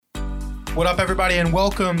What up, everybody, and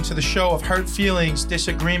welcome to the show of hurt feelings,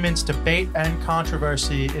 disagreements, debate, and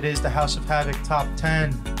controversy. It is the House of Havoc Top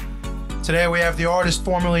 10. Today we have the artist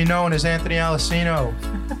formerly known as Anthony Alessino,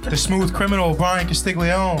 the smooth criminal Brian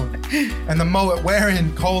Castiglione, and the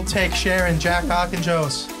mullet-wearing, cold take sharing Jack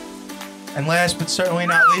Hockenjos. And last but certainly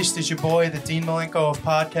not least is your boy, the Dean Malenko of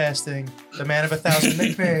podcasting, the man of 1,000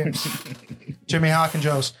 nicknames, Jimmy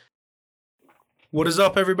Hockenjos. What is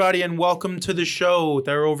up, everybody, and welcome to the show.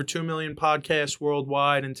 There are over 2 million podcasts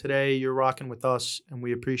worldwide, and today you're rocking with us, and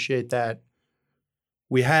we appreciate that.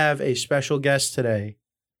 We have a special guest today.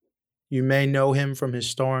 You may know him from his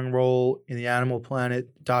starring role in the Animal Planet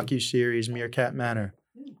docuseries Meerkat Manor.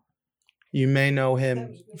 You may know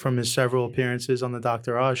him from his several appearances on the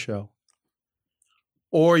Dr. Oz show.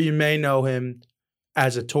 Or you may know him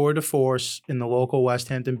as a tour de force in the local West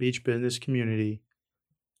Hampton Beach business community.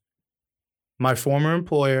 My former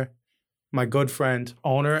employer, my good friend,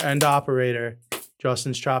 owner and operator,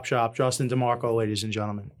 Justin's Chop Shop, Justin DeMarco, ladies and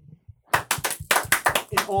gentlemen.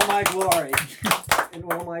 In all my glory. In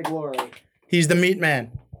all my glory. He's the meat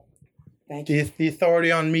man. Thank you. The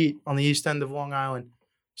authority on meat on the east end of Long Island.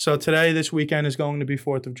 So today, this weekend is going to be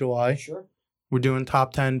 4th of July. Sure. We're doing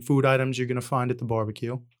top 10 food items you're going to find at the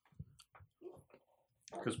barbecue.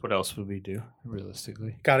 Because what else would we do,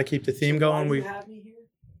 realistically? Got to keep the theme going. Why do you have me here?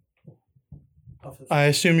 I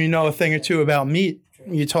assume you know a thing or two about meat. True.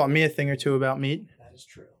 You taught me a thing or two about meat That is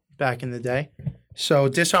true. back in the day. So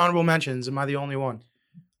dishonorable mentions. Am I the only one?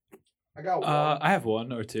 I got one. I have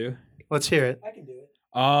one or two. Let's hear it. I can do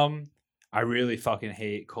it. I really fucking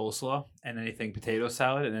hate coleslaw and anything potato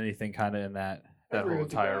salad and anything kind of in that whole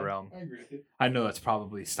entire realm. I agree with you. I know that's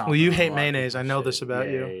probably stomping Well, you on a hate lot of mayonnaise. I people's know shit. this about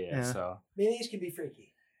you. Yeah. Yeah. So Mayonnaise can be freaky.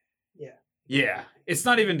 yeah, it's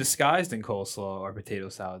not even disguised in coleslaw or potato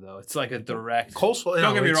salad though. It's like a direct. Coleslaw.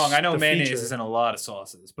 Don't get me wrong. I know the mayonnaise feature. is in a lot of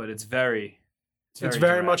sauces, but it's very. It's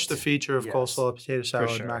very much the direct. feature of Yes, coleslaw, potato salad,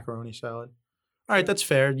 sure. macaroni salad. All right, that's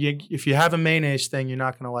fair. If you have a mayonnaise thing, you're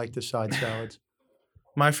not going to like the side salads.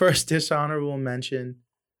 My first dishonorable mention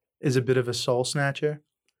is a bit of a soul snatcher.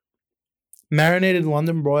 Marinated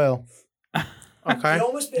London broil. Okay. You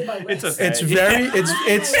almost made my list. It's okay. It's very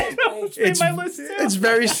it's my list too. it's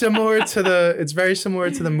very similar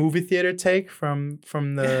to the movie theater take from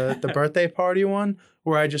the birthday party one,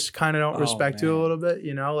 where I just kind of don't Oh, respect you a man. little bit,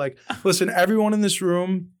 you know? Like, listen, everyone in this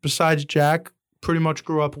room besides Jack pretty much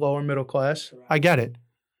grew up lower middle class. Correct. I get it.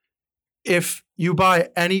 If you buy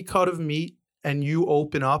any cut of meat and you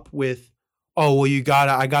open up with, oh, well,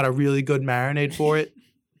 I got a really good marinade for it.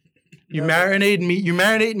 You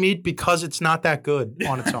marinate meat because it's not that good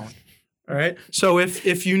on its own. All right. So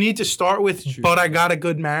if you need to start with, but I got a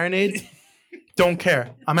good marinade, don't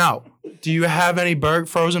care. I'm out. Do you have any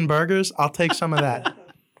frozen burgers? I'll take some of that.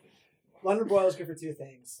 London broil is good for two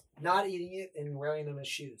things: not eating it and wearing them as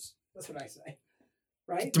shoes. That's what I say.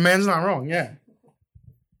 Right? The man's not wrong. Yeah.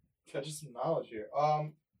 Catching some knowledge here.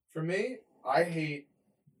 For me, I hate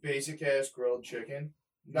basic ass grilled chicken.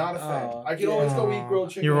 Not a fan. Oh, I can always go eat grilled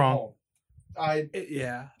chicken You're at wrong. home.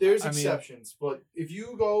 Yeah. There's I mean- exceptions, but if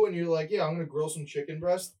you go and you're like, yeah, I'm gonna grill some chicken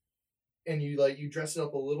breast, and you dress it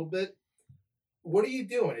up a little bit, what are you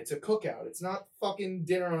doing? It's a cookout. It's not fucking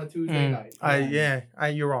dinner on a Tuesday night.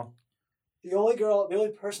 You're wrong. The only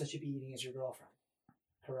person that should be eating is your girlfriend.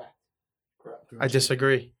 Correct. Correct. I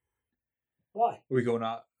disagree. Why? Are we going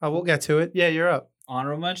on We'll get to it. Yeah, you're up.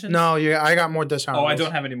 honorable mentions? No, I got more Oh, dishonorables. I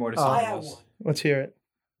don't have any more to say. Oh. I have one. Let's hear it.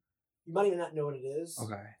 You might even not know what it is.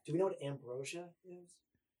 Okay. Do we know what ambrosia is?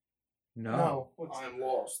 No. I'm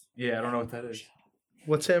lost. Yeah, I don't know what that is.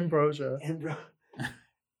 What's ambrosia?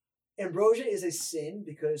 Ambrosia is a sin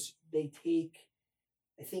because they take,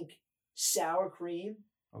 I think, sour cream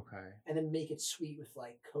Okay. and then make it sweet with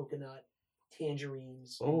like coconut,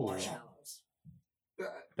 tangerines, Oh. and marshmallows.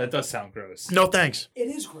 That does sound gross. No thanks. It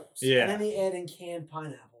is gross. Yeah. And then they add in canned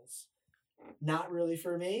pineapples. Not really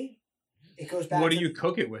for me. It goes back. What to do you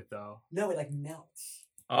cook it with though? No, it like melts.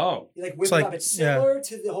 Oh. You like whip It's it like- up. It's yeah. similar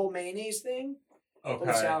to the whole mayonnaise thing, but with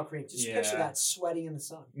Okay. sour cream. Just picture Yeah. that sweating in the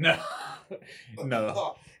sun. No.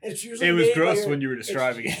 No. It's usually It was made by gross your- when you were it's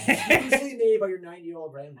describing It's it. usually made by your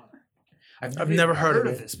 90-year-old grandmother. I've never heard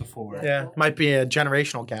of it. this before. Yeah, might be a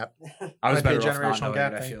generational gap. I was Might be a better off not generational knowing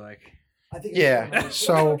gap it, I thing. feel like. I think. Yeah, It's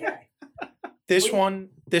so- okay. This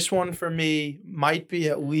one for me might be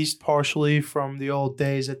at least partially from the old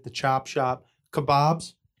days at the chop shop.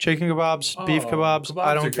 Kebabs, chicken kebabs, beef Oh, kebabs.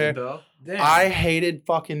 I are don't good, care. though. Damn. I hated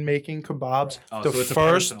fucking making kebabs. Oh, The so it's a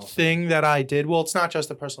first personal thing that I did, well, it's not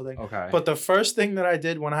just a personal thing, Okay. but the first thing that I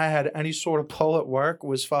did when I had any sort of pull at work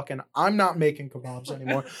was fucking, I'm not making kebabs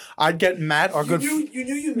anymore. I'd get Matt, our You good.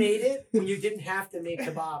 knew you made it when you didn't have to make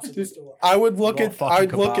kebabs at the store. I would look Well, at fucking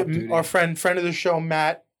I'd look kebab at duty. our friend of the show,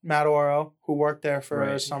 Matt Oro, who worked there for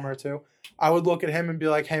a Right. summer or two. I would look at him and be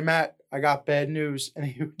like, "Hey Matt, I got bad news," and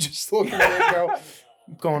he would just look at me and go,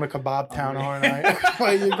 "I'm going to Kebab Town, aren't I?"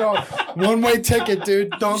 Like, you go, one way ticket,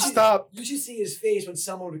 dude. Don't stop. You should see his face when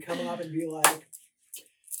someone would come up and be like,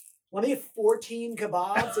 "Let me get 14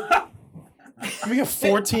 kebabs." Let me get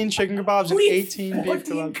 14 chicken kebabs and 18 beef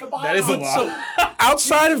kebabs. That is a lot. So,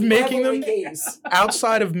 outside of making them, Case.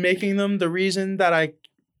 outside of making them, the reason that I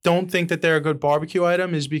don't think that they're a good barbecue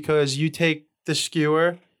item is because you take the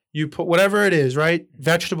skewer, you put whatever it is, right?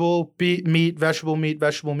 Vegetable, meat, vegetable meat,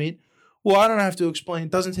 vegetable meat. Well, I don't have to explain.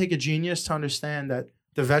 It doesn't take a genius to understand that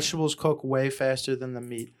the vegetables cook way faster than the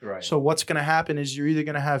meat. Right. So what's going to happen is you're either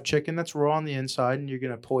going to have chicken that's raw on the inside and you're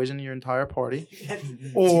going to poison your entire party,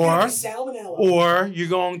 or Salmonella. or you're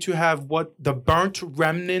going to have what the burnt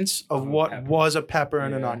remnants of what pepper. was a pepper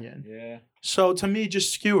and an Yeah, onion. Yeah. So to me,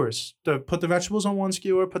 just skewers. Put the vegetables on one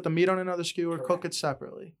skewer, put the meat on another skewer, Correct. cook it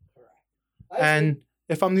separately. Correct. And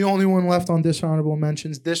if I'm the only one left on dishonorable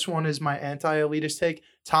mentions, this one is my anti-elitist take: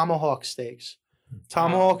 tomahawk steaks.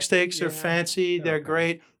 Tomahawk steaks are Yeah. fancy. They're Okay.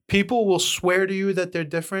 great. People will swear to you that they're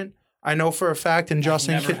different. I know for a fact, and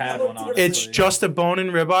Justin, Never had one, honestly. it's just a bone and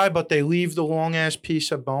ribeye, but they leave the long ass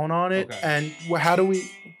piece of bone on it. Okay. And how do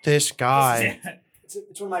we? This guy.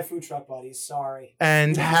 It's one of my food truck buddies. Sorry.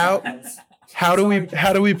 And how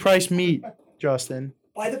do we price meat, Justin?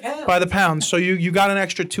 By the pound. By the pound. So you got an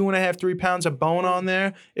extra 2.5, 3 pounds of bone on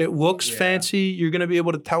there. It looks Yeah. fancy. You're gonna be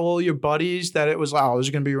able to tell all your buddies that it was this is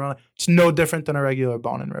gonna be wrong. It's no different than a regular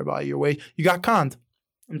bone and ribeye. You got conned.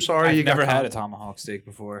 I'm sorry, I've you got never had a conned. tomahawk steak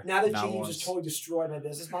before. Now that Not James once. has totally destroyed my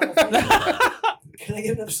business model, can I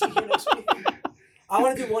get another steak here next week? I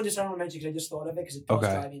want to do one dishonorable mention because I just thought of it because it does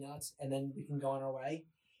Okay. drive me nuts, and then we can go on our way.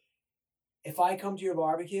 If I come to your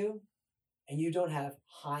barbecue and you don't have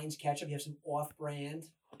Heinz ketchup, you have some off-brand.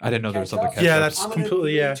 I didn't know there was other Ketchup? ketchup. Yeah, that's I'm gonna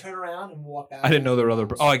completely immediately yeah. turn around and walk back. I didn't know there were other.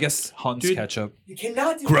 Oh, I guess Hunt's Dude. ketchup. You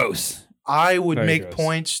cannot do Gross. I would Very make gross.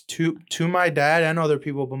 points to my dad and other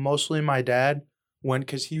people, but mostly my dad,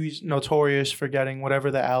 because he's notorious for getting whatever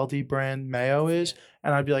the Aldi brand mayo is,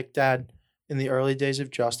 and I'd be like, Dad, in the early days of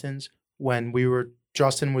Justin's, when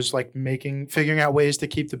Justin was like figuring out ways to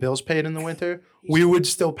keep the bills paid in the winter, we would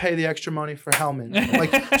still pay the extra money for Hellman.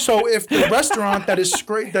 Like, so if the restaurant that is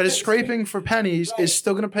scraping for pennies is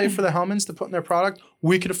still going to pay for the Hellmans to put in their product,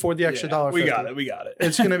 we could afford the extra $1.50. We got it. We got it.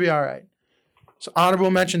 It's going to be all right. So honorable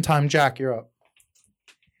mention time, Jack, you're up.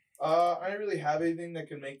 I don't really have anything that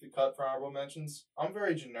can make the cut for honorable mentions. I'm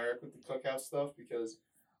very generic with the cookout stuff because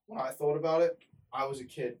when I thought about it, I was a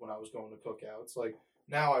kid when I was going to cookouts. Like,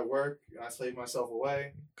 now I work and I save myself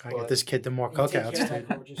away. Gotta get this kid to more You take care cookouts. of that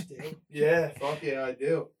gorgeous dude. Yeah, fuck yeah, I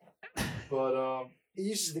do. But He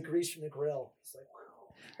uses the grease from the grill. It's like,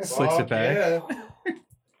 wow. Slicks fuck it back. Yeah.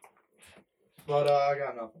 But I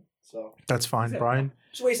got nothing. So That's fine, Brian.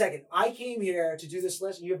 So wait a second. I came here to do this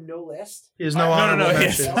list, and you have no list. He has no No, honorable no,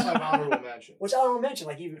 yes. mentions. I don't have honorable mention. Which I don't mention,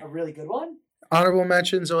 like even a really good one. Honorable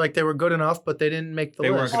mentions are like they were good enough, but they didn't make the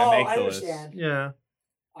They weren't list. gonna make I the list. understand. Yeah.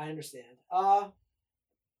 I understand. I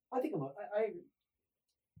think I'm.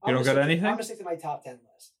 You don't got anything? I'm gonna stick to my top 10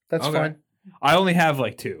 list. That's Okay. fine. I only have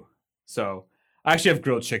like 2. So I actually have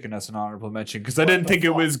grilled chicken as an honorable mention because I What didn't the think it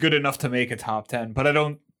fuck? was good enough to make a top 10, but I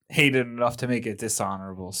don't hate it enough to make it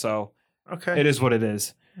dishonorable. So Okay. it is what it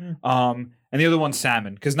is. Mm. And the other one's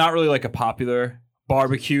salmon because not really like a popular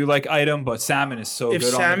barbecue like item, but salmon is so If good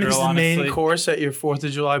on the salmon's grill. the main honestly. course at your 4th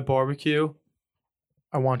of July barbecue,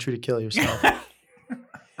 I want you to kill yourself.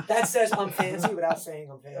 That says I'm fancy without saying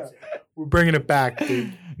I'm fancy. We're bringing it back,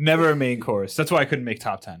 dude. Never a main course. That's why I couldn't make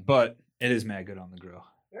top 10, but it is mad good on the grill.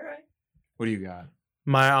 All right. What do you got?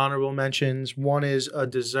 My honorable mentions. One is a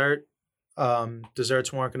dessert.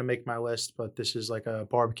 Desserts weren't going to make my list, but this is like a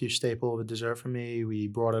barbecue staple of a dessert for me. We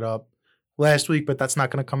brought it up last week, but that's not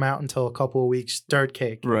going to come out until a couple of weeks. Dirt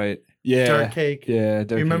cake. Right. Yeah. Dirt cake. Yeah.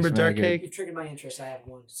 You remember dirt cake? You've triggered my interest. I have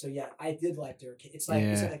one. So yeah, I did like dirt cake. It's like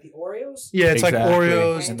is Yeah. it like the Oreos? Yeah, it's Exactly. like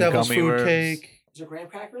Oreos, And the devil's gummy food worms. cake. Is there graham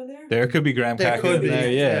cracker in there? There could be graham There cracker could in be, there.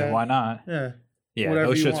 Yeah, yeah. why not? Yeah. Yeah, Whatever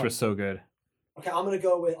those you shits want. were so good. Okay, I'm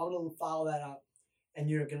gonna follow that up, and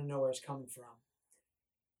you're gonna know where it's coming from.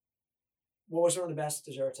 What was one of the best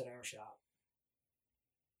desserts at our shop?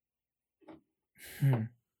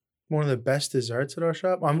 One of the best desserts at our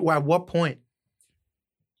shop. At what point?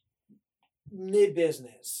 mid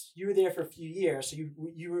business. You were there for a few years, so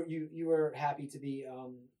you were happy to be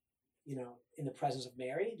in the presence of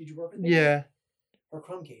Mary. Did you work with Mary? Yeah. Her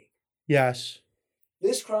crumb cake. Yes.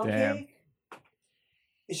 This crumb Damn. cake,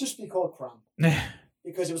 it's just be called crumb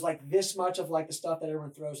because it was like this much of like the stuff that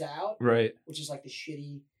everyone throws out, Right. which is like the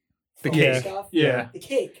shitty The foamy cake. stuff. Yeah. The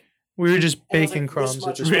cake. We were just And it was baking like this crumbs at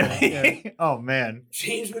much this of point. Really? Yeah. Oh man.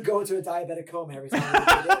 James would go into a diabetic coma every time. We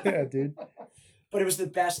did it. Yeah, dude. But it was the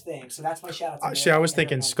best thing. So that's my shout out to Mary. See, I was and her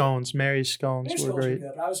thinking crumb cake. scones. Mary's scones Mary's were scones were great.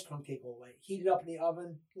 good, but I was crumb cake all the way. Heat it up in the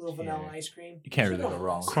oven, little vanilla Yeah. ice cream. You can't So really go nice.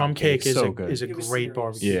 wrong with Crumb cake is so a good. is a It was great serious.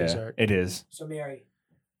 barbecue Yeah, dessert. it is. So Mary,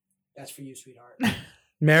 that's for you, sweetheart.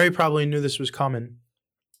 Mary probably knew this was coming.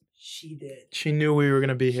 She did. She knew we were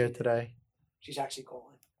gonna be here She did. today. She's actually calling.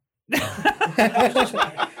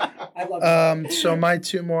 I love you. So my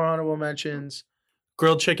two more honorable mentions: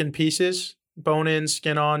 grilled chicken pieces, bone in,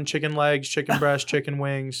 skin on, chicken legs, chicken breast, chicken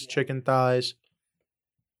wings, Yeah. chicken thighs,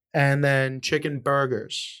 and then chicken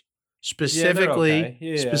burgers. Specifically, okay.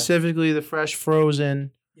 Yeah. specifically the fresh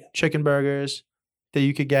frozen Yeah. chicken burgers that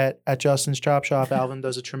you could get at Justin's Chop Shop. Alvin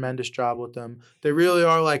does a tremendous job with them. They really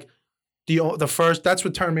are like the first. That's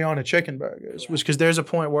what turned me on to chicken burgers, was because there's a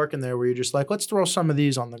point working there where you're just like, let's throw some of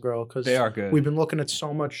these on the grill because They are good. we've been looking at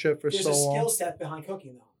so much shit for There's so a skill long. set behind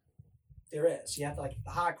cooking, though. There is. You have to like a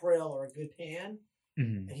hot grill or a good pan,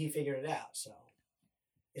 Mhm. and he figured it out. So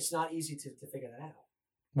it's not easy to figure that out.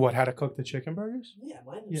 What? How to cook the chicken burgers? Yeah,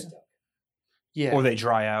 mine Yeah. was stuck. Yeah. Or they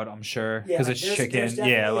dry out, I'm sure, Yeah, because like, it's there's chicken.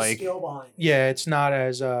 definitely Yeah, a like skill behind it. Yeah, it's not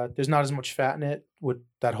as there's not as much fat in it with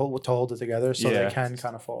that whole to hold it together, so Yeah. they can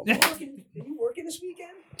kind of fall. Are apart. you working this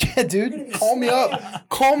weekend? Yeah, You're gonna dude, be call me up. sweating.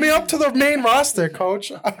 Call me up to the main roster,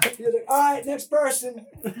 coach. You're like, all right, next person.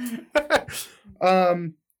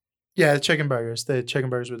 Yeah, the chicken burgers. The chicken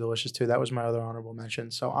burgers were delicious too. That was my other honorable mention.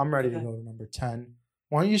 So I'm ready to Okay. go to number 10.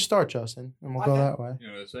 Why don't you start, Justin? And we'll go Okay. that way. You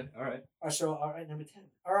know what I say? All right. All right, number 10.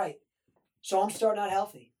 All right. So I'm starting out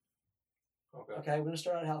healthy. Okay. Okay, we're gonna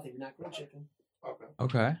start out healthy. We're not grilled chicken. Okay.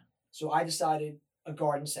 Okay. So I decided a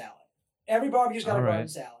garden salad. Every barbecue's got All a right. garden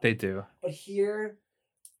salad. They do. But here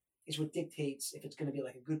is what dictates if it's going to be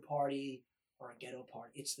like a good party or a ghetto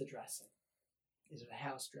party. It's the dressing. Is it a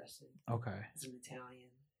house dressing? Okay. Is it an Italian?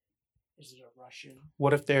 Is it a Russian?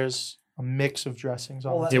 What if there's a mix of dressings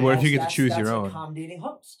on Well, the Yeah, what if you get to that's- choose that's your own? accommodating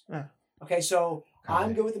host. Yeah. Okay, so I'm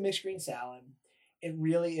Okay. good with the mixed green salad. It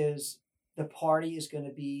really is. The party is going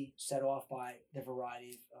to be set off by the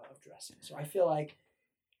variety of dressing. So I feel like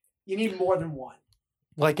you need more than one.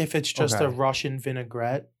 Like if it's just a Okay. Russian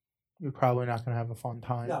vinaigrette, you're probably not going to have a fun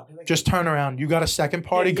time. No, like, Just turn around. You got a second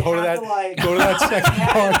party? you Go to have that. like- Go to that second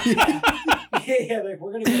party. yeah, like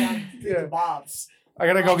we're gonna go down to Yeah. the Bob's. I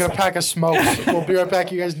gotta go get a pack of smokes. We'll be right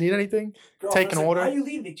back. You guys need anything? Girlfriend's an like, order. Why are you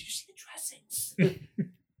leaving? Did you see the dressings?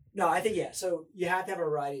 No, I think yeah. So you have to have a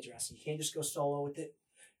variety of dressing. You can't just go solo with it.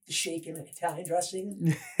 The shaken like Italian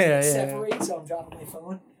dressing Yeah. separate. So I'm dropping my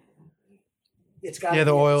phone. It's got Yeah,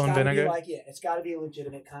 the oil it's and gotta be vinegar. Like it's got to be a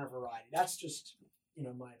legitimate kind of variety. That's just my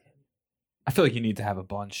opinion. I feel like you need to have a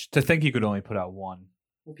bunch. To think you could only put out one.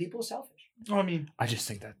 Well, people are selfish. I mean, I just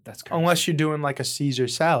think that's crazy. unless you're doing like a Caesar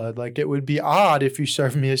salad, like it would be odd if you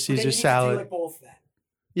served me a But then Caesar you need to do, salad. like both then.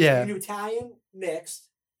 Yeah. You do Italian mixed,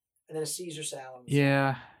 and then a Caesar salad.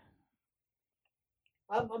 Yeah.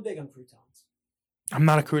 I'm big on croutons. I'm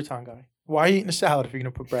not a crouton guy. Why are you eating a salad if you're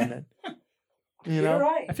gonna put bread in it? You You're know?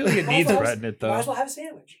 right. I feel like it Might as needs well have- bread in it Might though. as well have a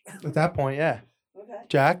sandwich. At that point, yeah. Okay.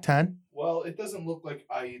 Jack, 10. Well, it doesn't look like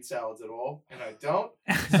I eat salads at all, and I don't.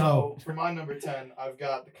 So for my number 10, I've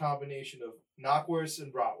got the combination of knockwurst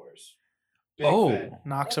and bratwurst. Big Oh. fan.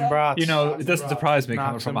 Knocks Okay. and brats. You know, Knocks it doesn't and surprise me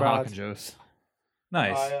coming Knocks from a and Hawk brats. and Joe's.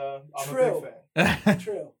 Nice. I'm True. a big fan.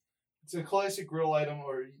 True. It's a classic grill item,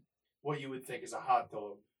 or what you would think is a hot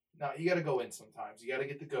dog. Now you got to go in sometimes. You got to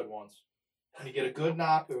get the good ones. And you get a good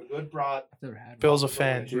knock or a good brat. I've never had Bill's a one.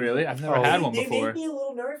 fan. Dude. Really? I've never Oh. had one They before. made me a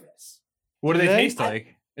little nervous. What do Do they they? taste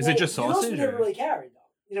like? Is it just You know, sausage? we never or- really carried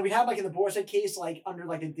though. We had like in the Boar's Head case, like under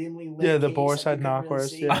like a dimly lit. Yeah, the case Boar's that Head you couldn't really knockwurst,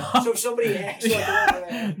 see. yeah. So if somebody asked, like,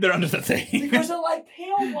 Yeah. They're under the thing. because they're like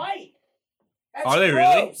pale white. That's Are they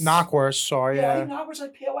really? gross. Knockwurst, sorry, Yeah, yeah. I think knockwurst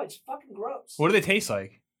like pale white. It's fucking gross. What do they taste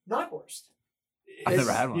like? Knockwurst? I've It's-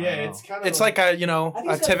 never had one, I Yeah, don't it's know. kind of It's like a, I think a it's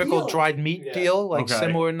got typical veal. dried meat Yeah. deal, like Okay.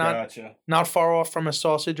 similar, not Gotcha. not far off from a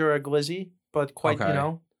sausage or a glizzy, but quite, Okay.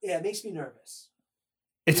 Yeah, it makes me nervous.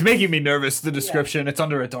 It's making me nervous. The description. It's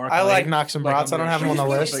under a dark. I like light. knocks and Like brats. I don't under- have them on the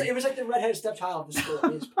It was- list. It was like the redheaded stepchild of the school.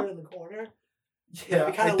 They just put it in the corner. Yeah,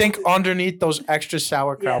 It kinda I think looked at- underneath those extra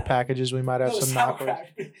sauerkraut Yeah. packages, we might have no, the some knockwurst. sauerkraut.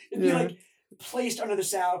 It'd be Yeah. like placed under the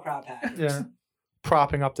sauerkraut package. Yeah.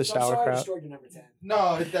 propping up the So I'm sorry I sauerkraut. destroyed your number 10.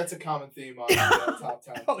 No, that's a common theme on the top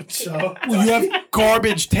 10. So Well, you have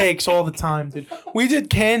garbage takes all the time, dude. We did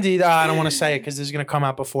candy. I don't want to say it because this is gonna come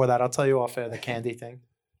out before that. I'll tell you off air the candy thing.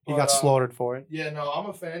 You got But, slaughtered for it. yeah, no, I'm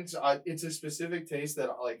a fan. It's a specific taste that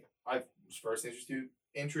I was first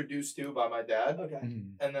introduced to by my dad, Okay.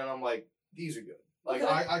 Mhm. and then I'm like, these are good. Like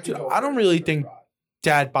Okay. I could Dude, go. I for don't a really straight think ride.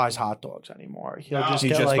 Dad buys hot dogs anymore. He'll No, just He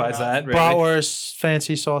get just like buys that. Really? bratwurst,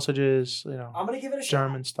 fancy sausages, I'm going to give it a shot.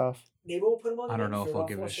 German stuff. Maybe we'll put them on the I don't menu know if for I'll about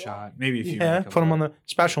give it a 4 stars. shot. Maybe if you Yeah, make 'em put them up. on the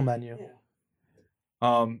special menu.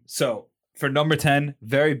 Yeah. So for number 10,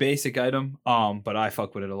 very basic item, but I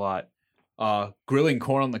fuck with it a lot. Grilling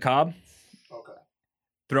corn on the cob, Okay.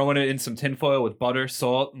 throwing it in some tinfoil with butter,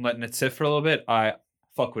 salt, and letting it sit for a little bit. I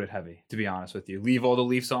fuck with it heavy, to be honest with you. Leave all the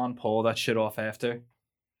leaves on, pull all that shit off after.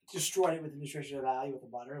 Destroyed it with the nutritional value with the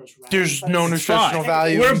butter. It was wrapped. There's no It's nutritional fine.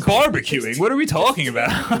 value. We're in- barbecuing. What are we talking Take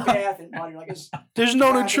about? a bath and butter, like it's There's no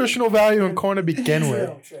Rabbit. nutritional value in corn to begin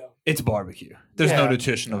with. True. It's barbecue. There's no Yeah.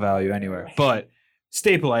 nutritional value anywhere. But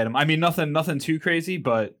staple item. I mean, nothing too crazy,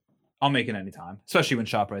 but I'll make it anytime. Especially when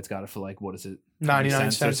ShopRite's got it for like, what is it? 99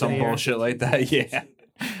 or cents some a year. bullshit like that. Yeah.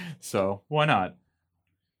 So why not?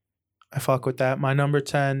 I fuck with that. My number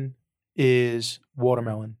 10 is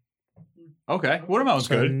watermelon. Okay. Watermelon's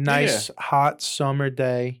So good. nice hot summer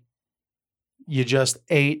day. You just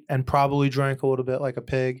ate and probably drank a little bit like a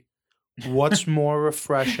pig. What's more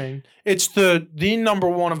refreshing? It's the number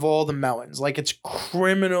one of all the melons. Like it's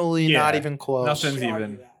criminally Yeah. not even close. Nothing's Can't argue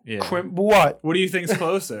even. that. Yeah. What? What do you think's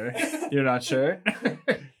closer? You're not sure?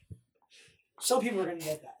 Some people are going to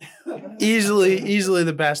get that. Easily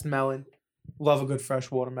the best melon. Love a good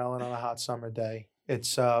fresh watermelon on a hot summer day.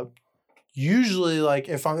 It's usually like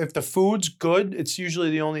if the food's good, it's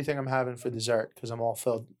usually the only thing I'm having for dessert because I'm all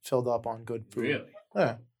filled up on good food.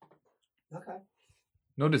 Yeah. Okay.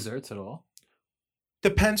 No desserts at all.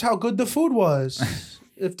 Depends how good the food was.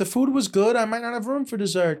 If the food was good, I might not have room for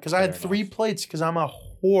dessert because I had Fair 3 plates because I'm a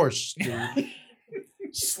horse, dude.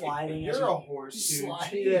 Sliding. You're a horse, dude.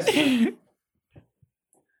 Sliding. Jesus.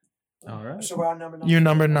 All right. So we're on number 9. You're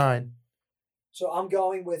number 9. So I'm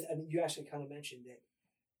going with, I mean, you actually kind of mentioned it.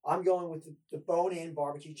 I'm going with the bone-in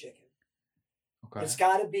barbecue chicken. Okay. It's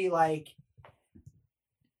got to be like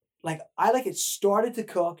I like it started to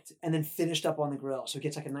cooked and then finished up on the grill. So it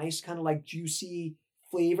gets like a nice kind of like juicy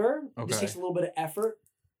flavor. It just Okay. takes a little bit of effort.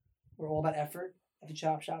 We're all about effort at the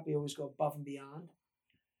Chop Shop. We always go above and beyond.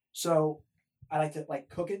 So I like to like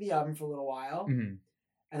cook it in the oven for a little while. Mhm.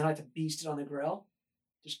 And then I like to beast it on the grill.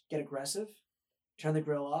 Just get aggressive. Turn the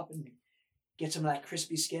grill up and get some of that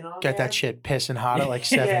crispy skin on Get there. that shit pissing hot at like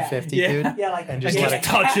Yeah. 750, Yeah. dude. Yeah, like And Just just yeah, let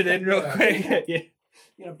like touch it in real Yeah. quick. Yeah.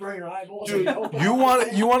 You know, burn your eyeballs. Dude, you want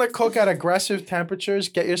to cook at aggressive temperatures?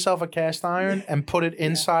 Get yourself a cast iron and put it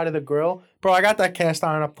inside of the grill, bro. I got that cast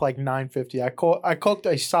iron up to like 950. I cooked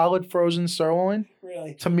a solid frozen sirloin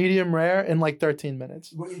really. to medium rare in like 13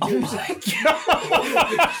 minutes. What you Oh do my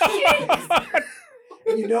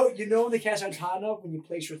you know when the cast iron's hot enough, when you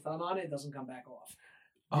place your thumb on it, it doesn't come back off.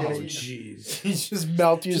 Oh, Yeah, you- jeez. You just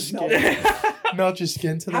melt your Just skin, melt melt your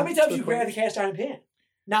skin to the. How many times to you the grab the cast iron pan,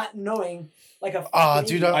 not knowing like a?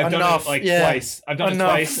 Dude, I've done Enough, it like yeah. twice. I've done Enough.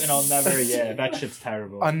 it twice, and I'll never. Yeah, that shit's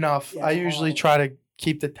terrible. enough. Yeah, I usually oh. try to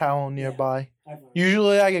keep the towel nearby.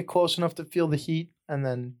 Usually, I get close enough to feel the heat and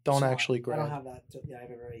then don't actually I grab. don't have that. Yeah, I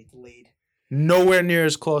have it very delayed. Nowhere near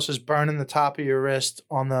as close as burning the top of your wrist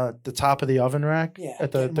on the top of the oven rack. Yeah,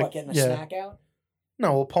 At the, getting a snack out.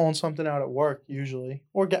 No, we're pulling something out at work usually,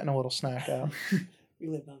 or getting a little snack out. We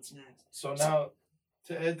lived on snacks. So now,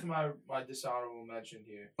 to add to my dishonorable mention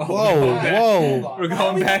here. Oh, Whoa, we're going back. whoa. Hold on. We're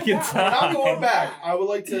going back in We're We're not time. going back. I would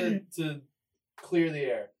like to clear the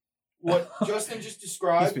air. What Justin just He's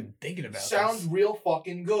described been thinking about sounds this. real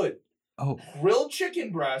fucking good. Oh, Grilled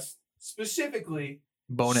chicken breast, specifically,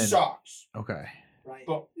 bone in. sucks. Okay. Right.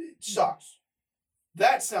 But it sucks.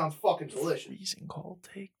 That sounds fucking delicious. Freezing cold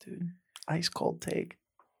take, dude. Ice cold take.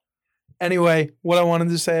 Anyway, what I wanted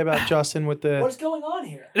to say about Justin with the, What's going on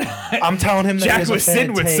here? I'm telling him that he Jack has a was bad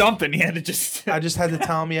sitting with take. something. He had to just. I just had to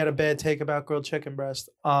tell him he had a bad take about grilled chicken breast.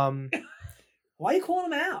 Why are you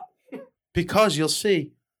calling him out? Because you'll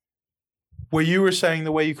see. Where you were saying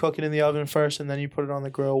the way you cook it in the oven first and then you put it on the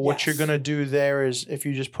grill, what you're Yes. gonna do there is if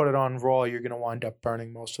you just put it on raw, you're gonna wind up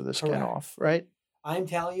burning most of the skin Correct. off, right? I'm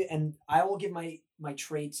telling you, and I will give my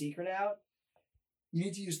trade secret out. You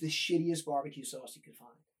need to use the shittiest barbecue sauce you could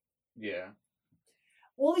find. Yeah.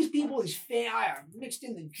 All these people, I mixed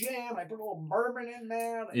in the jam, I put a little bourbon in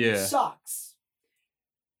there. It Yeah. sucks.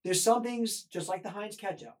 There's some things, just like the Heinz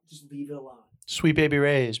ketchup, just leave it alone. Sweet Baby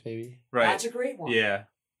Ray's, baby. Right. That's a great one. Yeah.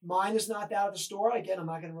 Mine is not out of the store. Again, I'm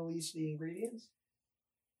not going to release the ingredients.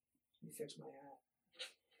 Let me fix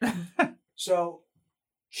my hat. So,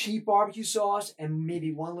 cheap barbecue sauce and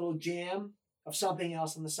maybe one little jam of something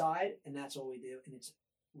else on the side, and that's all we do, and it's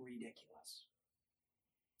ridiculous.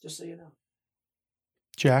 Just so you know.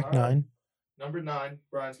 Jack, All right. 9. Number 9,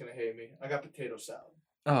 Brian's gonna hate me. I got potato salad.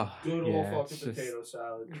 Oh, Good yeah, old it's fucking just potato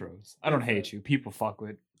salad. gross. I don't hate you. People fuck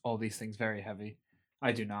with all these things very heavy.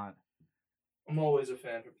 I do not. I'm always a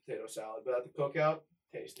fan for potato salad, but at the cookout,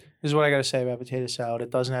 tasty. This is what I got to say about potato salad.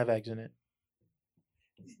 It doesn't have eggs in it.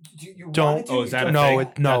 You Don't- want it to, Oh, you is that a don't. No, thing?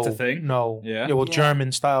 it no. That's a thing? No. Yeah? Well, Yeah.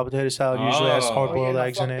 German style potato salad usually has Oh. hard-boiled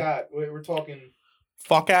eggs fuck in it. that. We're talking.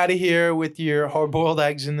 Fuck out of here with your hard-boiled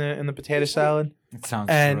eggs in the potato salad. It sounds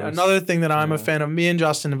And gross. another thing that I'm a Yeah. fan of, me and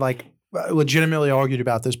Justin have like legitimately argued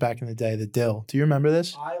about this back in the day, the dill. Do you remember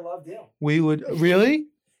this? I love dill. We would really?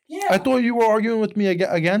 Yeah. I thought you were arguing with me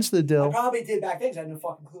against the I dill. probably did back then because I had no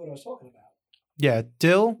fucking clue what I was talking about. Yeah,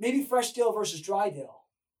 dill? Maybe fresh dill versus dry dill.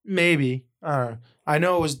 Maybe. I don't know. I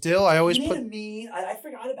know it was dill. I always You put. made a mean. I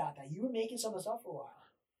forgot about that. You were making some of this up for a while.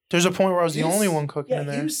 There's a point where I was the He's- only one cooking Yeah, in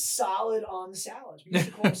he there. was solid on the salads. We used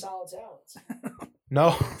to call them solid salads.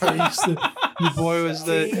 No, I used to, your boy was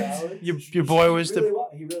the your boy was He really the was.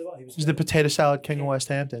 He really was. He was, he was the potato salad king of West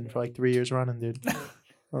Hampton for like 3 years running, dude.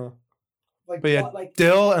 like, But yeah, like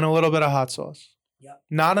dill and a little bit of hot sauce. Yep.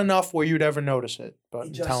 Not enough where you'd ever notice it, but he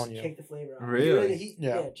I'm just telling you. kicked the flavor out. Really?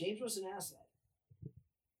 Yeah. Yeah. James was an asset.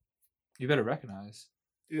 You better recognize.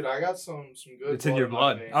 Dude, I got some good. It's in your my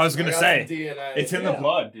blood. veins. I was gonna got say, some DNA. It's in the Yeah.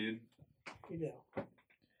 blood, dude. You know.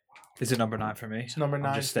 Is it number 9 for me? It's number 9.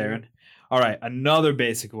 I'm just staring. All right, another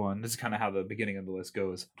basic one. This is kind of how the beginning of the list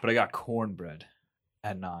goes. But I got cornbread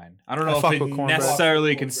at 9. I don't I know fuck if with it's cornbread.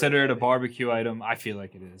 necessarily Cornbread, considered a yeah. barbecue item. I feel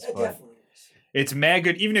like it is, It but definitely is. it's mad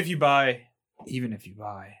good. Even if you buy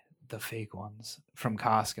the fake ones from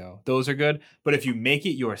Costco, those are good. But if you make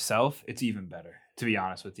it yourself, it's even better. To be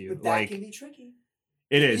honest with you, But that like can be tricky.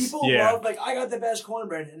 it is. People Yeah, love, like, I got the best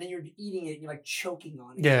cornbread, and then you're eating it, and you're like choking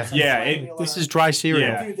on it. Yeah. It's like Yeah, finding it- a lot This of- is dry cereal.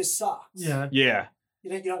 Yeah. Dude, this sucks. Yeah. yeah.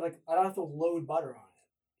 You know, like, I don't have to load butter on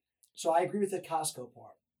it. So I agree with the Costco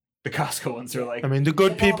part. The Costco ones are like I mean, the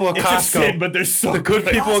good people at it's a sin, Costco. but they're so The good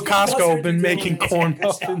good. people at Costco Costco does have been their making due corn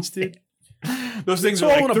diligence. muffins, dude. Those things It's are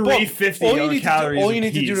all like in a book. 350 All you need calories. all you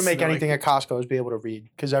need to do to apiece. make They're anything like, at Costco is be able to read,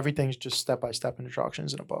 because everything's just step-by-step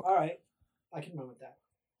instructions in a book. All right. I can run with that.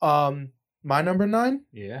 My number 9?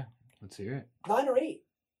 Yeah, let's hear it. 9 or 8?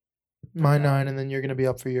 My 9, and then you're gonna be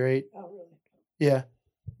up for your 8. Oh, really? Yeah.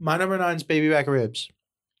 My number 9 is baby back ribs.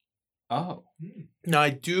 Oh, Now I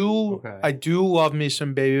do Okay. love me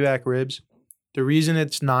some baby back ribs. The reason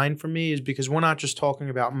it's 9 for me is because we're not just talking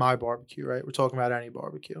about my barbecue, right? We're talking about any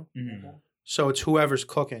barbecue. Mhm. So it's whoever's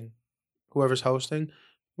cooking, whoever's hosting.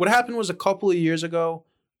 What happened was a couple of years ago,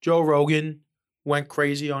 Joe Rogan went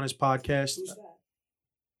crazy on his podcast. Who's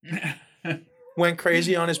that? Went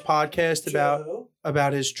crazy on his podcast Joe?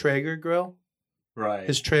 about his Traeger grill, right.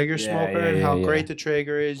 his Traeger Yeah, smoker, yeah, and how yeah, great yeah. the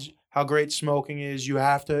Traeger is, how great smoking is. You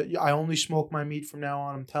have to. I only smoke my meat from now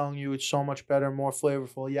on. I'm telling you, it's so much better, more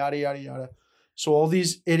flavorful. Yada yada yada. So all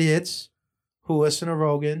these idiots who listen to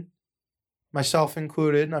Rogan, myself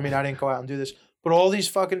included. I mean, I didn't go out and do this, but all these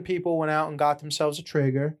fucking people went out and got themselves a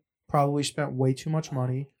Traeger. Probably spent way too much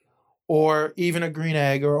money, or even a green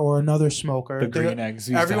egg or another smoker. the green eggs.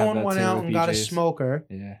 we used to have Everyone that went too out with and got a BJ's. smoker.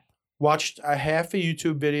 Yeah. Watched a half a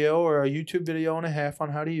YouTube video or a YouTube video and a half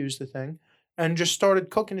on how to use the thing, and just started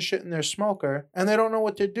cooking shit in their smoker, and they don't know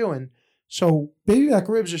what they're doing. So baby back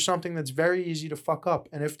ribs are something that's very easy to fuck up,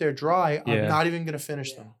 and if they're dry, Yeah. I'm not even gonna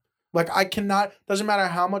finish Yeah. them. Like I cannot. Doesn't matter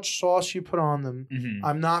how much sauce you put on them. Mhm.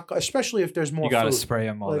 I'm not, especially if there's more. You gotta food. spray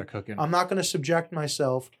them while Like, they're cooking. I'm not gonna subject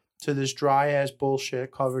myself to this dry ass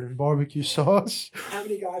bullshit covered in barbecue sauce. How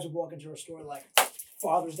many guys would walk into a store like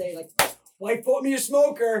Father's Day, like, wife bought me a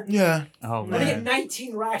smoker. Yeah. oh I'm gonna get man.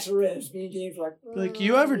 19 racks of ribs. Me and James were like,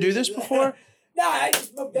 You ever do this before? Nah, I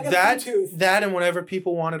got Bluetooth. That and whenever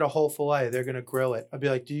people wanted a whole fillet, they're gonna grill it. I'd be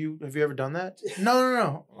like, have you ever done that?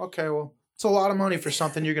 No. Okay, well, it's a lot of money for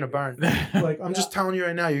something you're gonna burn. Like, I'm just telling you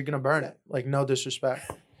right now, you're gonna burn it. Like, no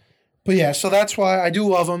disrespect. But yeah, so that's why I do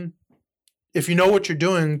love them. If you know what you're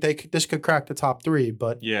doing, this could crack the top 3.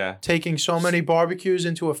 But yeah. taking so many barbecues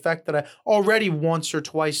into effect that I already once or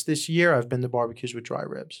twice this year I've been to barbecues with dry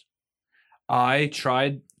ribs. I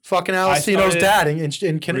tried. Fucking Alessino's started- dad in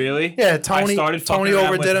Connecticut. Really? Yeah, Tony. I started Tony fucking around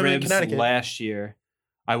overdid with him in ribs Connecticut. last year.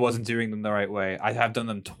 I wasn't doing them the right way. I have done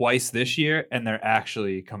them twice this year, and they're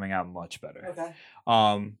actually coming out much better. Okay.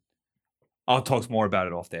 I'll talk more about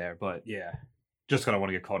it off the air, but yeah, just gonna want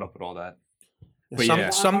to get caught up with all that. But Some- yeah.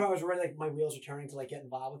 some- I was already like my wheels are turning to like get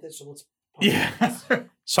involved with it. So let's Yeah.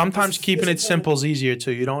 Sometimes keeping it This is simple is easier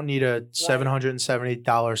too. You don't need a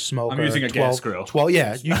 $770 smoker. I'm using a gas grill. 12,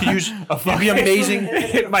 yeah, you can use. A It'd be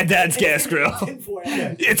amazing. My dad's gas grill. Tinfoil.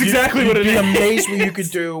 It's exactly what it It'd be is. amazing what you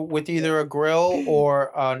could do with either a grill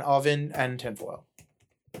or an oven and tinfoil.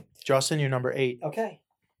 Justin, you're number 8. Okay.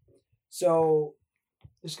 So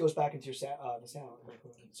this goes back into your the salad.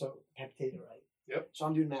 So potato, right? Yep. So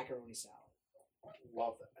I'm doing macaroni salad.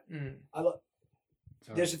 Love that. I love.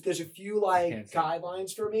 There's a few Can't say.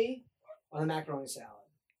 guidelines for me on a macaroni salad.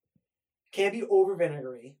 Can't be over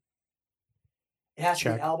vinegary. It has to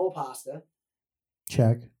Check. be elbow pasta.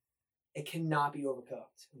 Check. It cannot be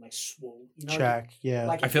overcooked and like swole. You know, Check. Yeah.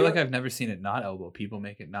 Like I if feel like you're- I've never seen it not elbow. People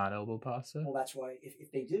make it not elbow pasta. Well, that's why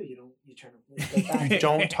if they do, you turn it.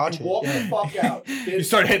 Don't touch it. Walk the Yeah. fuck out. You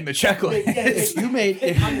start hitting the checklist. If you made-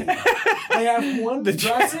 they have one The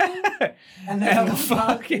dressing and they and have the one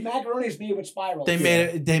fucking- macaroni's made with spirals. They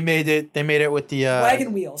made it with the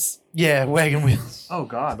wagon wheels. Yeah, wagon wheels. Oh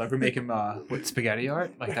God, like we're making what spaghetti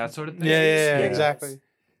art, like that sort of thing. Yeah, Yeah. exactly.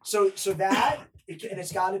 So that and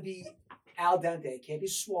it's got to be al dente. It can't be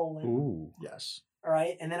swollen. Ooh. Yes. All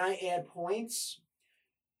right, and then I add points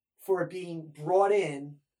for it being brought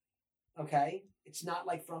in. Okay, it's not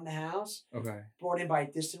like from the house, Okay. brought in by a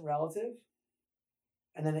distant relative,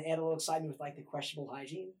 and then I add a little excitement with like the questionable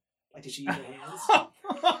hygiene, like did she use her hands?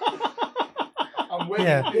 I'm with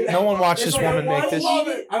Yeah. you. No one watched It's this like, woman I make wanna this. eat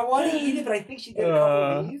it. I want to eat it, but I think she did a couple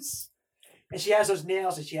of Uh. leaves, and she has those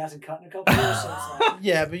nails that she hasn't cut in a couple of years. So it's like,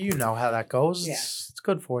 Yeah, but you know how that goes. Yeah. It's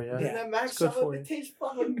good for you. And Yeah. that Mac It's good salad, for you. it tastes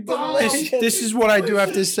fucking This- delicious. This is what I do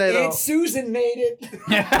have to say though. Aunt Susan made it.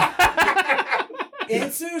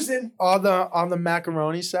 Aunt Susan. On the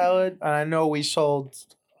macaroni salad, and I know we sold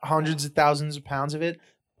hundreds of thousands of pounds of it.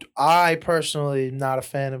 I personally am not a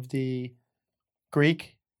fan of the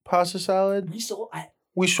Greek pasta salad.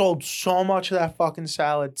 We sold so much of that fucking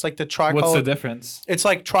salad. It's like the tricolor. What's the difference? It's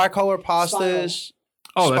like tricolor pastas.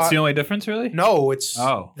 Oh, that's Spot- the only difference, really? No, it's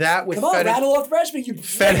Oh. that with Come on, feta, rattle off the recipe. You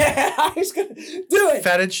I was gonna do it.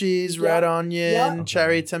 feta cheese, Yeah. red onion, Yeah.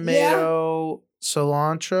 cherry tomato,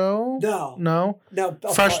 cilantro. No, No.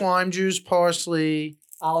 oh, Fresh lime juice, parsley,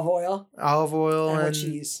 olive oil olive oil, and and what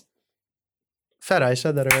cheese. feta. I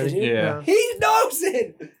said that already. Did you? Yeah. He knows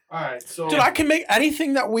it. All right, so Dude, I can make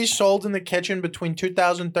anything that we sold in the kitchen between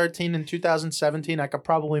 2013 and 2017. I could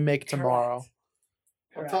probably make tomorrow.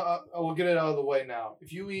 Correct. we'll get it out of the way now.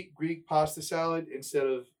 If you eat Greek pasta salad instead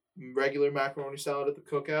of regular macaroni salad at the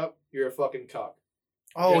cookout, you're a fucking cuck.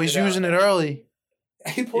 Oh, Get he's it out. using it early.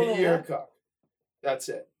 He pulled it You're a out. cuck. That's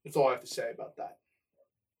it. That's all I have to say about that.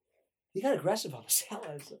 He got aggressive on the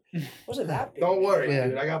salad. Wasn't that big? Don't worry, Yeah.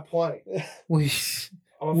 dude. I got plenty. We-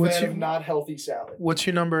 I'm a What's fan your- of not healthy salad. What's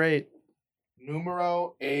your number 8?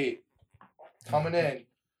 Numero 8. Coming in.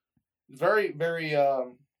 Very, very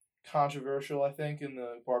controversial, I think, in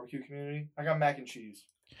the barbecue community. I got mac and cheese.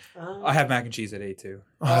 I have mac and cheese at 8 too.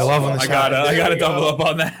 Oh, I love when I this I happens. gotta There we double go. up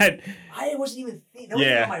on that. I wasn't even thinking. That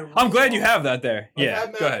wasn't on my Yeah, I'm glad you radar. have that there. I've Yeah,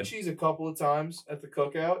 had mac go and ahead. cheese a couple of times at the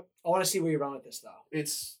cookout. I want to see where you're going with this, though.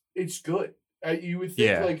 It's good. You would think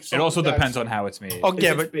Yeah, like it something also depends that's- on how it's made. Oh, if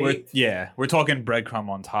yeah, it's but baked. We're talking breadcrumb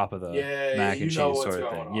on top of the Yeah, mac you and know cheese what's sort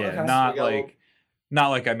of going thing. on. Yeah, Okay. not So we got a like not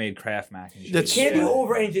like I made Kraft mac and cheese. That's- Can't Yeah. be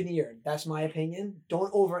over engineered. That's my opinion. Don't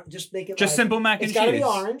over. Just make it. just like, simple mac and It's got to cheese. be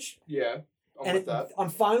orange. Yeah, I'm And with that. I'm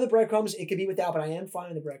fine with the breadcrumbs. It could be without, but I am fine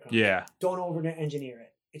with the breadcrumbs. Yeah, Don't over engineer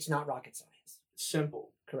it. It's not rocket science.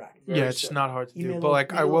 Simple. Correct. Very Yeah, it's simple. not hard to Even do. a But little- like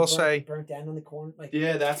even I a will little say, burnt end on the corn. Like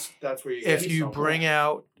Yeah, that's where you. if get you something. bring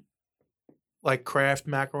out like Kraft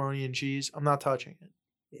macaroni and cheese, I'm not touching it.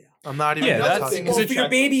 Yeah. I'm not even Yeah, gonna that's- touch it. because well, it- for your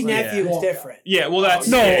baby Yeah. nephew, it's different. yeah. Well, that's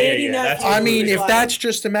No. yeah, that's I mean, It's if like- that's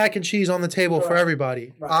just a mac and cheese on the table for Correct.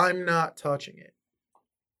 everybody, Right. I'm not touching it.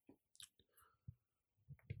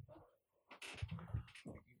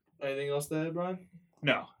 Anything else to add, Brian?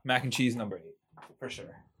 no mac and cheese number 8 for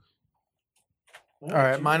sure. All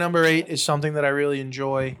right, my number 8 is something that I really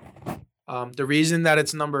enjoy. The reason that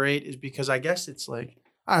it's number 8 is because I guess it's like,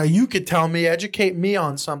 you could tell me, educate me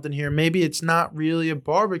on something here. Maybe it's not really a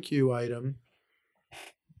barbecue item,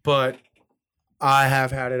 but I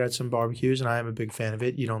have had it at some barbecues and I am a big fan of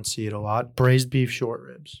it. You don't see it a lot. Braised beef short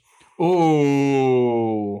ribs.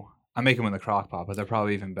 Ooh, I make them in the crock pot, but they're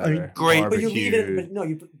probably even better. I mean, great. But you leave it. Barbecued. But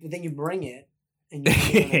no, but then you bring it and you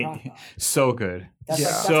put it in the crock pot. So good. That's Yeah.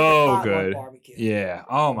 like, that's So like a potluck good. barbecue. Yeah.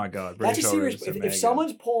 Oh my god. That's a British serious. ribs are If mega.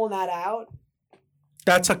 someone's pulling that out,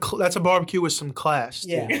 That's a barbecue with some class.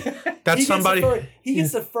 dude. yeah, That's he somebody. Gets he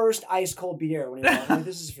gets the first ice cold beer when he's like,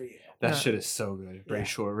 "This is for you." That Yeah. shit is so good. Braised Yeah.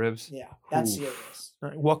 short ribs. Yeah, that's Ooh. serious.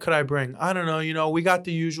 What could I bring? I don't know. We got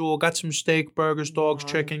the usual. Got some steak, burgers, dogs,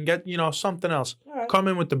 chicken. Get something else. All right. Come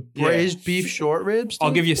in with the braised beef short ribs. I'll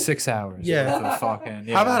dude. give you 6 hours. Yeah. For the fucking,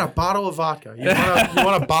 How about a bottle of vodka? You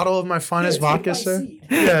want a bottle of my finest Here, take vodka, my sir? seat.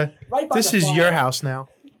 Yeah. Right by This the is fire. your house now.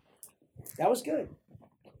 That was good.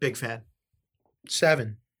 Big fan.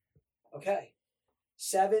 7. Okay.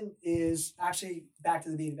 7 is actually back to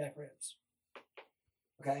the bean back ribs.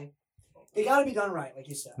 Okay. They got to be done right, like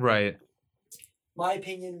you said. Right. My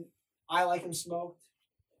opinion, I like them smoked.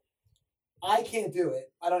 I can't do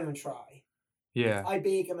it. I don't even try. Yeah. I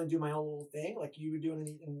bake them and do my own little thing, like you were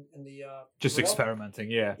doing in the Just grill. experimenting.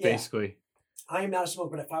 Yeah, Yeah. basically. I am not a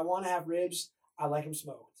smoker, but if I want to have ribs, I like them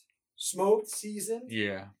smoked. Smoked, seasoned,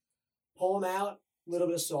 Yeah. pull them out, a little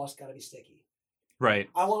bit of sauce, got to be sticky. Right.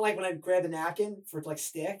 I want like when I grab the napkin for it to like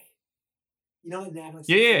stick. You know the napkin?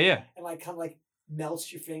 Yeah. And like kind of like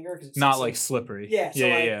melts your finger because it's Not like slippery. yeah. So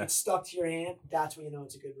like yeah. it's stuck to your hand. That's when you know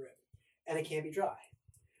it's a good rib, and it can't be dry.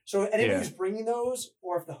 So anybody who's bringing those,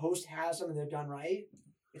 or if the host has them and they're done right,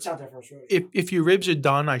 it's not their first rodeo. If your ribs are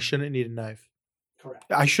done, I shouldn't need a knife. Correct.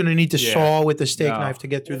 I shouldn't need to Yeah. saw with the steak No. knife to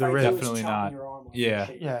get through If the I do, rib. it's Definitely chopping not. your arm off Yeah. and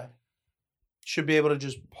shit. Yeah. Should be able to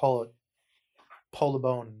just pull the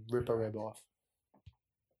bone and rip a rib off.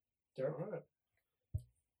 All right.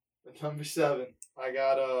 At number 7, I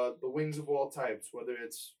got the wings of all types, whether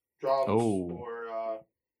it's drums Oh. or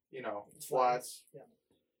flats, Yeah.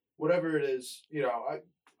 whatever it is.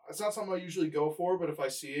 It's not something I usually go for, but if I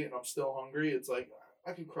see it and I'm still hungry, it's like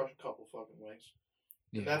I can crush a couple fucking wings.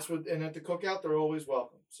 And and at the cookout they're always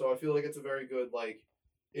welcome. So I feel like it's a very good like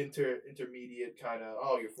intermediate kind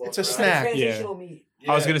of you're floating It's a around. snack. Transitional meat.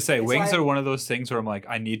 I was gonna say It's wings like- are one of those things where I'm like,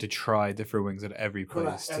 I need to try different wings at every place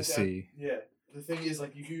Correct. to And- see. Yeah. The thing is,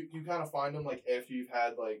 like, you kind of find them like after you've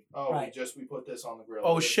had like, Right. we put this on the grill.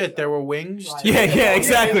 Oh This shit, is there that. were wings. Right. too? Yeah,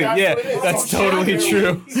 exactly. that's Yeah, what it is. that's Oh, totally shit.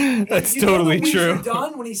 true. That's You know totally the wings true. are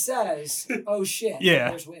done when he says, "Oh shit,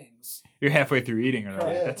 Yeah. there's wings." You're halfway through eating already.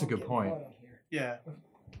 Correct. That's a I'm good getting point. caught up here. Yeah.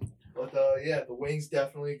 But the wings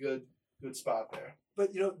definitely good spot there.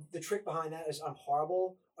 But the trick behind that is I'm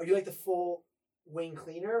horrible. Are you like the full wing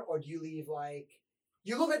cleaner, or do you leave like?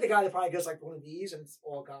 You look like the guy that probably does like one of these and it's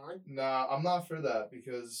all gone. Nah, I'm not for that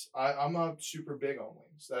because I'm not super big on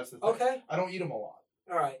wings. That's the thing. Okay. I don't eat them a lot,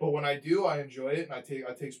 All right. but when I do, I enjoy it and I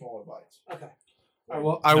take smaller bites. Okay. I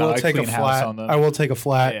will I take a clean house flat. on them. I will take a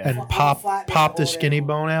flat Yeah. and I'm a pop flat man pop the all day skinny long.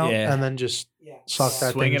 bone out Yeah. and then just Yeah. suck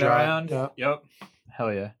that Swing thing it dry. around. Yeah. Yep.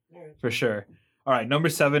 Hell yeah. All right. For sure. All right, number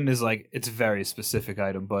 7 is like it's a very specific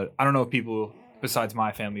item, but I don't know if people besides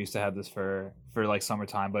my family used to have this for like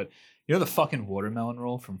summertime, but you know the fucking watermelon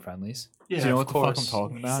roll from Friendly's? Yeah, Do you know of what the fuck I'm course.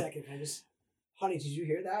 talking Wait a about? second. Honey, did you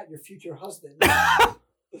hear that? Your future husband,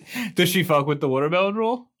 Does she fuck with the watermelon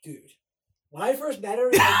roll? dude. When I first met her,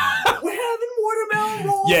 like, we're having watermelon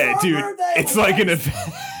rolls. Yeah, for our dude. birthday." It's I'm like an "What?"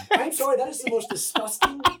 event. I'm sorry, that is the most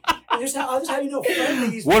disgusting. I'll just have you know,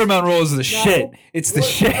 Friendly's. Watermelon roll is the shit. It's the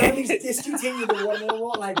Friendly's shit. discontinued the watermelon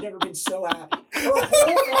roll, and I've never been so happy. Her whole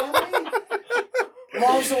family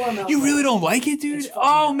loves the watermelon You roll. really don't like it, dude? It's fucking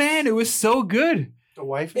Oh nuts. man, it was so good. The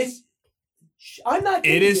wife It's. I'm not. It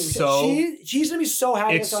kidding is you. so- She's gonna be so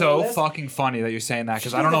happy. It's it's on her so list. fucking funny that you're saying that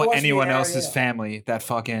because She's I don't gonna know watch the anyone area. else's family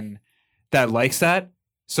that likes that.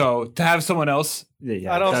 So to have someone else,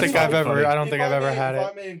 yeah, I don't that's think I've fucking funny. ever. I don't think I've ever had If it.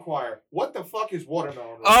 I may inquire, what the fuck is watermelon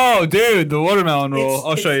roll? Oh, dude, the watermelon roll. It's-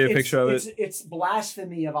 I'll show you a it's- picture of it's, it. It's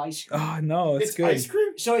blasphemy of ice cream. Oh no, it's good. ice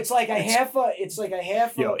cream. So it's like a half a. It's like a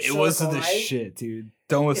half. Yo, a it was circle, the right? shit, dude.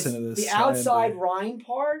 Don't listen to It's this. The outside rind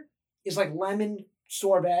part is like lemon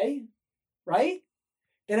sorbet, right?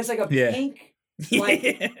 Then it's like a Yeah. pink.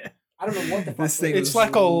 Like I don't know what the fuck. This thing it is is. It's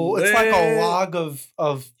like a log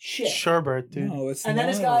of Shit. sherbet, dude. No, it's And then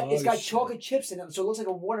it's not a got log of shit. chocolate chips in it, so it looks like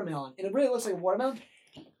a watermelon, and it really looks like a watermelon.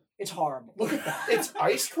 It's horrible. Look at that. It's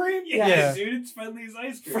ice cream. Yeah. dude, it's Friendly's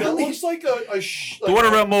ice cream. That looks like a The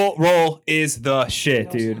watermelon roll is the shit,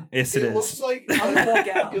 No, it's dude. not. Yes, it It is. looks like I'm gonna walk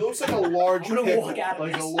out. It looks like a large I'm gonna pickle, walk out of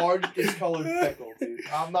like a this. large discolored pickle, dude.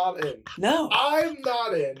 I'm not in. No. I'm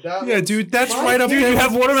not in. That Yeah, looks- dude, that's Mike, right up Dude, there. you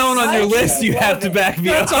have watermelon on your I list. You love have to it. back me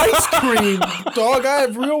That's up. ice cream, dog. I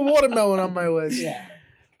have real watermelon on my list. Yeah.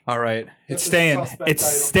 All right, That's it's a staying. suspect It's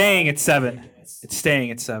item. staying at 7. It's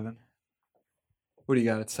staying at 7. What do you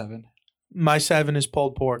got at 7? My 7 is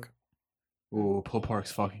pulled pork. Ooh, pulled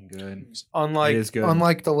pork's fucking good. Unlike It is good.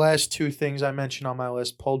 unlike the last 2 things I mentioned on my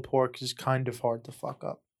list, pulled pork is kind of hard to fuck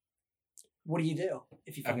up. What do you do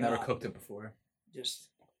if you? fuck I've it never up? cooked it before. Just.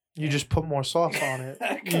 You just put more sauce on it.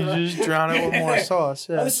 You Correct. just drown it with more sauce.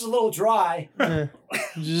 Oh, Yeah. this is a little dry. Yeah.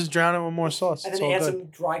 You just drown it with more sauce. And It's then all add good. some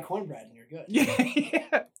dry cornbread, and you're good.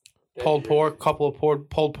 Yeah. Pulled pork, couple of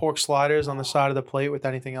pulled pork sliders on the side of the plate with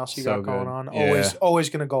anything else you So got going good. on. Yeah. Always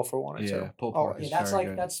gonna go for one or two. Yeah, pulled pork Always. is Yeah, that's very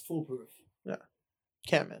like good. that's foolproof.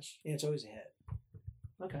 Can't miss. Yeah, it's always a hit.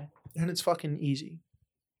 Okay. And it's fucking easy.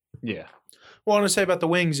 Yeah. What I want to say about the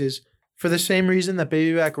wings is, for the same reason that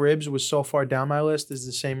baby back ribs was so far down my list, is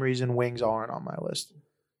the same reason wings aren't on my list.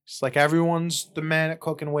 It's like everyone's the man at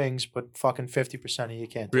cooking wings, but fucking 50% of you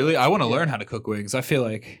can't. Do Really, it. I want to learn how to cook wings. I feel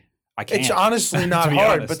like I can't. It's honestly not To be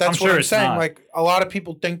hard, honest. but that's I'm what sure I'm it's saying. not. Like, a lot of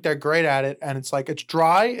people think they're great at it, and it's like, it's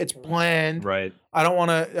dry, it's bland. right. I don't want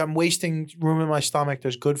to. I'm wasting room in my stomach.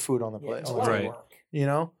 There's good food on the Yeah, plate. it's a on the lot Right. of work. You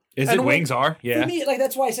know, Is And it when- wings are? For Yeah. me, like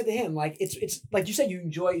that's why I said to him, like it's like you said, you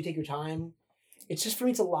enjoy it, you take your time. It's just for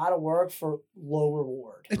me, it's a lot of work for low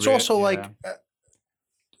reward. it's Re- also yeah. like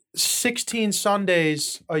 16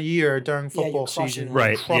 Sundays a year during Yeah, you're football crushing season. it.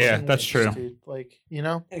 Right, Crushing yeah, that's wings, true. dude. Like, you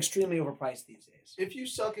know, And extremely overpriced these days. If you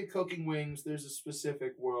suck at cooking wings, there's a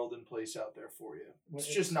specific world and place out there for you. What It's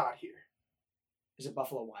is- just not here. Is it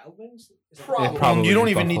Buffalo Wild Wings? Is it Probably. Probably you don't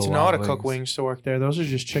is even need to Buffalo know how to Wild cook Wings. wings to work there. Those are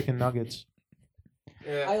just chicken nuggets.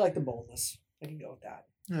 Yeah. I like the boldness. I can go with that.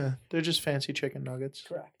 Yeah, they're just fancy chicken nuggets.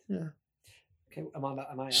 Correct. Yeah. Okay, am I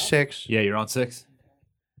up? 6. Yeah, you're on 6.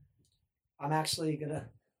 I'm actually.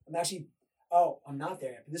 Oh, I'm not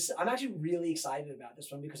there yet. But I'm actually really excited about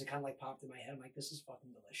this one because it kind of like popped in my head. I'm like, this is fucking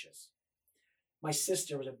delicious. My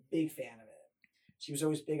sister was a big fan of it. She was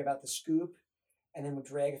always big about the scoop, and then would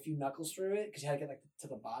drag a few knuckles through it because you had to get like to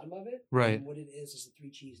the bottom of it. Right. And what it is a 3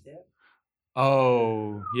 cheese dip,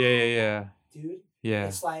 Oh, yeah. dude. Yeah.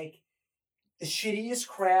 It's like the shittiest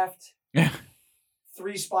craft Yeah.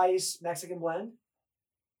 3 spice Mexican blend.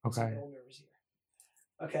 I'm Okay. a little nervous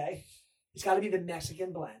here. Okay. It's got to be the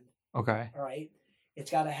Mexican blend. Okay. All right.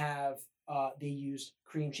 It's got to have, they use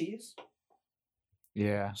cream cheese,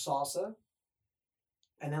 Yeah. salsa,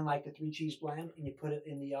 and then like the 3 cheese blend, and you put it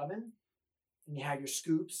in the oven, and you have your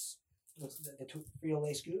scoops. What's the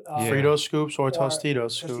Frito-Lay scoop? Yeah. Frito scoops or Or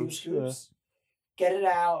Tostitos Tostito scoops. Get it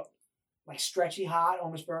out, like stretchy hot,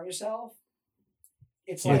 almost burn yourself.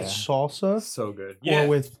 It's Yeah. like With salsa So good. or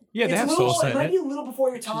with. Yeah, they it's have a little, salsa it in might it. be a little before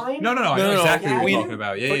your time. No. I No, know no, exactly yeah, what you- you're talking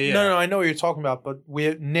about. Yeah, but, yeah. No, I know what you're talking about, but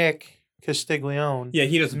Nick Castiglione. Yeah,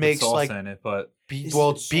 he doesn't Makes, put salsa like, in it, but This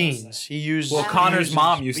Well, is salsa. beans. He used. well, He Connor's uses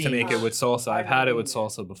mom used to beans. make it with salsa. I've had it with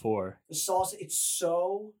salsa before. The salsa, it's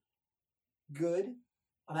so good.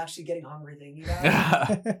 I'm actually getting hungry thinking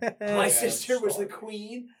about it. My Yeah, sister was the sorry.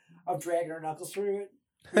 queen of dragging her knuckles through it.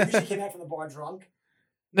 We usually came out from the bar drunk.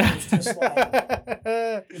 It was just like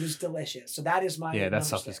it was delicious. So that is my Yeah, that number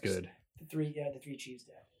stuff is 6. good. The 3 cheese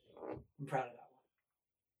dip. I'm proud of that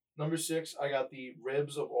one. Number 6, I got the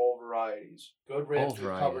ribs of all varieties. Good ribs. We've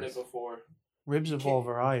covered it varieties. before. Ribs of all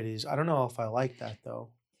varieties. I don't know if I like that though,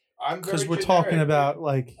 I'm because very we're talking generic, about dude.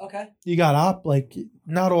 like Okay. you got like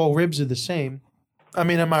not all ribs are the same. I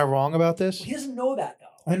mean, am I wrong about this? Well, he doesn't know that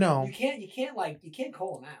though. I know. You can't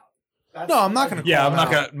call him out. That's- No, I'm not gonna Yeah, I'm call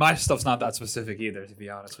not it out. gonna. My stuff's not that specific either, to be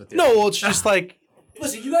honest with you. No, well, it's just like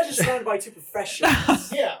Listen, you guys are surrounded by 2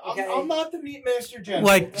 professionals. Yeah, Okay. I'm not the meat master general.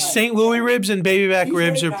 like Right. St. Louis ribs and baby back He's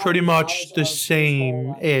ribs very are pretty proud of much his the knowledge of his whole same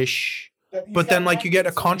life. ish. That he's But then got like you get a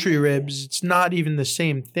accents country and- ribs, it's not even the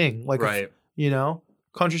same thing. Like Right. you know,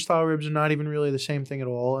 country style ribs are not even really the same thing at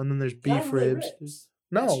all. And then there's It's not beef really ribs.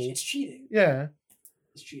 No, It's cheating. yeah.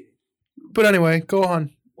 It's cheating. But anyway, go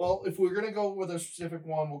on. Well, if we're gonna go with a specific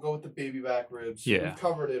one, we'll go with the baby back ribs. Yeah. We've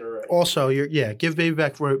covered it already. Also, give baby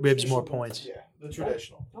back ribs more points. Yeah, the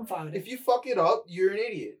traditional. I'm fine with it. If you fuck it up, you're an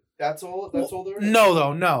idiot. That's all. That's all there is. No,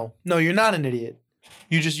 though, no, you're not an idiot.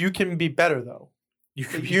 You can be better though. You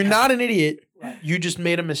could If be you're not an idiot, Right. you just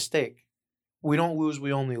made a mistake. We don't lose,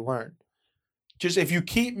 we only learn. Just if you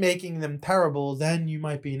keep making them terrible, then you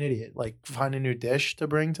might be an idiot. Like find a new dish to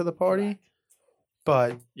bring to the party. Correct.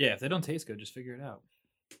 But Yeah, if they don't taste good, just figure it out,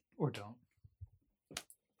 or don't.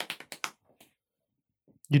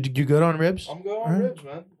 you good on ribs? I'm going Alright. on ribs,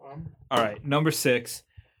 man. All right, number 6.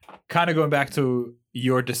 Kind of going back to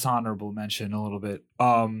your dishonorable mention a little bit.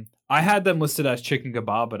 I had them listed as chicken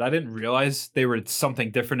kebab, but I didn't realize they were something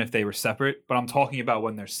different if they were separate. But I'm talking about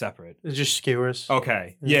when they're separate. It's just skewers.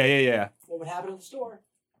 Okay. Yeah. Yeah. What would happen at the store?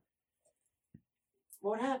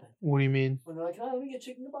 What would happen? What do you mean? When they're like, oh, let me get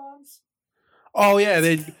chicken kebabs. Oh yeah,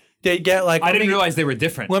 they get like. I let didn't me- realize they were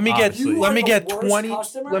different. let me get- honestly. let are me the get worst 20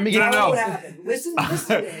 customer? let me You get- know No. what happened. Listen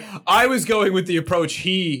to me. I was going with the approach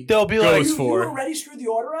he They'll be goes like- You for. already screwed the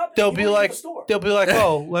order up. They'll You be went to like- the store. They'll be like,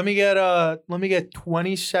 oh, let me get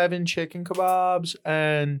 27 chicken kebabs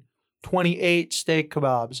and 28 steak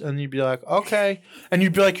kebabs, and you'd be like, okay, and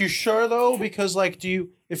you'd be like, you sure though? Because like,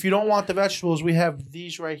 if you don't want the vegetables, we have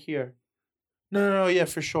these right here. No, yeah,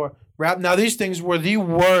 for sure. Wrap. Now these things were the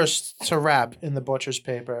worst to wrap in the butcher's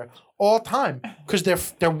paper all time because they're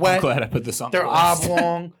I'm wet, glad I put this on. they're the list.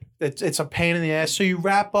 oblong. It's a pain in the ass. So you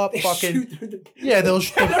wrap up They fucking shoot through the. yeah. They'll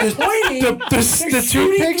They're pointing. the They're shooting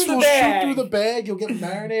toothpicks through the will bag. shoot through the bag. You'll get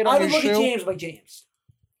marinated I on would your look at shoe. James like James.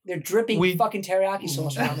 They're dripping We fucking teriyaki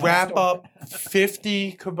sauce around that Wrap store. up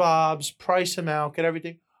 50 kebabs, price them out, get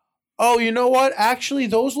everything. Oh, you know what? Actually,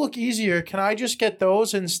 those look easier. Can I just get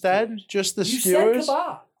those instead? Just the You skewers? said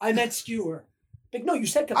kebab. I meant skewer. But no, you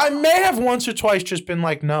said kebab. I may have once or twice just been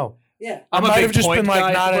like, no. Yeah. I'm I a might big have just point been like,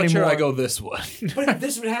 guy not at the butcher. anymore. I go this one. But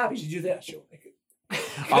this is what happens. You do this. You're like,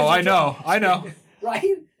 Oh, I know. right?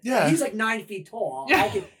 Yeah. He's like 9 feet tall.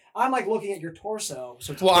 Yeah. I'm like looking at your torso.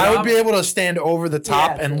 So Well, I would be able to stand over the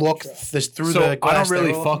top Yeah, and true, look true. through So the I glass don't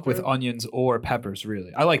really they were fuck looking with through. onions or peppers.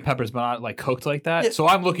 Really, I like peppers, but not like cooked like that. Yeah. So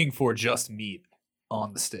I'm looking for just meat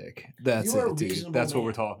on the stick. That's You're a it, dude. reasonable That's what man.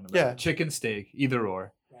 we're talking about. Yeah. Chicken, steak, either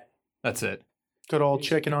or. Right. That's it. Good old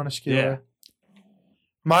chicken on a skewer. Yeah.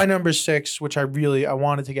 My number 6, which I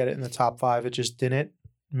wanted to get it in the top 5. It just didn't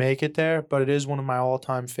make it there, but it is one of my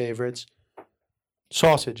all-time favorites.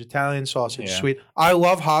 Sausage, Italian sausage, Yeah. sweet. I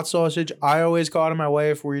love hot sausage. I always go out of my way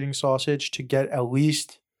if we're eating sausage to get at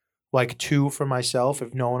least like 2 for myself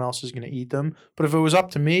if no one else is going to eat them. But if it was up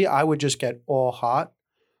to me, I would just get all hot.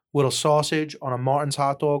 Little sausage on a Martin's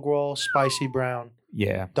hot dog roll, spicy brown,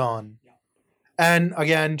 Yeah. done. And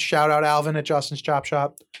again, shout out Alvin at Justin's Chop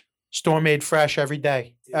Shop. Store made fresh every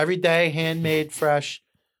day. Every day, handmade fresh.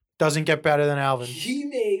 Doesn't get better than Alvin. He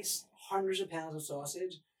makes hundreds of pounds of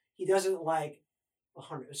sausage. He doesn't like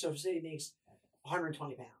 100. So say he makes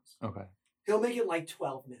 120 pounds. Okay. He'll make it like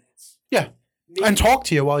 12 minutes. Yeah. Me- And talk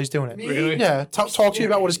to you while he's doing it. me- Really? Yeah, talk to you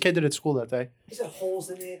about what his kid did at school that day. He's got holes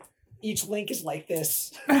in it. Each link is like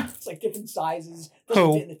this. It's like different sizes. Who?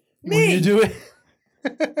 Doesn't fit in it. When Me. you do it.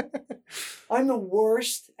 I'm the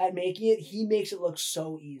worst at making it. He makes it look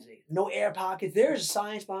so easy. No air pockets. There's a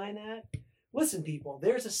science behind that. Listen, people.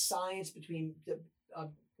 There's a science between what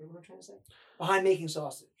am I trying to say? Behind making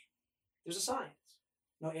sausage. There's a science.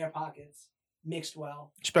 No air pockets. Mixed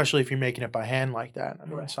well. Especially if you're making it by hand like that. I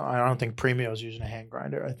mean, Correct. so I don't think Premio's using a hand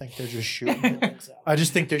grinder. I think they're just shooting I it. think so. I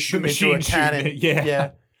just think they're shooting it through a machine shooting cannon. it, yeah.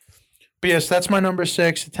 Yeah. But yes, that's my number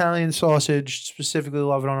 6. Italian sausage. Specifically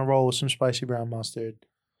love it on a roll with some spicy brown mustard.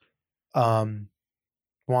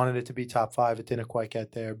 Wanted it to be top 5. It didn't quite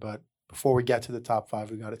get there, but before we get to the top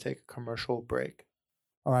 5, we got to take a commercial break.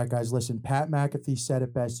 All right, guys, listen. Pat McAfee said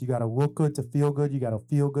it best. You got to look good to feel good. You got to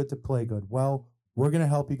feel good to play good. Well, we're going to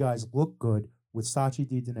help you guys look good with Saatchi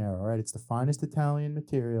di Dinero, all right? It's the finest Italian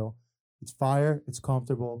material. It's fire. It's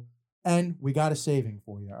comfortable. And we got a saving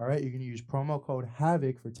for you, all right? You're going to use promo code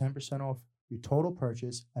HAVOC for 10% off your total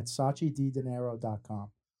purchase at SaatchiDiDinero.com.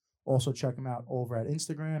 Also, check them out over at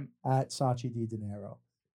Instagram at Saatchi di Dinero.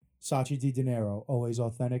 Saatchi di Dinero, always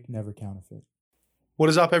authentic, never counterfeit. What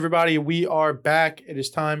is up, everybody? We are back. It is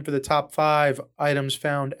time for the top 5 items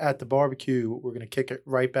found at the barbecue. We're going to kick it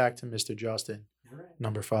right back to Mr. Justin. All right.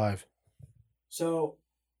 Number 5. So,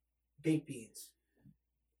 baked beans.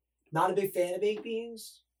 Not a big fan of baked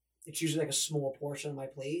beans. It's usually like a small portion of my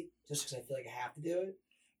plate, just because I feel like I have to do it.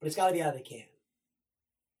 But it's got to be out of the can.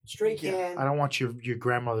 Straight can. I don't want your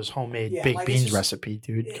grandmother's homemade Yeah, baked like, beans it's just- recipe,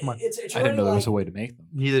 dude. Come on. It's I didn't know there was a way. way to make them.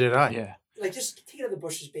 Neither did I. Yeah. Like, just take it out of the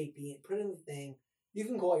bushes baked bean, put it in the thing. You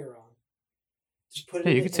can call your own. Just put it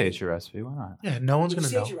Yeah, in you the could say thing. it's your recipe. Why not? Yeah, no one's You can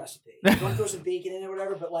going say to it's know. your recipe. You want to throw some bacon in it or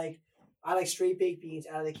whatever, but like, I like straight baked beans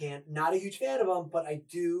out of the can. Not a huge fan of them, but I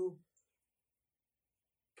do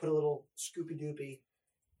put a little Scoopy Doopy.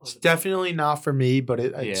 It's definitely not for me, but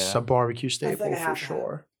it's Yeah. a barbecue I staple think I for have to have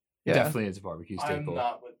sure. It Yeah. definitely is a barbecue I'm staple.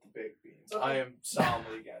 not with the baked beans. Okay. I am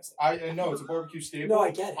solemnly against. I know it's a barbecue staple. No,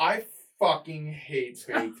 I get it. I fucking hate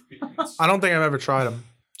baked beans. I don't think I've ever tried them.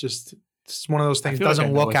 Just it's one of those I things. feel like I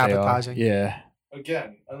Doesn't know look what they are. appetizing. Yeah.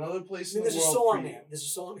 Again, another place I in mean, the there's a world song for you. there. There's a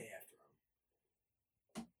song after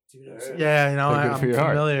them. Do you know what I'm Yeah. saying? Yeah, you know, Play Good I'm for Your Heart.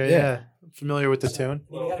 familiar. Yeah. Yeah. Familiar with the So, tune.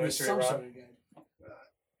 You gotta be Mystery some rock. sort of good.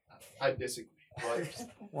 I disagree. But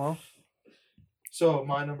Well, so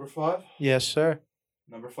my number 5. yes, sir.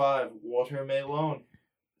 Number 5, watermelon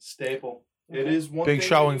staple. It Okay. is one Big thing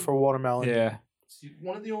showing you- for watermelon. Yeah. it's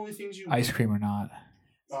one of the only things you Ice cream or not.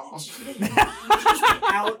 Oh. You just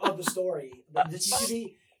went out of the story. This used to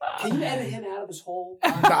be. Can you edit him out of this whole?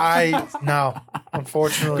 No,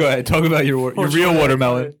 unfortunately. Go ahead. Talk about your real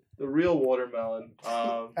watermelon. The real watermelon.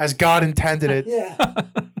 As God intended it. Yeah.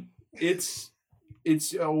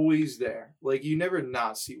 It's always there. Like you never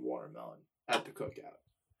not see watermelon at the cookout.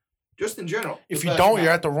 Just in general. If The you best don't, man.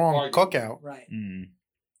 you're at the wrong Argue. cookout. Right. Mm.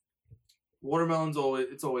 Watermelon's always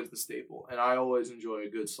the staple, and I always enjoy a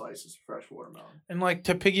good slice of fresh watermelon. And like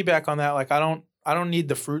to piggyback on that, like I don't need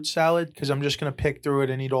the fruit salad because I'm just gonna pick through it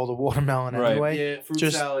and eat all the watermelon Right. anyway. Yeah, fruit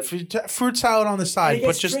Just salad. fruit salad on the And side, it but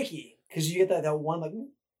gets just tricky because you get that one like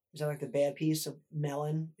is that like the bad piece of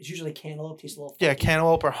melon? It's usually cantaloupe. Tastes a little funky. yeah,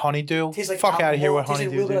 cantaloupe or honeydew. Tastes like Fuck out of here with alcohol, tastes like a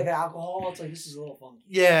honeydew. little bit dude. like alcohol. It's like this is a little funky.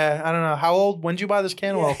 Yeah, I don't know. How old? When did you buy this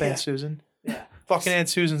cantaloupe, Yeah. Aunt Susan? Yeah. Fucking Aunt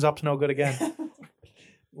Susan's up to no good again.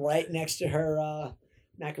 Right next to her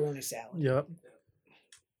macaroni salad. Yep.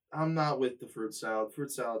 I'm not with the fruit salad.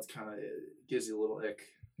 Fruit salad's kind of gives you a little ick.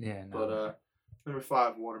 Yeah, no. But number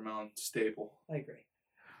 5, watermelon staple. I agree.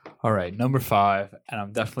 All right, number 5, and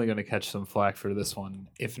I'm definitely going to catch some flack for this one,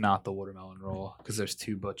 if not the watermelon roll, because there's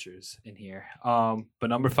 2 butchers in here. But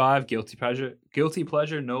number 5, guilty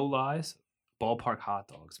pleasure, no lies, ballpark hot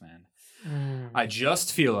dogs, man. I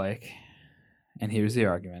just feel like, and here's the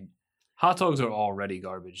argument, hot dogs are already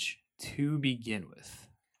garbage to begin with.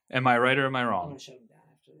 Am I right or am I I'm wrong? gonna shut him down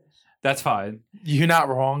after this. That's fine. You're not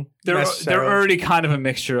wrong. They're necessarily. already kind of a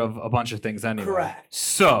mixture of a bunch of things anyway. Correct.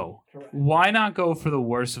 So Correct. why not go for the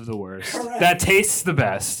worst of the worst Correct. that tastes the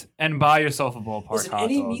best and buy yourself a ballpark Listen, hot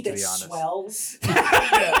any dog? meat To that be honest, swells.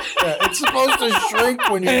 Yeah, it's supposed to shrink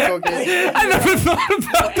when you cook it. I never thought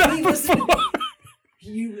about Any- that listen,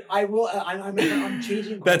 before. I will. I'm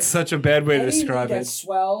changing. That's such a bad way to Any describe meat that it.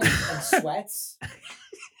 swells and sweats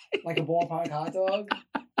like a ballpark hot dog.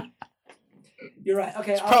 You're right.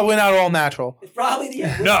 Okay. It's probably not all natural. It's probably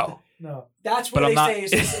the No. No. That's But what I'm they not- say.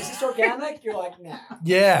 Is this organic? You're like, nah.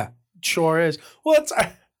 Yeah, sure is. Well, it's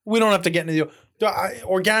we don't have to get into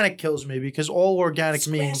organic kills me because all organic It's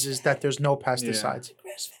means is that there's no pesticides.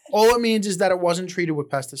 Grass-fed. All it means is that it wasn't treated with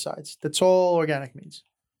pesticides. That's all organic means.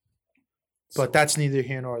 But that's neither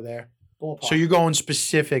here nor there. Ballpark. So you're going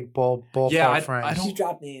specific ballpark Yeah, I frames. don't- You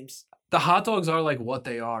drop names, The hot dogs are like what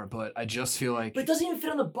they are, but I just feel like but it doesn't even fit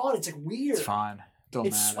on the bun. It's like weird. it's fine. Don't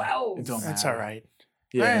It matter. swells. It don't That's matter. all right.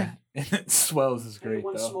 Yeah, it swells is great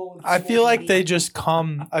Everyone though. small with I small feel like meat. they just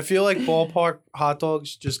come. I feel like ballpark hot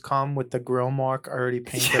dogs just come with the grill mark already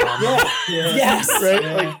painted on them. Yeah. Yes. Right?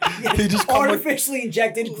 Yeah. Like they just come with Artificially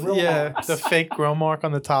injected grill marks. the fake grill mark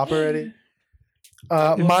on the top already.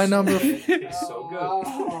 My number It tastes so good.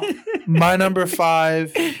 Oh. my number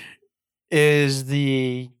 5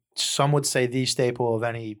 is some would say the staple of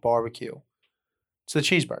any barbecue. It's the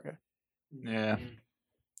cheeseburger. Yeah.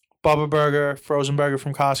 Bubba Burger, frozen burger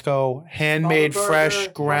from Costco, handmade, Bubba Burger, fresh,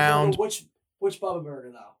 Bubba ground, Burger. Which Bubba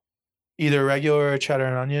Burger though? either regular or cheddar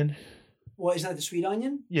and onion. Well, isn't that the sweet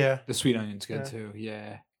onion? Yeah. The sweet onion's good Yeah. too.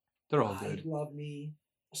 Yeah, they're all I good. love me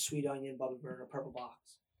a sweet onion Bubba Burger, purple box.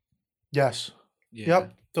 Yes. Yeah.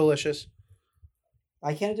 Yep. Delicious.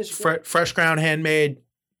 I can't disagree. Fresh ground, handmade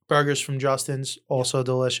burgers from Justin's, also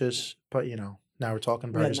delicious. But now we're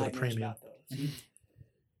talking We had burgers at a nightmares premium. about those.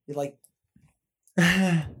 You like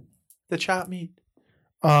The chopped meat.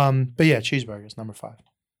 But yeah, cheeseburgers number 5.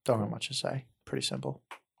 Don't have much to say. Pretty simple.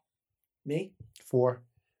 me? 4.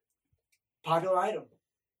 Popular item.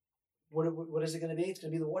 What is it going to be? It's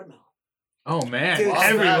going to be the watermelon. Oh man, Dude,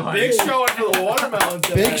 everyone. Big showing for the watermelon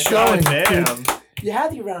today. Big showing. Damn. You have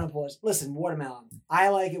to give a round of applause. Listen, watermelon. I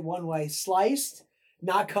like it one way, sliced,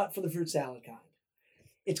 not cut for the fruit salad kind.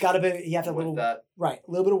 It's got to be. You have to have a With little that. right,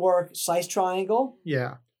 a little bit of work. Sliced triangle,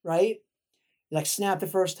 Yeah. right? You like snap the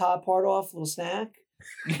first top part off, little snack.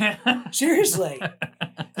 Seriously,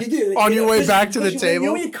 you do. On your way 'Cause- back to the 'cause table? You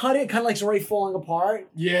know when you cut it, kind of like it's already falling apart.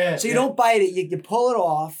 Yeah. So you don't bite it. You pull it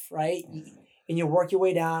off, right? And you work your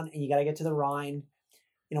way down, and you got to get to the rind.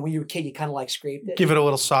 When you were a kid, you kind of like scraped it. Give it a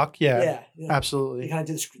little suck. Yeah. Yeah. You Absolutely. kind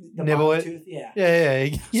of do the Nibble bottom it? tooth. Yeah.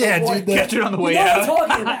 Yeah, boy, dude. Catch it on the way You know what out. I'm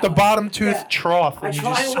talking about. The bottom tooth Yeah. trough, I and you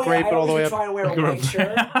try just and scrape it all the way up. Try and wear a white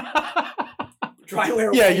shirt. Try and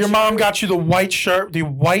wear a Yeah, white your mom shirt. got you the white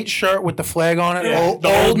shirt with the flag on it. Yeah. Old,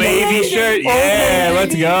 The Old Navy Navy. shirt. Old Yeah, Navy.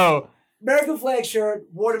 let's go. American flag shirt,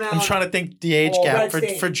 watermelon. I'm trying to think the age Oh, gap. red For,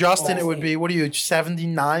 stain. for Justin, Oh, it would stain. be, what are you,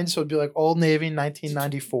 79? So it'd be like Old Navy,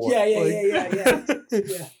 1994. Yeah. Like-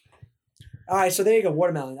 Yeah. All right, so there you go,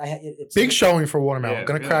 watermelon. It's Big showing for watermelon. Yeah,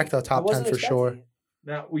 Gonna really. crack the I top 10 wasn't for expecting sure. it.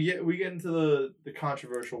 Now we get into the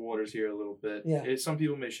controversial waters here a little bit. Yeah. Some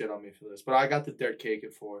people may shit on me for this, but I got the dirt cake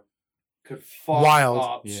at 4. Could fuck Wild.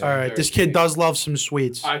 up Yeah. some All right, dirt this kid cake. does love some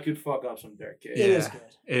sweets. I could fuck up some dirt cake. It is Yeah. good.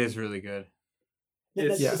 It is really good.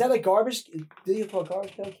 Is that like garbage? Do you call it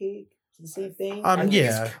garbage pail cake? Is it the same thing? I think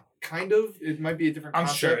Yeah. it's kind of. It might be a different I'm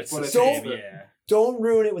concept, sure it's but the it's same, same. Yeah. Don't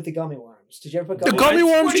ruin it with the gummy worms. worms. Did you ever put The gummy gummy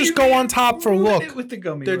worms? worms What do just you go mean? on top for Ruin look. it with the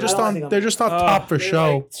gummy They're worms. just I don't on. think I'm They're just on gonna- top for They're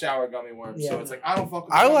show. like sour gummy worms. Yeah. So it's like I don't fuck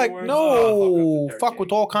with I gummy like worms. no I'll fuck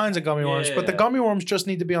with all kinds of gummy worms, but the Yeah. gummy worms just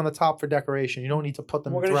need to be on the top for decoration. You don't need to put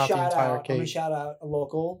them We're gonna throughout the shout entire out. I'm gonna cake. shout out a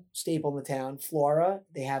local staple in the town, Flora.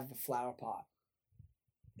 They have the flower pot.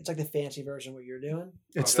 It's like the fancy version of what you're doing.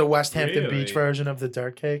 It's Okay. the West Hampton Really? Beach version of the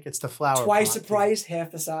dirt cake. It's the flower. Twice pot. the price, half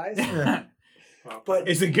the size. Yeah. But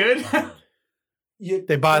Is it good? you,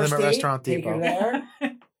 They buy them first at date, Restaurant take her Depot. there,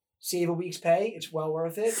 save a week's pay. It's well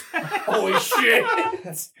worth it. Holy shit!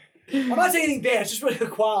 I'm not saying anything bad. It's just really good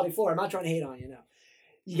quality floor. I'm not trying to hate on you. No,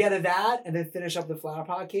 you get that and then finish up the flower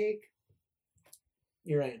pot cake.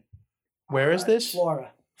 You're in. Where is this?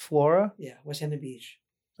 Flora. Flora. Yeah, West Hampton Beach.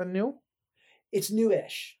 Is that new? It's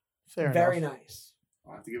newish. Fair Very enough. nice.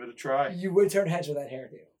 I'll have to give it a try. You would turn heads with that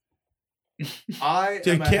hairdo. I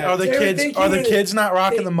The am a ki- are the They would kids think are you the would- kids not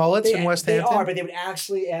rocking they- the mullets in West They Hampton? are, but they would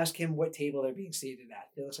actually ask him what table they're being seated at.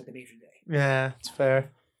 It looks like the major day. Yeah, it's fair.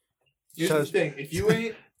 Here's Does- the thing: if you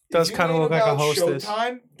ain't, does if you kinda ain't look like a about hostess.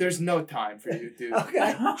 Showtime, there's no time for you, dude.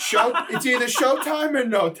 Okay. It's either showtime or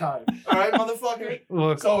no time. All right, motherfucker.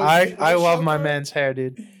 Look, So I it's love my showtime? man's hair,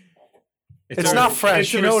 dude. It's a- not fresh.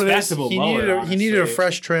 it's a You know what it is? respectable He mullet, needed a honestly.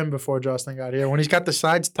 fresh trim before Justin got here. When he's got the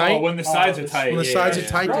sides tight, Oh, when the sides are tight. When the sides are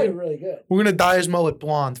tight, Probably dude. really good. We're gonna dye his mullet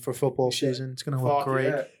blonde for football You should. season. It's gonna look Fuck great.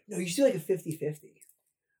 yeah. No, you should do like a 50-50.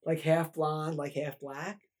 Like half blonde, like half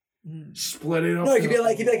black. Split it up. No, it could be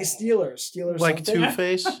like a Steelers. Steelers Like something. Two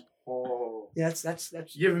Face. Oh, Yeah, that's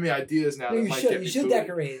you're giving me ideas now. no, that you might should. get You me should food.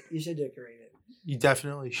 decorate it. You should decorate it. You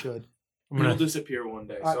definitely should. I'm It'll gonna, disappear one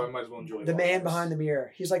day, so I might as well enjoy. The it. man behind the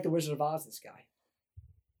mirror. He's like the Wizard of Oz, this guy.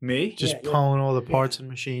 Me? just Yeah, yeah. pulling all the parts and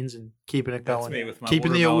machines and keeping it That's going. me with my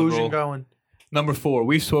Keeping the watermelon illusion roll. going. Number 4.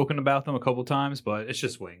 We've spoken about them a couple times, but it's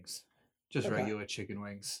just wings. Just Okay. regular chicken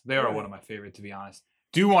wings. They are Alright. one of my favorite, to be honest.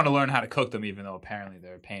 Do want to learn how to cook them, even though apparently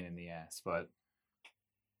they're a pain in the ass. But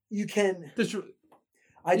You can. this,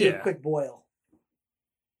 I do Yeah. a quick boil.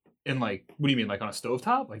 in like, what do you mean, like on a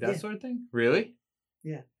stovetop, like that Yeah. sort of thing? Really?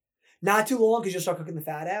 Not too long because you'll start cooking the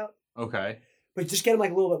fat out. Okay. But just get them like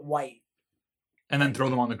a little bit white. And then throw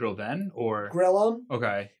them on the grill then, or Grill them.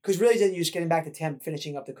 okay, Because really then you're just getting back to temp,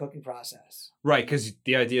 finishing up the cooking process. right? Because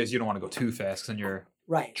the idea is you don't want to go too fast, because then you're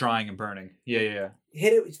Right. drying and burning. Yeah.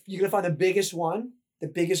 Hit it. You're going to find the biggest one, the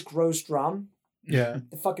biggest gross drum, Yeah.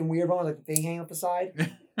 the fucking weird one, like the thing hanging off the side.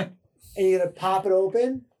 And you're going to pop it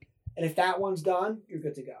open. And if that one's done, you're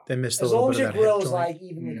good to go. They missed a As little long bit as your of that grill hip is joint. like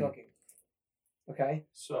evenly Mm. cooking. Okay?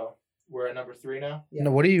 So we're at number 3 now. Yeah.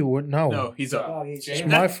 No, what do you? No, No, he's up. Oh, he's James? it's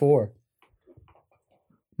my 4.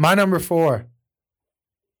 My number 4.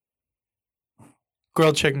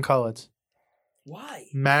 Grilled chicken cutlets. Why?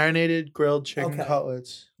 Marinated grilled chicken Okay.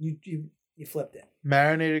 cutlets. You flipped it.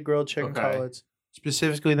 Marinated grilled chicken Okay. cutlets.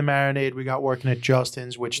 Specifically the marinade we got working at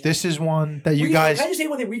Justin's, which this is one that you Can guys. I just say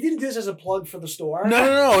one thing? We didn't do this as a plug for the store.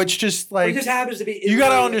 No. It's just It like just happens to be. you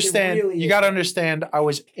gotta really- it understand. really You is. gotta understand. I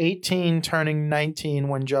was 18, turning 19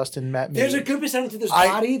 when Justin met me. There's a good percentage of this I-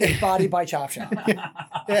 body that's body by Chop Shop. Yeah,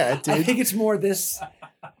 I dude. think it's more this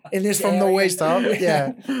in this From the area. waist up,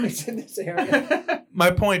 yeah. It's in this area. My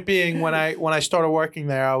point being, when I started working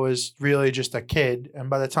there, I was really just a kid, and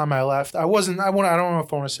by the time I left, I wasn't. I don't know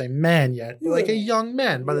if I want to say man yet, but like a young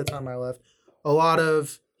man. By the time I left, a lot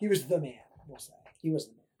of He was the man. We'll say he was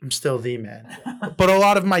the man. I'm still the man, but a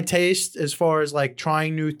lot of my taste as far as like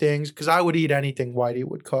trying new things, because I would eat anything Whitey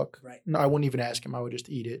would cook. Right. No, I wouldn't even ask him. I would just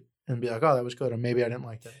eat it and be like, oh, that was good, or maybe I didn't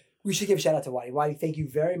like that. We should give a shout out to Whitey. Whitey, thank you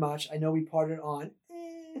very much. I know we parted on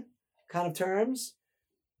kind of terms.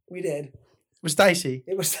 We did. It was dicey.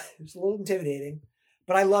 It was a little intimidating,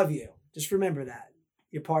 but I love you. Just remember that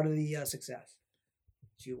you're part of the success.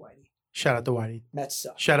 It's you, Whitey. Shout out to Whitey. Mets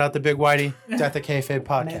suck. Shout out to Big Whitey. Death of Kayfabe Mets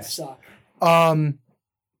podcast. suck.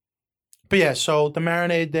 But yeah, so the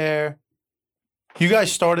marinade there. You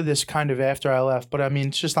guys started this kind of after I left, but I mean,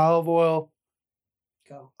 it's just olive oil,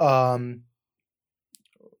 Go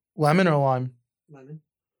lemon or lime, lemon.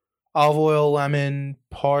 olive oil, lemon,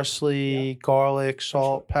 parsley, garlic,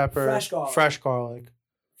 salt, pepper, Fresh garlic.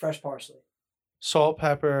 Fresh parsley. salt,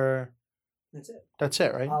 pepper. That's it. That's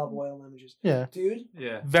it, right? Olive oil, lemon juice. Yeah. Dude.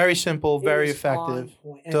 Yeah. Very simple, it very is effective, on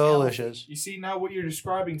point. And it's delicious. You see, now what you're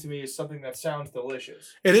describing to me is something that sounds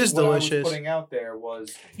delicious. It is What I delicious. was putting out there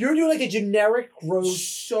was healthy. You're doing like a generic gross.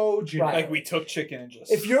 so generic. Right. Like we took chicken and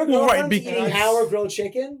just. If your Well, right, girlfriend's eating because- Howard grilled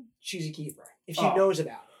chicken, she's a keeper. If she Oh. knows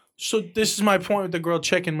about it. So this is my point with the grilled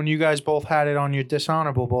chicken. When you guys both had it on your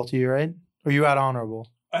dishonorable, both of you, right? Or you had honorable?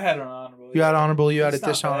 I had an honorable. You had honorable. You had It's a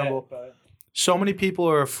not dishonorable. bad, but- So many people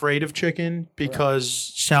are afraid of chicken because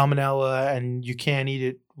salmonella and you can't eat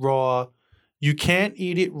it raw. You can't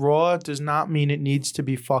eat it raw does not mean it needs to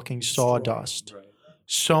be fucking sawdust. Right.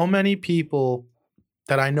 So many people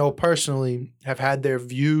that I know personally have had their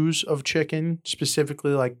views of chicken,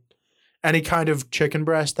 specifically like any kind of chicken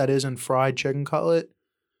breast that isn't fried chicken cutlet,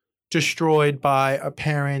 destroyed by a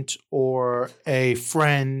parent or a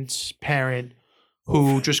friend's parent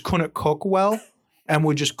who just couldn't cook well and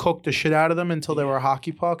would just cook the shit out of them until they were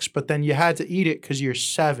hockey pucks. But then you had to eat it because you're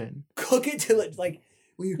 7. Cook it till it like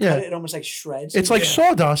when you Yeah. cut it, it almost like shreds. It's like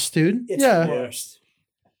sawdust, dude. It's yeah. the worst.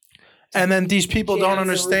 And then these people don't Jams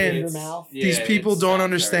the roof of understand. your mouth. These people don't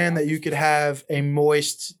understand that you could have a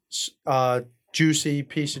moist, juicy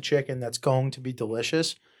piece of chicken that's going to be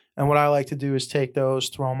delicious. And what I like to do is take those,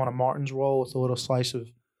 throw them on a Martin's roll with a little slice of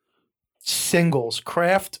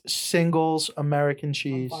Kraft Singles American I'm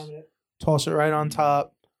cheese. fine with it. Toss it right on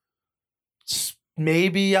top.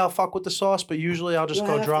 Maybe I'll fuck with the sauce, but usually I'll just You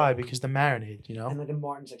go don't have dry to. because the marinade, you know? And like a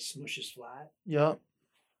Martin's like smushes flat. Yep.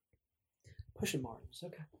 Pushing Martin's,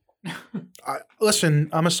 okay. Listen,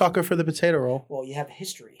 I'm a sucker for the potato roll. Well, you have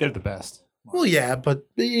history. They're the best. Well, yeah, but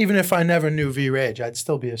even if I never knew V-Rage, I'd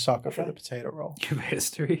still be a sucker for Okay. the potato roll. You have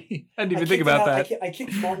history. I didn't I even think kicked him about out- that. I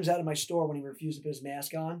kicked Martin's out of my store when he refused to put his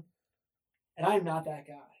mask on. And I'm not that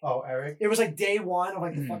guy. Oh, Eric? It was like day one of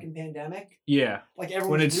like the Mm. fucking pandemic. Yeah. Like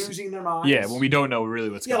everyone was it's- losing their minds. Yeah, when we don't know really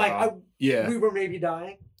what's Yeah, going like on. Yeah. we were maybe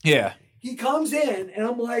dying. Yeah. He comes in and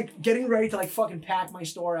I'm like getting ready to like fucking pack my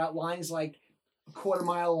store out. Lines like a quarter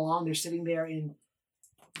mile long. They're sitting there in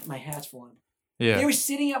my hat's flying. They Yeah. were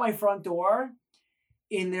sitting at my front door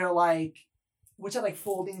in their like what's that like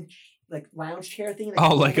folding like lounge chair thing?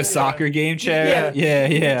 Oh, like a soccer game chair? Yeah.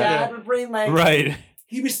 Yeah. Dad would bring like Right.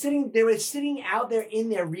 he was sitting. They were sitting out there in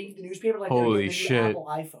there reading the newspaper like they were Holy getting the new shit. Apple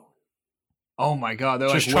iPhone. Oh my God. They're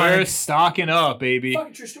Just like, trying we're to- stocking up, baby.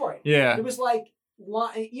 Fucking true story. Yeah. It was like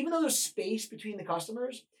even though there's space between the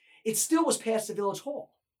customers, it still was past the village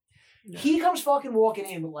hall. He comes fucking walking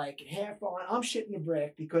in with like half on. I'm shitting the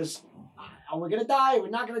brick because we're gonna die. We're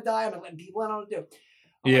not gonna die. I'm not letting people in on what to do.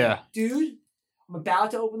 I'm Yeah. like, dude, I'm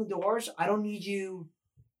about to open the doors. I don't need you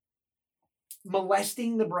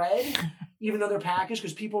molesting the bread, even though they're packaged,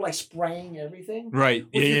 because people are like spraying everything. Right.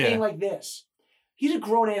 With your thing Yeah. like this. He's a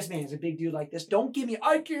grown ass man. He's a big dude like this. Don't give me,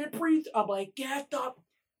 I can't breathe. I'm like, get up.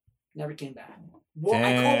 Never came back. Well, I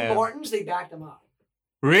Damn. called Martin's. They backed him up.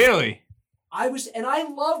 Really? And I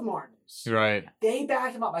love Martin's. Right. They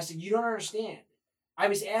backed him up. I said, you don't understand. I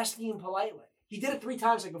was asking him politely. He did it 3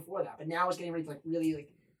 times like before that, but now he's getting ready to like really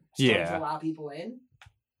like start Yeah. to allow people in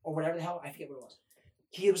or whatever the hell. I forget what it was.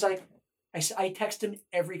 He was like, I text him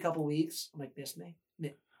every couple weeks. I'm like, miss me?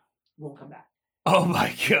 Won't come back. Oh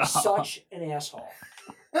my God. Such an asshole.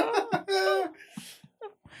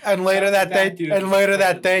 And later that day,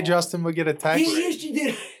 Dude. Justin would get a text. He used to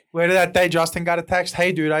do. Later that day, Justin got a text.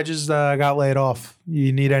 Hey, dude, I just got laid off.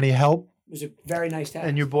 You need any help? It was a very nice text.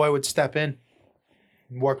 And your boy would step in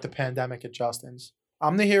and work the pandemic at Justin's.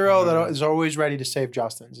 I'm the hero that is always ready to save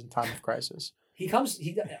Justin's in time of crisis. He comes.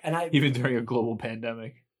 Even during a global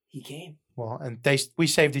pandemic. He came. Well, and we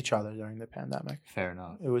saved each other during the pandemic. Fair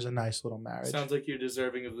enough. It was a nice little marriage. Sounds like you're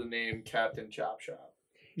deserving of the name Captain Chop Shop.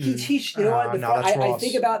 He teach. You know what? No, that's I Ross.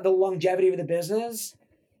 think about the longevity of the business,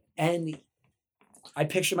 and I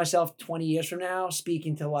picture myself 20 years from now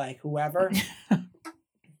speaking to like whoever,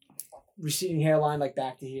 receding hairline like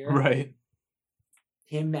back to here. Right.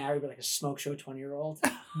 Him married with like a smoke show 20-year-old.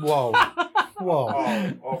 Whoa,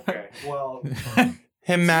 whoa. Oh, okay. Well,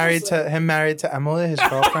 Him married to Emily, his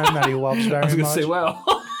girlfriend that he loves I very was gonna much. say, well.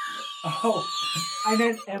 oh, I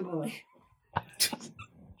meant Emily.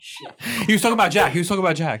 Shit. He was talking about Jack.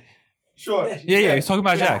 Sure. Yeah, he was talking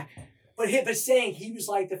about Jack. But saying he was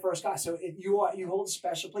like the first guy. So you hold a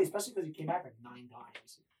special place, especially because he came back like 9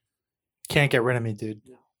 times. Can't get rid of me, dude.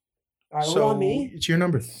 All right, So we're on me. it's your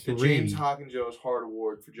number The 3. James Hawk and Joe's Heart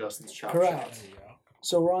Award for Justin's Chop Correct. Shop.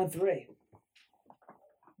 So we're on 3.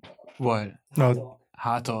 What? No. Hot dog.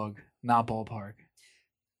 Hot dog, not ballpark.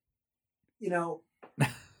 You know,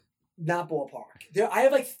 not ballpark. I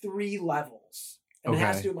have like 3 levels. And it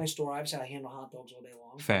has to Okay. do with my store. Obviously, I handle hot dogs all day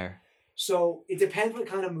long. Fair. So it depends what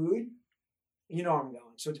kind of mood. You know where I'm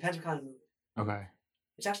going. So it depends what kind of mood. Okay.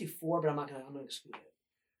 It's actually 4, but I'm gonna exclude it.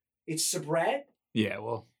 It's Sabret. Yeah,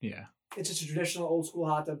 well, yeah. It's just a traditional old school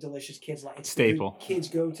hot dog, delicious. Kids like it's the Staple. Kids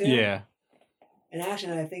go to. Yeah. And actually,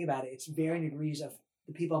 now that I think about it, it's varying degrees of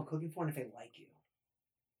the people I'm cooking for and if they like you.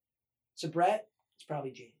 Sabret, it's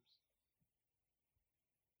probably James.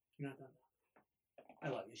 You're not done. I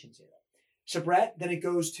love you. I shouldn't say that. Sabret, then it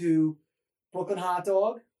goes to Brooklyn Hot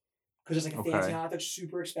Dog because it's like a fancy Okay. hot dog,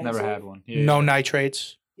 super expensive. Never had one. Yeah. No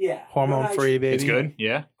nitrates, Yeah. hormone free, baby. It's good.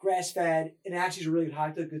 Yeah. Grass fed, and actually is a really good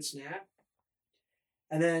hot dog, good snack.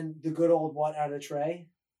 And then the good old what out of the tray,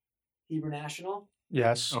 Hebrew National,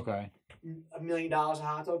 Yes. Okay. $1 million a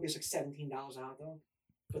hot dog. It's like $17 a hot dog,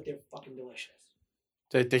 but they're fucking delicious.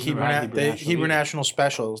 The Hebrew, Right, Hebrew the National Hebrew either. National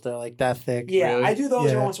specials. They're like that thick. Yeah, Really? I do those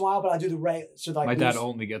Yeah. every once in a while, but I do the so like My dad those-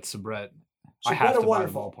 only gets Sabret. So I have bread are to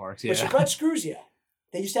wonderful. buy the ballparks. But Yeah. bread screws you.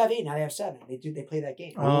 They used to have 8, now they have 7. They play that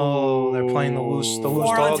game. Oh, they're playing the loose 4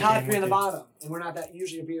 on dog top, game 3 on the with you. bottom, and we're not that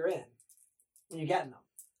usually a beer in when you're getting them.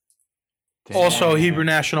 Also, Damn. Hebrew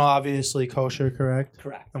National, obviously kosher, correct?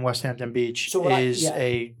 Correct. And West Hampton Beach So what is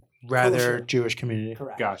a rather Kosher. Jewish community.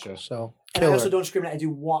 Correct. Gotcha. So And I also killer. don't discriminate.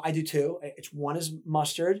 I do 2. It's one is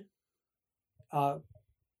mustard,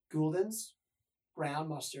 Gouldens, brown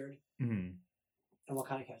mustard, Mhm. and what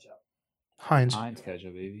kind of ketchup? Heinz. Heinz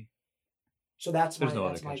ketchup, baby. So that's There's my, no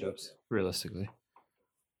other that's my ketchups, go-to. realistically.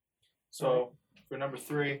 So for number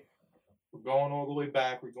 3, we're going all the way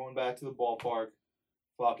back. We're going back to the ballpark.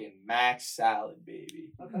 Fucking Mac salad,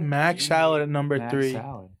 baby. Okay. Mac salad at number Mac 3.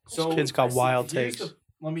 salad. So kid's got wild here's takes.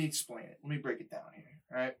 let me explain it. Let me break it down here.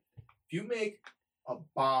 All right. If you make a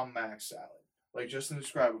bomb Mac salad, like Justin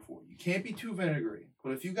described before, you can't be too vinegary.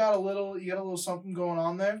 But if you got a little something going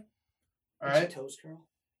on there, all Makes your right, toes curl.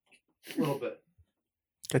 a little bit.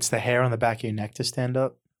 Gets the hair on the back of your neck to stand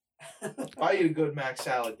up. If I eat a good Mac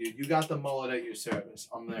salad, dude, you got the mullet at your service.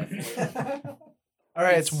 I'm there for you. All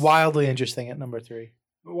right, it's wildly interesting at number 3.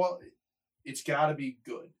 Well, it's got to be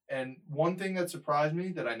good. And one thing that surprised me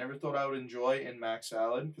that I never thought I would enjoy in Mac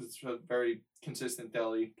salad, because it's a very consistent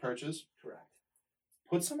deli purchase, Correct.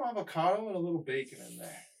 put some avocado and a little bacon in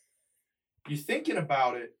there. You're thinking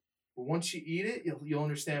about it, but once you eat it, you'll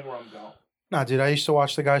understand where I'm going. Nah, dude, I used to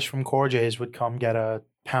watch the guys from Corjay's would come get a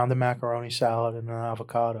pound of macaroni salad and an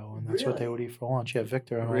avocado, and that's what they Really? would eat for lunch. Yeah,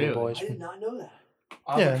 Victor and all Really? the boys. I did not know that.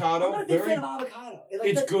 Yeah. Avocado, I'm not a big very, fan of avocado.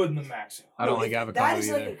 it's good in the Mac salad. I don't No, like it- avocado That is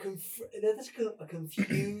either. like a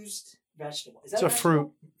confused vegetable. Is that It's a vegetable?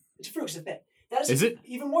 fruit. It's a fruit. It's a thing. That Is it?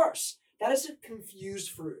 even worse? That is a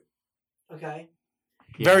confused fruit. Okay.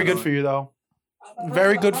 Yeah, Very I good don't- for you, though. I'm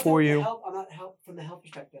Very not- good I'm not for from the you. I'm not from the health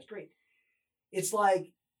perspective. That's great. It's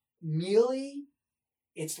like mealy.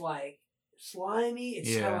 It's like slimy. It's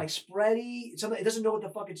kind Yeah. of like spready. It doesn't know what the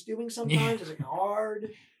fuck it's doing sometimes. It's like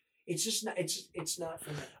hard. It's just not. It's not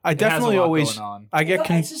for me. I It has a definitely lot always. going on. I get.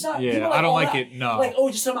 No, it's just not, Yeah, people are I like, don't oh, like that- it. No, Like,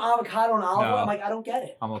 oh, just some avocado and olive oil. No. I'm like, I don't get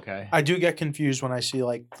it. I'm okay. I do get confused when I see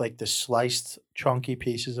like the sliced chunky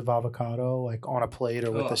pieces of avocado like on a plate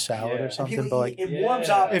or with Ugh, a salad yeah. or And something. people But like eat, it warms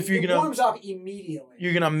up. If you're it gonna- warms up immediately.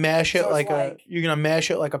 you're gonna mash it So it's like like- you're gonna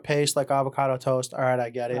mash it like a paste, like avocado toast. All right,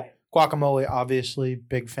 I get it. Right. Guacamole, obviously,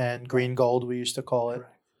 big fan. Green gold, we used to call it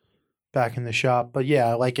Correct. back in the shop. But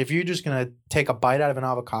yeah, like if you're just gonna take a bite out of an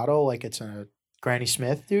avocado like it's a Granny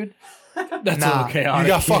Smith, dude. That's a nah, little chaotic. you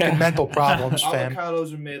got fucking yeah. mental problems, fam.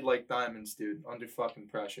 Avocados are made like diamonds, dude, under fucking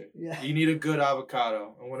pressure. Yeah. You need a good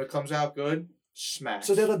avocado, and when it comes out good, smash.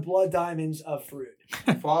 So they're the blood diamonds of fruit.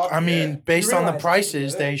 Fuck I mean, yeah. based on the realize-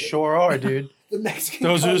 prices, they sure are, dude. The Mexican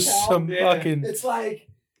Those are cartel. some Yeah. fucking. It's like,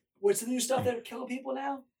 what's the new stuff that kill people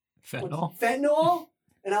now? Fentanyl. Fentanyl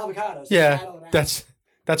and avocados. Yeah, They battle it out.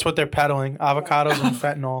 That's what they're peddling: avocados and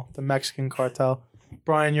fentanyl. The Mexican cartel.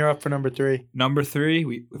 Brian, you're up for number 3. Number 3,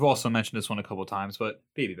 we've also mentioned this one a couple times, but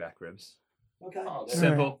baby back ribs. Okay. Oh, they're-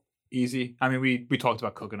 Simple, easy. I mean, we talked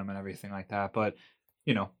about cooking them and everything like that, but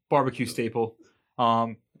barbecue staple.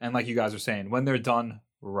 And like you guys are saying, when they're done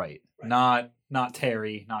right, Right. not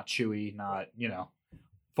terry, not chewy, not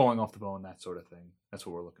falling off the bone, that sort of thing. That's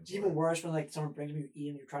what we're looking It's for. even worse when like someone brings me eat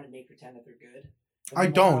and you're trying to make pretend that they're good. I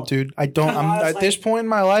don't, dude. I don't. I'm at this point in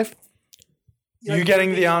my life. You're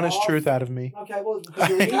getting the honest truth out of me. Okay, well, because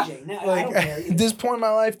you're aging. Now, I Like don't care. at this point in my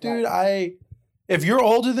life, dude, if you're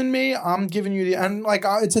older than me, I'm giving you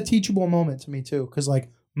it's a teachable moment to me too, because like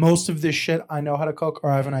most of this shit I know how to cook or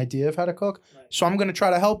I have an idea of how to cook, Right. so I'm gonna try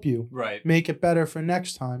to help you Right. make it better for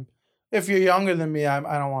next time. If you're younger than me, I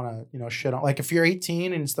don't want to shit on. Like if you're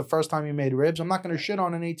 18 and it's the first time you made ribs, I'm not gonna shit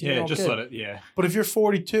on an 18-year-old Yeah, just kid. let it. Yeah. But if you're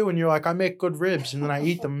 42 and you're like, I make good ribs, and then I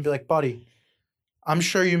eat them and be like, buddy, I'm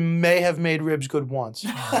sure you may have made ribs good once.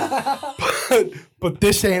 but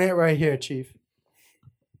this ain't it right here, Chief.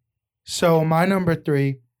 So my number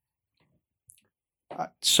 3,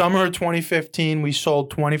 summer of 2015, we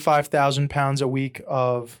sold 25,000 pounds a week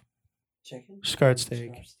of Chicken? skirt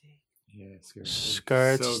steak. Yeah,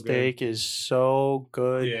 Skirt steak is so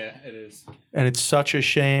good. Yeah, it is. And it's such a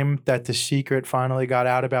shame that the secret finally got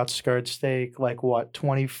out about skirt steak. Like what,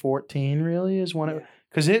 2014 really is when it, Yeah.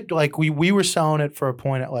 because it like we were selling it for a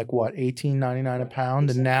point at like what, $18.99 a pound,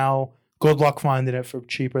 and now good luck finding it for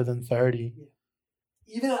cheaper than 30.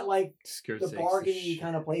 Even at like Skirt the steaks is bargaining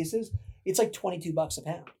kind of places, it's like $22 a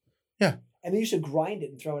pound. and they used to grind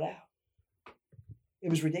it and throw it out. It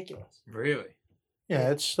was ridiculous. Really? Yeah,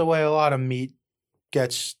 it's the way a lot of meat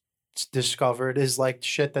gets discovered is like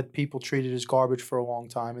shit that people treated as garbage for a long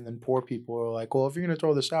time, and then poor people are like, well, if you're gonna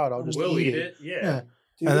throw this out, I'll just eat it. Yeah.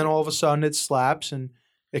 Dude, And then all of a sudden it slaps, and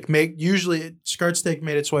skirt steak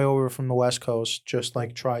made its way over from the West Coast, just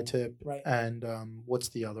like tri-tip right. and what's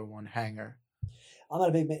the other one? Hanger. I'm not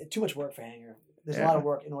a big too much work for hanger. There's a Yeah. lot of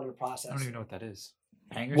work in order to process. I don't even know what that is.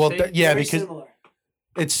 Hanger Well, steak? yeah, Very because similar.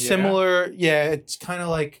 it's Yeah. similar. Yeah, it's kind of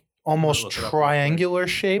like almost look it up real quick. triangular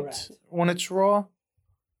shaped Correct. when it's raw.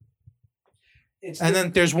 It's And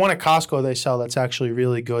then there's one at Costco they sell that's actually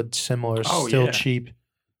really good, similar, Oh, still yeah. cheap.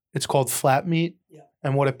 It's called flat meat. Yeah.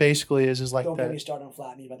 And what it basically is like don't get me that. started on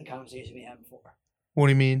flat meat about the conversation we had before. What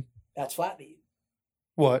do you mean? That's flat meat.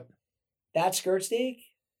 What? That skirt steak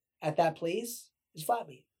at that place is flat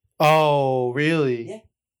meat. Oh, really? Yeah.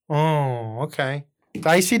 Oh, okay.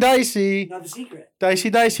 Dicey. You know the secret.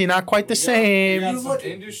 Dicey. Not quite the We same. got You some look-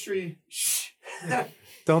 industry.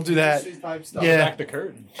 Don't do that. Industry type stuff. Yeah. Back the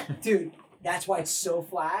curtain. Dude, that's why it's so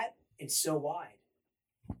flat and so wide.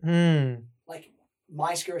 Hmm. Like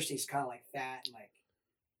my skirt steak's kind of like fat and like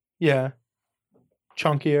Yeah.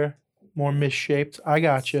 Chunkier, more misshaped. I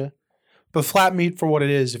gotcha. But flat meat for what it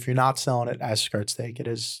is, if you're not selling it as skirt steak, it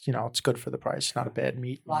is, it's good for the price. Not a bad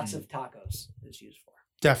meat. lots of tacos it's used for.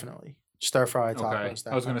 Definitely. Stir fry Okay. tacos.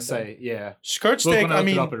 I was going to say, yeah. Skirt Look, steak, when I looked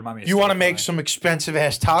it mean, up, it reminded me of you want to stir make fry. some expensive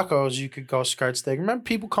ass tacos, you could go skirt steak. Remember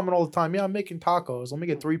people coming all the time, yeah, I'm making tacos. Let me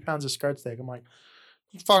get 3 pounds of skirt steak. I'm like,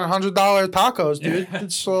 fucking $100 tacos, dude. Yeah.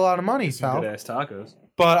 It's a lot of money, Some pal. good ass tacos.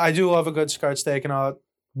 But I do love a good skirt steak. And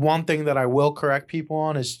one thing that I will correct people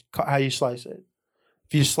on is how you slice it.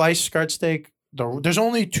 If you slice skirt steak, there's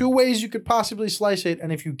only 2 ways you could possibly slice it.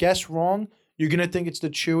 And if you guess wrong, you're going to think it's the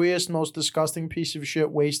chewiest, most disgusting piece of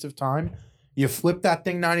shit waste of time. You flip that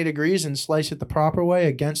thing 90 degrees and slice it the proper way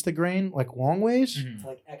against the grain, like long ways. Mhm. It's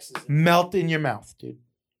like X's. Melt in your mouth, dude.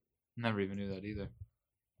 Never even knew that either.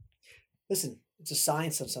 Listen, it's a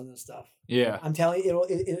science of some of this stuff. Yeah. I'm telling you,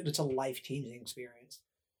 it's a life changing experience.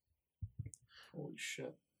 Holy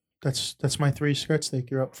shit. That's my 3 skirt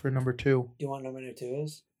steak. You're up for number 2. Do you want number 2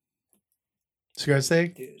 is? Skirt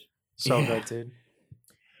steak? Dude. So Yeah. good, dude.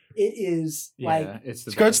 It is Yeah. like It's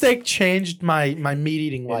the Skirt best. steak changed my meat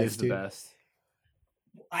eating It life, is the dude. best.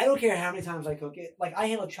 I don't care how many times I cook it. Like I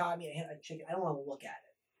handle chopped meat, I handle chicken. I don't want to look at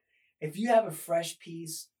it. If you have a fresh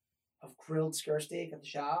piece of grilled skirt steak at the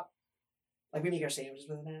shop, like we make our sandwiches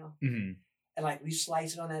with it now, Mhm. and like we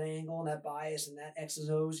slice it on that angle and that bias and that X's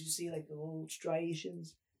O's, you see like the little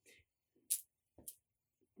striations.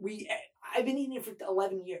 I've been eating it for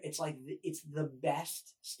 11 years. It's like it's the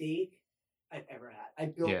best steak I've ever had. I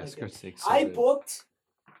built Yeah, like skirt this. steak. I booked.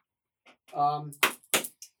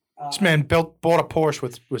 This man bought a Porsche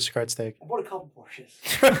with skirt steak. I bought a couple Porsches.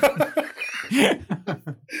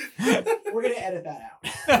 We're gonna edit that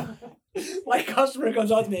out. My customer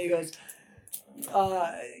comes up to me and goes,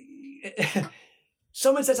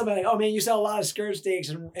 someone said something like, "Oh man, you sell a lot of skirt steaks,"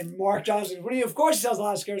 and Mark Johnson, "What do you? Of course he sells a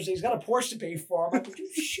lot of skirt steaks. He's got a Porsche to pay for." I'm like, "Would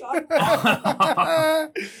you shut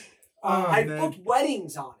up?" I man. booked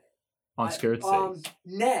weddings on it. On skirt steaks.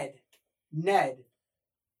 Ned,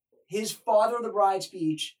 his father of the bride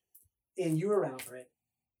speech, and you were around for it.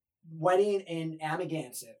 Wedding in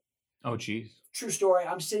Amagansett. Oh, jeez. True story.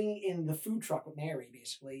 I'm sitting in the food truck with Mary,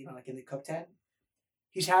 basically, like in the cook tent.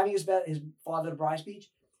 He's having his father of the bride speech.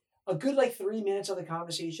 A good 3 minutes of the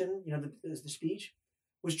conversation, the speech,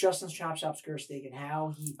 was Justin's Chop Shop skirt steak and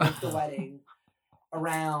how he booked the wedding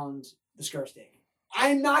around the skirt steak.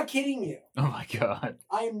 I'm not kidding you. Oh my god.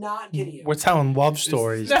 I am not kidding you. We're telling love This is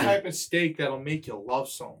stories. the dude. type of steak that'll make you love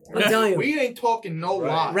someone. I'm telling you. We ain't talking no Right.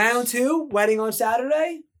 lies. Round 2, wedding on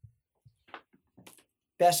Saturday.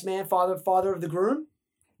 Best man, father of the groom.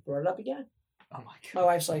 Brought it up again. Oh my My god.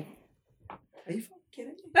 wife's like, "Are you fucking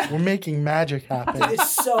kidding me?" We're making magic happen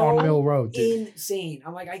It's on so Mill Road, dude. insane.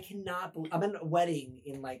 I'm like, I cannot believe I'm in a wedding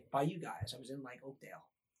in by you guys. I was in Oakdale.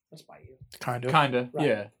 That's by you. Kind of. Kinda. Right.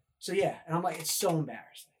 Yeah. So yeah, and I'm like, it's so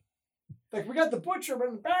embarrassing. Like we got the butcher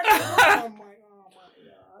in the back. Oh my god.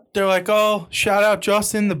 They're like, oh, shout out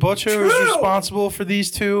Justin, the butcher, who's True. responsible for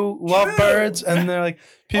these 2 lovebirds. And they're like,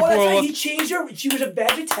 people That's are right. look- He changed her. She was a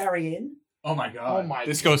vegetarian. Oh my god. Oh my-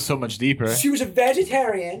 This goes so much deeper. She was a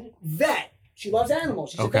vegetarian vet. She loves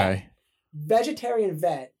animals. She's a vet. Okay. Vegetarian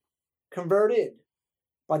vet converted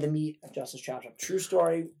by the meat of Justin's Chop Shop. True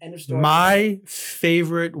story. End of story. My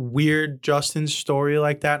favorite weird Justin story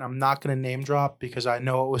like that, I'm not going to name drop because I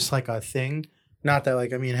know it was like a thing. Not that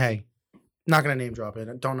hey, not going to name drop it.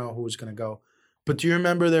 I don't know who's going to go. But do you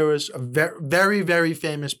remember there was a very, very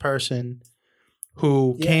famous person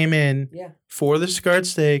who Yeah. came in Yeah. for the skirt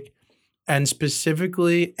steak and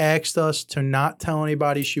specifically asked us to not tell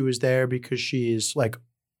anybody she was there because she is like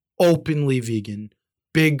openly vegan,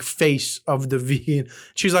 big face of the vegan.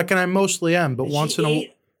 She's like, and I mostly am, but And once she in a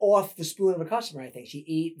ate off the spoon of a customer, I think. She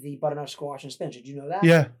ate the butternut squash and spinach. Did you know that?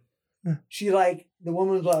 yeah. She like, the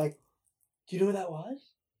woman was like, do you know what that was?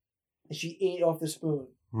 And she ate off the spoon.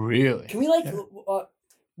 Really? Can we like, Yeah.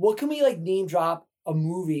 what can we like name drop a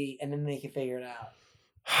movie and then they can figure it out?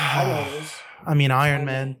 I know this. I mean, Iron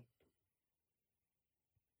Man.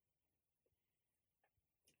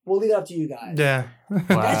 We'll leave it up to you guys. Yeah.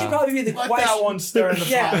 That should probably be the Let question. that one stir in the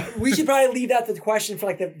Yeah, pot. we should probably leave that to the question for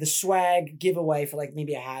like the swag giveaway for like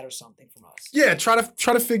maybe a hat or something from us. Yeah, try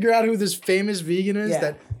to figure out who this famous vegan is Yeah.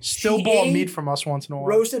 that still She bought ate meat from us once in a while.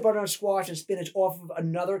 Roasted butternut squash and spinach off of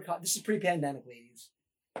another cup. This is pre-pandemic, ladies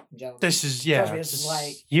and gentlemen. This is Trust me, this is this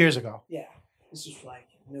like- years ago. Yeah, this is like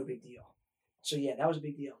no big deal. So yeah, that was a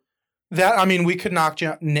big deal. That I mean, we could name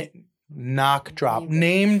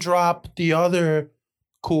drop the other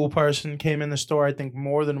cool person came in the store. I think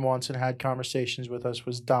more than once and had conversations with us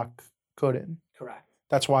was Doc Gooden. Correct.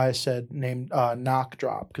 That's why I said name knock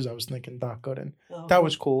drop because I was thinking Doc Gooden. Oh, That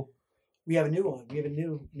was cool. We have a new one. We have a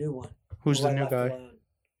new one. Who's the Right new Left guy? Alone.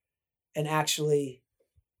 And actually,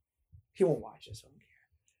 he won't watch this. I don't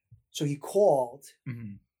care. So he called,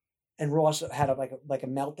 Mhm. and Ross had a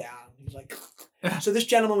meltdown. He was like, so this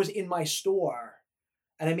gentleman was in my store,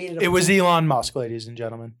 and I made it. It was Elon Musk, ladies and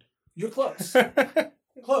gentlemen. You're close.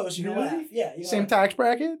 Close. You can Really? laugh. Yeah. You can Same laugh. tax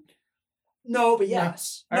bracket. No, but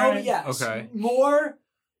yes. No. No, Alright. but yes. Okay. More.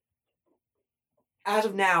 As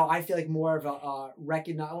of now, I feel like more of a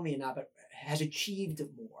recognize, only not, but has achieved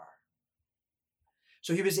more.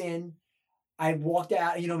 So he was in. I walked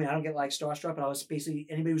out. You know me. I don't get like starstruck, but I was basically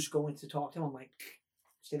anybody who's going to talk to him. I'm like,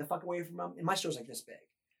 stay the fuck away from him. And my store's like this big.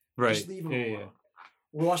 Right. Just leave him Yeah, alone.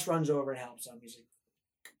 Ross runs over and helps him. He's like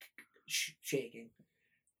shaking.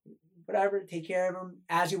 Whatever, take care of him.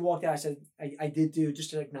 As he walked out, I said, I did do, just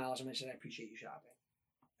to acknowledge him, I said, I appreciate you shopping.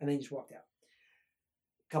 And then he just walked out.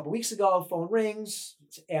 A couple weeks ago, phone rings.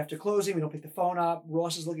 It's after closing. We don't pick the phone up.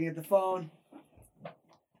 Ross is looking at the phone.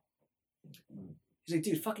 He's like,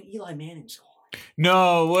 dude, fucking Eli Manning's calling.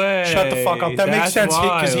 No way. Shut the fuck up. That makes That's sense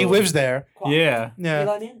because he wild. lives there. Yeah. Yeah.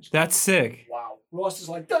 Eli Manning's calling. That's sick. Wow. Ross is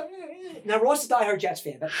like, "Duh." Now Ross is a diehard Jets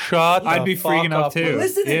fan. But Shut. I'd the be freaking fuck up too. But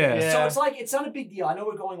listen, Yeah. so it's like, it's not a big deal. I know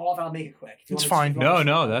we're going off and I'll make it quick. If you It's want me to- fine. if you want No,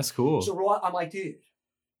 me to- no, that's cool. So Ross, I'm like, dude.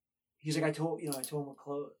 He's like, I told him we're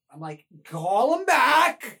close. I'm like, call him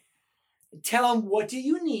back. Tell him what do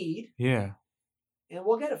you need, Yeah. and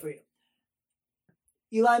we'll get it for you.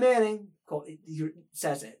 Eli Manning he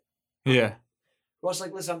says it. Yeah. Ross is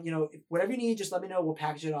like, listen, whatever you need, just let me know. We'll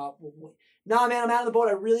package it up. Nah, man, I'm out of the boat.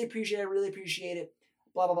 I really appreciate it.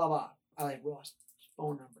 Blah, blah, blah, blah. I like, Ross,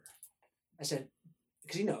 phone number. I said,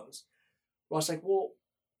 because he knows. Ross like, well,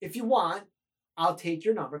 if you want, I'll take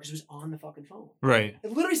your number because it was on the fucking phone. Right.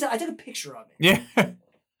 It literally said, I took a picture of it. Yeah.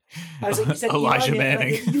 I was like, he said, Elijah Eli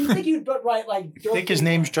Manning. Like, you think you'd but right like? I think his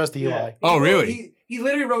name's just Eli. Yeah. Oh, really? He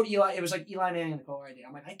literally wrote Eli. It was like Eli Manning in the caller ID.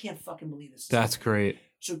 I'm like, I can't fucking believe this. That's great.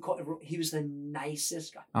 So he was the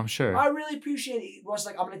nicest guy. I'm sure. I really appreciate it. Ross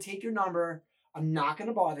like, I'm gonna take your number. I'm not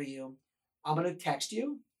gonna bother you. I'm gonna text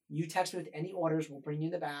you. You text me with any orders. We'll bring you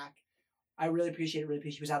in the back. I really appreciate it.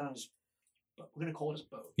 He was out on his. We're gonna call it his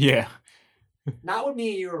boat. Yeah. Not with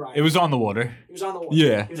me. You were right. It was on the water. He was on the water.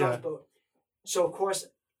 Yeah. He was on Yeah. his boat. So of course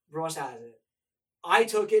Ross has it. I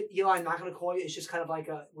took it. Eli, I'm not gonna call you. It's just kind of like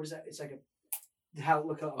a what is that? It's like a how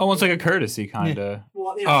look up. Almost like a courtesy, kind of.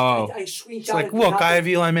 Well, Oh. I screenshot It's like, it. look, I have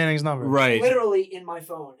Eli Manning's number. Right. literally in my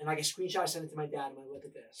phone, and like a screenshot. I sent it to my dad. I'm like, look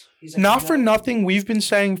at this. He's like, Not no. for nothing, we've been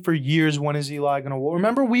saying for years, when is Eli going to walk?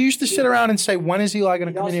 Remember, we used to sit around and say, when is Eli going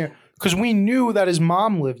He to come in does here? that. Because we knew that his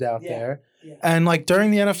mom lived out Yeah. there. Yeah. And like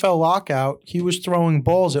during the NFL lockout, he was throwing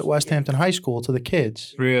balls at West Hampton High School to the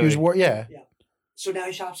kids. He Really? was, yeah. So now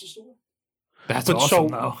he shops the store. That's But awesome, so-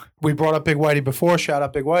 though. We brought up Big Whitey before. Shout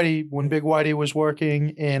out Big Whitey. When Big Whitey was working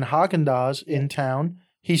in Haagen-Dazs in town,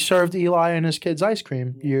 he served Eli and his kids ice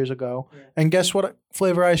cream Yeah. years ago. Yeah. And guess what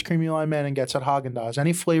flavor ice cream Eli Manning gets at Haagen-Dazs?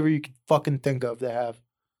 Any flavor you could fucking think of they have.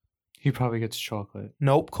 He probably gets chocolate.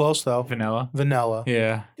 Nope, close though. Vanilla. Vanilla.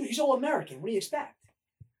 Yeah. Dude, he's all American. What do you expect?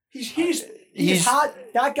 He's He's- hot.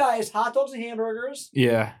 That guy is hot dogs and hamburgers,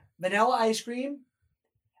 Yeah. vanilla ice cream,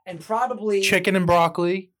 and probably Chicken and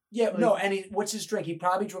broccly. Yeah, no, and what's his drink? He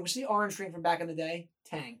probably drank. What's the orange drink from back in the day?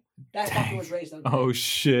 Tang. That fucking was raised on. Oh,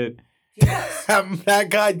 shit. He was. That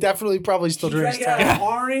guy definitely probably still He drinks drank it out Tang. of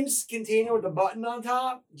an orange container with a button on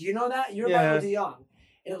top. Do you know that? You're Yeah. about to young.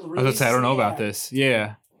 I was about to say, I don't know about this.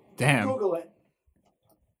 Yeah. Damn. Google it.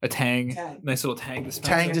 A Tang. Tang. Nice little Tang dispenser.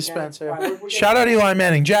 Tang dispenser. All right, we're Shout out Eli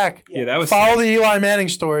Manning. Jack, Yeah, that was follow the Eli Manning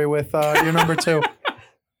story with your number 2.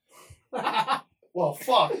 Well,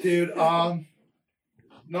 fuck, dude.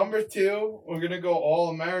 Number 2, we're gonna go all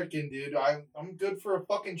American, dude. I'm good for a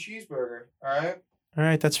fucking cheeseburger. All right. All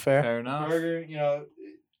right, that's fair. Fair enough. Burger,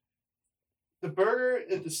 the burger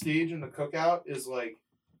at the stage in the cookout is like,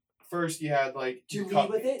 first you had like. Do you cut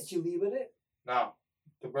lead with it? meats. Do you lead with it? No,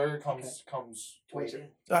 the burger comes Wait, later.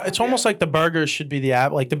 It's almost like the burgers should be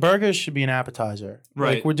the burgers should be an appetizer.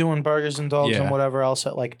 Right. Like we're doing burgers and dogs Yeah. and whatever else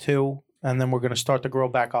at like 2, and then we're gonna start the grill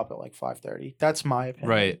back up at like 5:30. That's my opinion.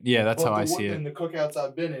 Right. Yeah, that's how I see In it. the cookouts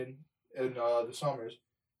I've been in the summers,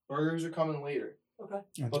 burgers are coming later.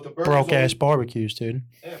 Okay. But the burgers Broke ass always, barbecues, dude.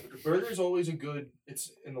 yeah, but the burger's always a good.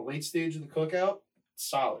 It's in the late stage of the cookout. It's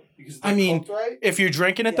solid because I they're mean, cooked right. If you're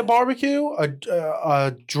drinking at the Yeah. barbecue,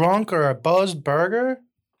 a drunk or a buzzed burger,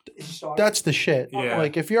 It's a starter. that's the shit. Yeah.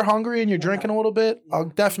 Like if you're hungry and you're drinking a little bit, I'll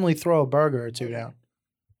definitely throw a burger or 2 down.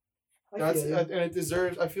 I That's feel you. and it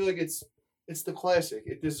deserves. I feel like it's the classic.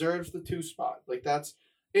 It deserves the 2 spot. Like that's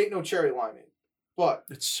ain't no cherry limeade, but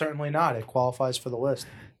It's certainly not. It qualifies for the list.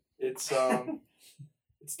 it's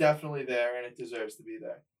it's definitely there and it deserves to be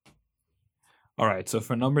there. All right. So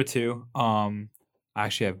for number 2, I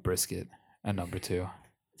actually have brisket at number 2.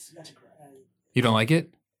 That's a You don't like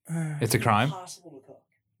it? It's a crime. impossible to cook.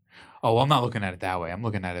 Oh, well, I'm not looking at it that way. I'm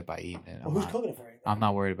looking at it by eating it. Well, who's cooking it for you? I'm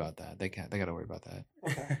not worried about that. They got to worry about that.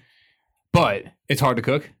 Okay. But it's hard to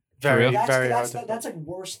cook. Very, real? very that's hard. like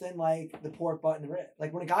worse than like the pork butt and the rib.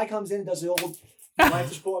 Like when a guy comes in and does the old life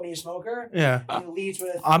to support me a smoker, Yeah. and he leads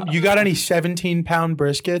with You got any 17-pound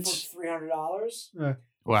briskets? for $300.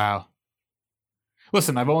 Wow.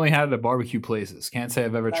 Listen, I've only had it at barbecue places. Can't say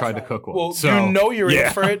I've ever That's tried to right. cook one. Well, so, you know you're yeah.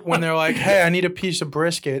 in for it when they're like, "Hey, I need a piece of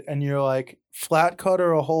brisket," and you're like, "Flat cut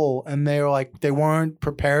or a whole?" And they're like, they weren't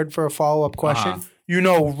prepared for a follow up question. Uh-huh. You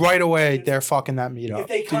know right away they're fucking that meat up. If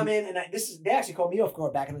they come in and they actually called me off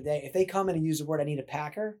guard back in the day. If they come in and use the word "I need a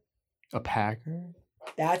packer," A packer?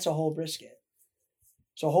 that's a whole brisket.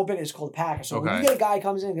 So a whole brisket is called a packer. So when Okay. you get a guy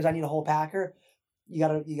comes in because I need a whole packer, you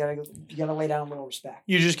gotta lay down a little respect.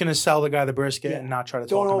 You're just gonna sell the guy the brisket Yeah. and not try to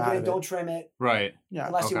Don't talk him open out it. of Don't it. trim it Right. Yeah.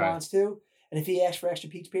 unless he Okay. wants to. And if he asks for extra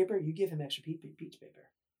peach paper, you give him extra peach paper.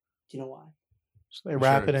 Do you know why? So they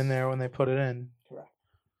wrap Sure. it in there when they put it in. Correct.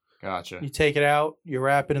 Gotcha. You take it out, you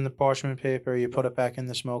wrap it in the parchment paper, you put it back in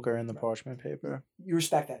the smoker in the parchment paper. You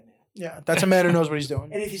respect that man. Yeah, that's a man who knows what he's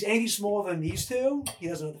doing. And if he's anything smaller than these two, he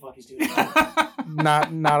doesn't know what the fuck he's doing.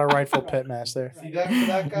 Not a rightful pit master. See that for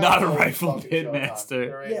that guy? Not it's a always rightful fucking pit showtime. master.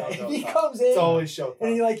 There ain't Yeah, no he showtime. comes in It's always showtime.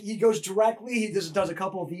 and he goes directly. He just does a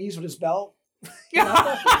couple of these with his belt,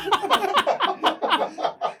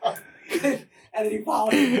 and then he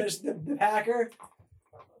follows the packer.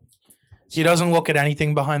 He doesn't look at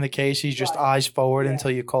anything behind the case. He's just Right. eyes forward Yeah.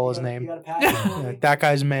 until you call his You gotta- name. You got a packer. for Yeah, me? that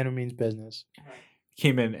guy's a man who means business.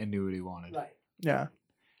 Came in and knew what he wanted. Right. Yeah.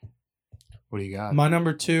 What do you got? My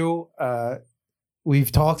number 2,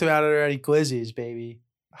 we've talked about it already. Glizzies, baby.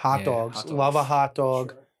 Hot Yeah, dogs. hot dogs. Love a hot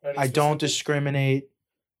dog. Sure. Any I don't specific- discriminate.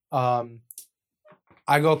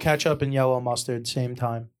 I go ketchup and yellow mustard same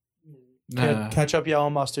time. Nah. Ketchup, yellow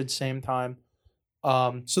mustard, same time.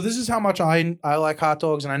 So this is how much I like hot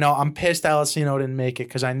dogs, and I know I'm pissed Alessino didn't make it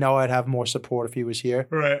because I know I'd have more support if he was here.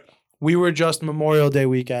 Right. We were just Memorial Day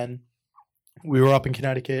weekend. We were up in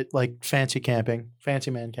Connecticut, like fancy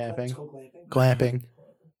man It's camping, called glamping. glamping,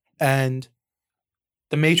 and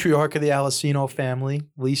the matriarch of the Alessino family,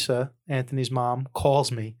 Lisa, Anthony's mom,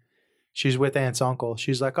 calls me. She's with Aunt's uncle.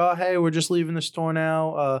 She's like, "Oh, hey, we're just leaving the store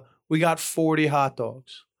now. We got 40 hot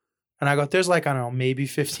dogs." And I go, "There's like, I don't know, maybe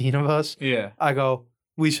 15 of us." Yeah. I go,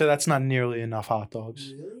 "Lisa, that's not nearly enough hot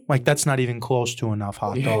dogs. Really? Like, that's not even close to enough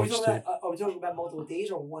hot Yeah. Are we dogs, talking dude." about, are we talking about multiple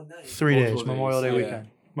days or one night? 3 Multiple days, days, Memorial Day yeah. weekend.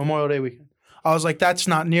 Memorial Day weekend. I was like, "That's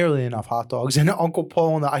not nearly enough hot dogs." And Uncle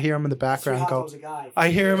Paul, I hear him in the Three background hot go, dogs a guy. I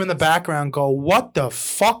hear him in the background go, "What the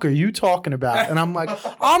fuck are you talking about?" And I'm like,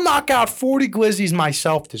 "I'll knock out 40 glizzies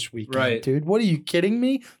myself this weekend, Right. dude. What are you kidding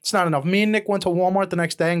me? It's not enough." Me and Nick went to Walmart the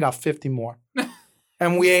next day and got 50 more.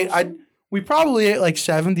 And we probably ate like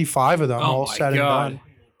 75 of them Oh all my said God. and done.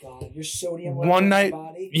 God, your sodium One level in night- your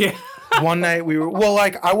body. Yeah. One night we were,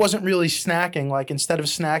 I wasn't really snacking. Like, instead of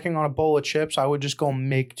snacking on a bowl of chips, I would just go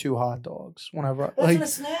make 2 hot dogs whenever. That's Like, not a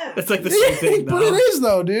snack. That's like the same thing, but though. it is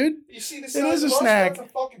though, dude. You see the It size is a of us? snack. That's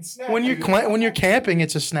a fucking snack. When you're dude. when you're camping,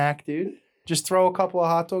 it's a snack, dude. Just throw a couple of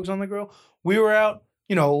hot dogs on the grill. We were out,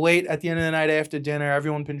 late at the end of the night after dinner.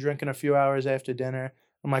 Everyone been drinking a few hours after dinner.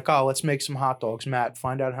 I'm like, "Oh, let's make some hot dogs." Matt,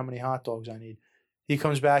 find out how many hot dogs I need. He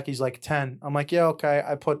comes back. He's like, 10. I'm like, "Yeah, okay."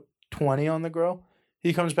 I put 20 on the grill.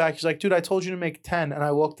 He comes back. He's like, dude, I told you to make 10. And I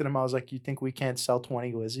looked at him. I was like, you think we can't sell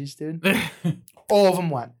 20 glizzies, dude? All of them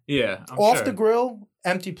went. Yeah. I'm Off sure. the grill,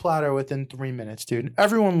 empty platter within 3 minutes, dude.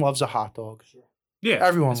 Everyone loves a hot dog. Yeah.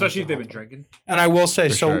 Everyone Especially if loves they've a been hot dog. drinking. And I will say,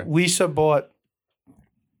 For so sure. Lisa bought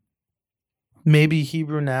maybe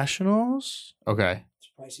Hebrew Nationals. Okay. It's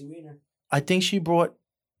a pricey wiener. I think she bought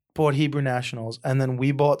Hebrew Nationals, and then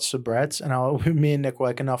we bought Sabrettes. And me and Nick were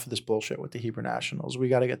like, enough of this bullshit with the Hebrew Nationals. We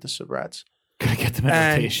got to get the Sabrettes. Gotta get them in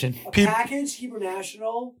And- rotation. A Peop- packaged Hebrew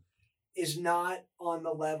National is not on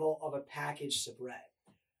the level of a packaged Sabret.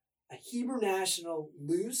 A Hebrew National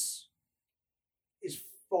loose is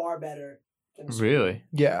far better than a Sabret. Really?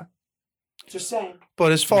 Yeah. Just saying.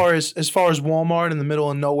 But as far as Walmart in the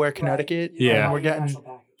middle of nowhere, Connecticut, Right. You don't Yeah. want we're a getting national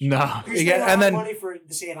package. No. You're You spending get- a lot and of then- money for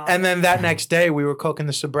the same and then that next day we were cooking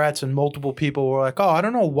the Sabrettes, and multiple people were like, "Oh, I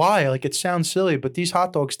don't know why. Like it sounds silly, but these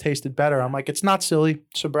hot dogs tasted better." I'm like, "It's not silly.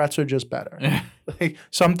 Sabrettes are just better." Like,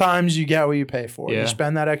 sometimes you get what you pay for. Yeah. You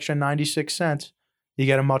spend that extra 96 cents, you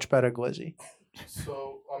get a much better glizzy.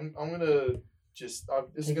 So I'm gonna just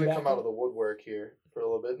this is Take it gonna back come out then? of the woodwork here for a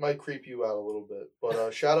little bit. It might creep you out a little bit,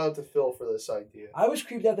 but shout out to Phil for this idea. I was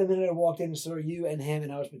creeped out the minute I walked in and saw you and him,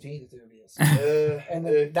 and I was between the two of you.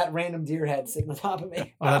 And that random deer head sitting on top of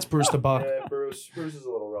me. Oh, that's Bruce the Buck. Yeah, Bruce is a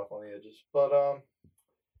little rough on the edges, but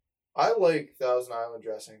I like Thousand Island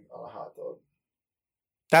dressing on a hot dog.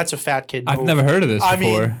 That's a fat kid move. I've never heard of this I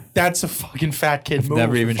before. mean, that's a fucking fat kid I've move.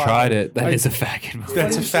 never even if I- tried it. That I- is a fat kid move.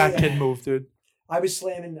 That's a Funny you fat say kid that. move, dude. I was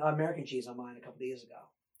slamming American cheese on mine a couple days ago.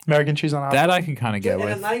 American cheese on hot That I can kind of get and I'm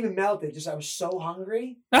with. not even melted. Just I was so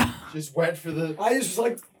hungry. Just went for the. I just was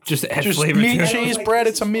like, Just add Just flavor meat, to I it. was cheese, like, bread,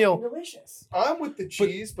 this it's a is meal. fucking delicious. I'm with the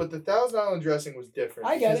cheese, but the Thousand Island dressing was different.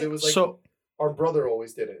 I get because it. It was like So our brother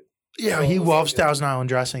always did it. yeah, So he it was loves like a- Thousand Island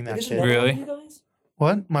dressing. That This is kid. never Really? happened to you guys?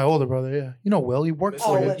 What? My older brother. Yeah, you know Will. He worked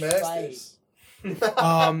Oh, for you. that's Masters.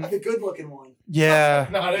 The good looking one. Yeah,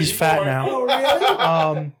 Not he's fat anymore. now.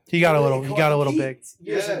 Oh, really? He got a little big.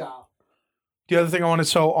 Years Yeah. ago. The other thing I wanted,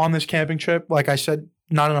 so on this camping trip, like I said,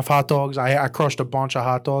 not enough hot dogs. I crushed a bunch of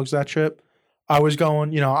hot dogs that trip. I was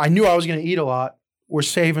going, I knew I was going to eat a lot. We're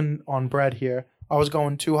saving on bread here. I was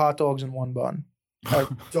going 2 hot dogs and 1 bun.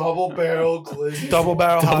 Double barrel glizzy. Double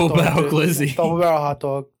barrel hot Double dog. barrel dude. glizzy. Double barrel hot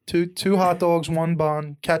dog. Two hot dogs, 1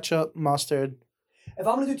 bun, ketchup, mustard. If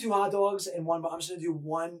I'm gonna do 2 hot dogs and 1, I'm just gonna do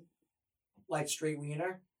 1 like straight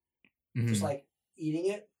wiener, just Mhm. like eating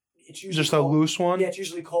it. It's usually Just a cold. loose one. Yeah, it's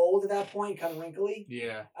usually cold at that point, kind of wrinkly,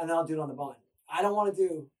 Yeah. and then I'll do it on the bun. I don't want to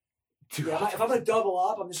do. Yeah, if I'm gonna double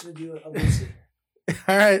up, I'm just gonna do a loosey.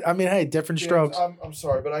 All right. I mean, hey, different James, strokes. I'm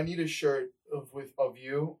sorry, but I need a shirt of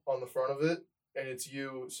you on the front of it, and it's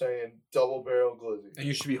you saying double barrel glizzy. And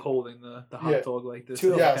you should be holding the hot Yeah. dog like this.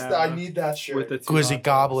 Two- on Yes, camera I need that shirt. with the 2 Glizzy hot dogs.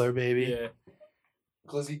 gobbler, baby. Yeah.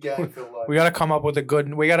 glizzy gang for life. We gotta come up with a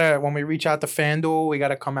good. We gotta when we reach out to FanDuel, we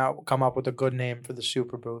gotta come up with a good name for the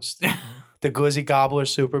Super Boost, the Glizzy Gobbler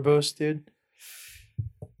Super Boost, dude.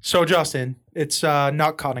 So Justin, it's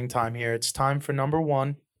nut cutting time here. It's time for number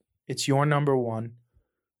 1. It's your number 1.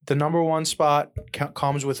 The number 1 spot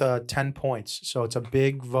comes with 10 points, so it's a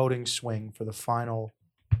big voting swing for the final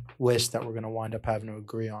list that we're gonna wind up having to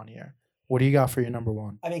agree on here. What do you got for your number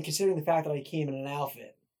 1? I mean, considering the fact that I came in an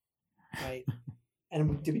outfit, right?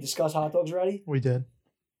 And did we discuss hot dogs already? We did.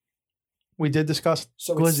 We did discuss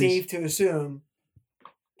So it's glizzies. safe to assume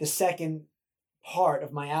the second part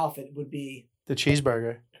of my outfit would be The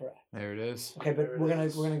cheeseburger. correct. There it is. Okay, but There it we're gonna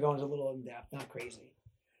is. go into a little in depth, not crazy.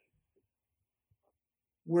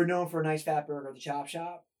 We're known for a nice fat burger at the Chop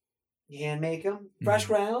Shop. You hand make them, fresh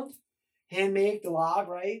ground, hand make the log,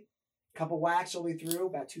 right? Couple whacks all the way through,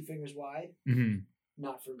 about 2 fingers wide. Mm-hmm.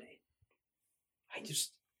 Not for me.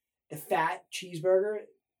 The fat cheeseburger.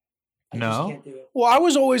 I No? just can't do it. Well, I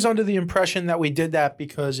was always under the impression that we did that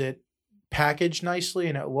because it packaged nicely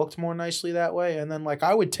and it looked more nicely that way. And then, like,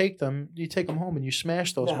 I would take them, you take them home and you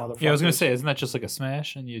smash those No. motherfuckers. Yeah, I was gonna say, isn't that just like a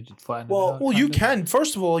smash and you just flatten Well- it out? Well, you kinda? can.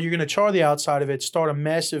 First of all, you're going to char the outside of it, start a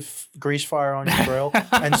massive grease fire on your grill,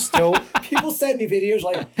 and still. People send me videos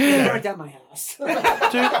like, "They burnt down my house." Dude,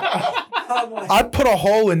 I'm like, I'd put a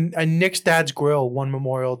hole in Nick's dad's grill one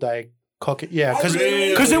Memorial Day, cook it. Yeah, because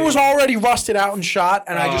Really? it was already rusted out and shot,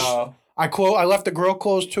 and I just. Oh. I left the grill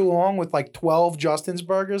closed too long with like 12 Justin's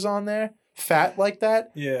burgers on there, fat like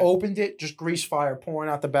that. Yeah. Opened it, just grease fire pouring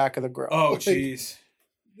out the back of the grill. Oh, Like, jeez.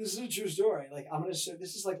 this is a true story. Like, I'm gonna show.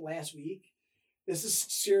 This is like last week. This is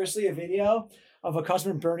seriously a video of a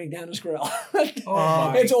customer burning down his grill.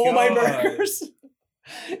 Oh my it's all my God. burgers.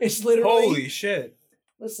 It's literally. Holy shit.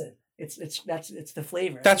 Listen, it's the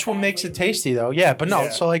flavor. That's what Fat makes it flavor. tasty though. Yeah, but no. Yeah.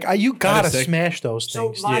 So like, you gotta sick. smash those So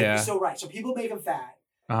things. my Yeah. so right. So people make them fat.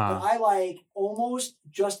 But I like almost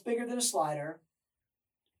just bigger than a slider.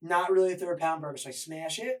 Not really a 3rd-pound burger. So I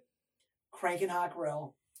smash it, crank and hot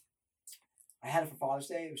grill. I had it for Father's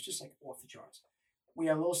Day. It was just like off the charts. We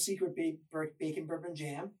have a little secret bacon bourbon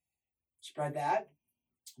jam. Spread that.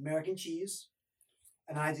 American cheese.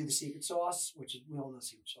 And then I do the secret sauce, which is, we all know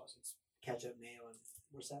secret sauce. It's ketchup, mayo, and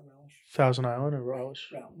what's that relish? Thousand Island or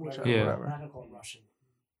relish? Whatever. Yeah. We're not going to call it Russian.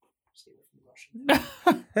 Stay away from the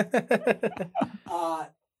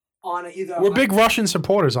Russian. On either We're big Russian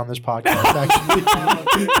supporters on this podcast, actually.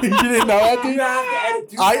 You didn't know that, You dude? have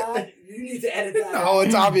to edit. You need to edit that. Oh,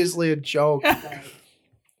 it's obviously a joke.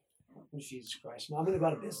 Jesus Christ. I'm going to go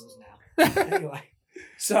out of business now. Anyway.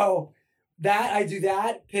 So I do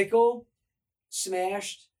that. Pickle,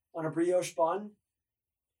 smashed on a brioche bun.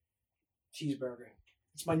 Cheeseburger.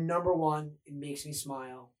 It's my number one. It makes me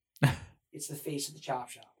smile. It's the face of the chop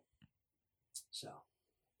shop. So,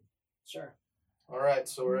 sure. All right,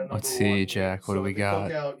 so we're at number Let's see, one. Jack, what So do we at the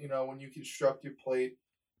got? Cookout, when you construct your plate,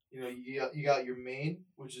 you got your main,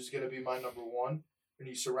 which is gonna be my number one, and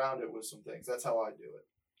you surround it with some things. That's how I do it.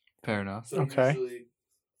 Fair enough. So Okay. usually,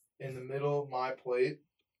 in the middle of my plate,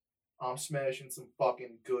 I'm smashing some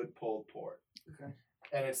fucking good pulled pork. Okay.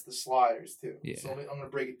 And it's the sliders too. Yeah. So I'm gonna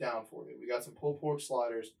break it down for you. We got some pulled pork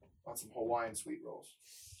sliders on some Hawaiian sweet rolls.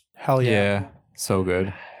 Hell yeah. Yeah. So good.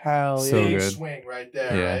 Hell So yeah. Big good. swing right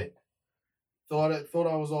there, Yeah. right? Thought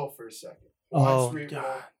I was off for a second. Oh, Hawaiian sweet roll.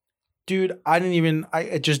 God. Dude,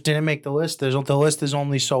 it just didn't make the list. The list is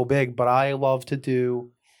only so big, but I love to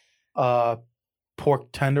do pork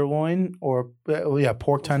tenderloin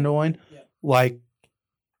pork tenderloin. Yeah. Like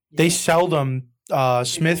they Yeah. sell them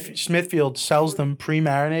Smithfield sells them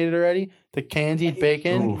pre-marinated already. The candied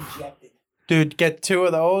bacon. Ooh. Injected. Dude, get 2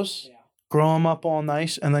 of those. Yeah. Grow them up all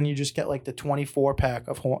nice, and then you just get like the 24 pack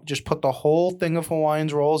of just put the whole thing of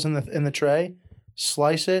Hawaiian's rolls in the tray,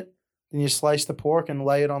 slice it, then you slice the pork and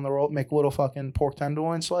lay it on the roll. Make little fucking pork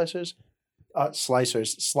tenderloin sliders.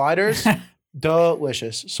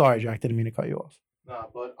 Delicious. Sorry, Jack, didn't mean to cut you off. Nah,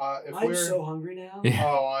 but if I'm we're so hungry now. Yeah.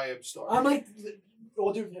 oh, I am starving. I'm like,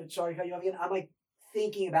 sorry to cut you off again. I'm like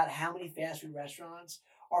thinking about how many fast food restaurants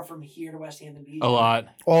are from here to West Hampton Beach. A lot.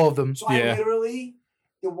 All of them. So I Yeah. literally,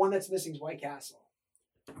 the one that's missing is White Castle.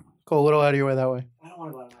 Go a little out of your way that way. I don't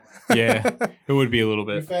want to go out of my way. Yeah. It would be a little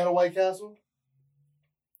You a bit. fan of White Castle?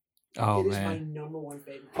 Oh It is my man. number one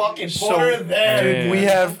favorite. Fucking So- put her there. Dude, we I'm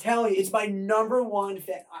have telling you, it's my number one.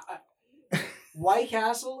 White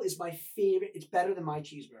Castle is my favorite. It's better than my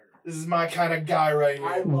cheeseburger. This is my kind of guy right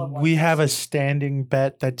I here. love White we have a Castle. standing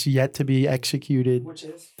bet that's yet to be executed Which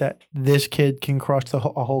is? that this kid can crush a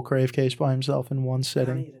whole crave case by himself in one How many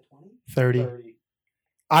sitting. is it, 20? 30. 30.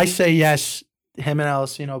 I say yes. Him and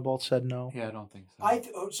Alessino both said no. Yeah, I don't think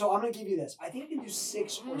so. So I'm going to give you this. I think I can do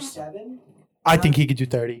 6 or 7. I think he could do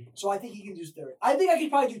 30. So I think he can do 30. I think I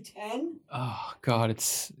could probably do 10. Oh God,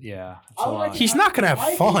 it's yeah. It's I a would lot. like He's not going to have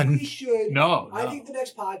I fun. think we should. No, I no. think the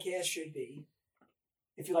next podcast should be,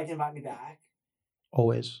 if you'd like to invite me back,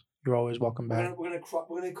 Always. You're always welcome back. we're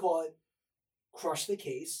gonna call it Crush the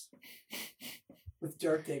Case with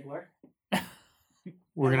Dirk Diggler.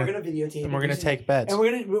 We're And gonna we're gonna videotape. and we're it. gonna take bets. And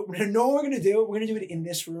we're gonna know what we're gonna do. We're gonna do it in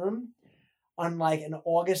this room on like an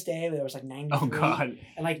August day where there was like 90. Oh God.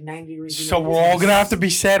 And like 90 degrees. So we're all gonna have to be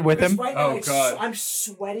sad with Because him. Right now, Oh, God. I'm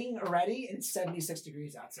sweating already, and it's 76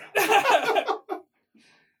 degrees outside.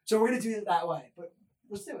 So we're gonna do it that way. But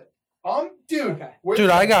let's do it. Dude. Okay. we're- Dude,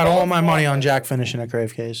 I got all my money on Jack finishing a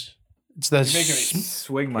crave case. It's the You're making me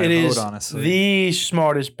swing my it vote, is honestly. the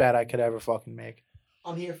smartest bet I could ever fucking make.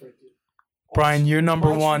 I'm here for it, dude. Brian, you're number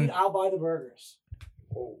Buy one. sweet, I'll buy the burgers.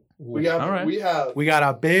 We have. All right. We have. We got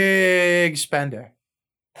a big spender.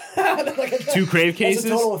 Two crave That's a cases.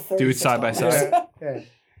 total of Do it side by $36. side. Yeah.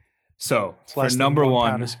 So It's for less than number 1 one,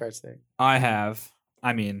 pound of skirt steak. I have.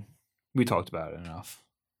 I mean, we talked about it enough.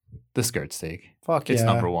 The skirt steak. Fuck It's yeah.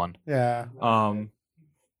 number one. Yeah.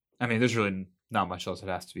 I mean, there's really not much else that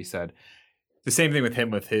has to be said. The same thing with him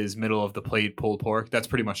with his middle of the plate pulled pork. That's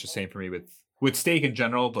pretty much the same for me with steak in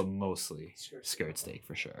general, but mostly skirt steak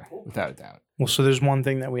for sure, without a doubt. Well, so there's one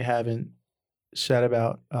thing that we haven't said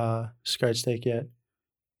about skirt steak yet.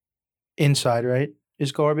 Inside, right,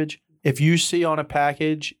 is garbage. If you see on a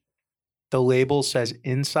package, the label says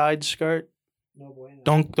inside skirt, No bueno.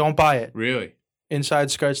 don't buy it. Really?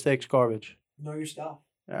 Inside skirt steak's garbage. Know your stuff.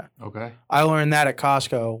 Okay. I learned that at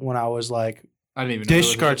Costco when I was like, I didn't even know this there was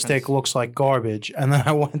a skirt steak difference. looks like garbage. And then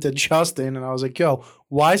I went to Justin and I was like, yo,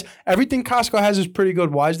 why is everything Costco has is pretty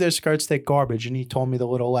good. Why is their skirt steak garbage? And he told me the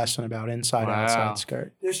little lesson about inside, Wow. outside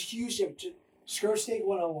skirt. There's huge difference. Skirt steak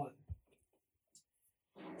 101.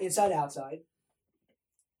 Inside, outside.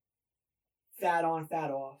 fat on,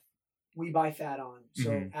 fat off. We buy fat on. So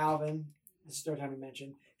Mhm. Alvin, this is the third time we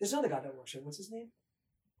mentioned. There's another guy that works here. What's his name?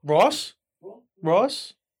 Ross?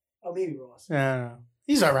 Ross? Oh, maybe Ross. Yeah.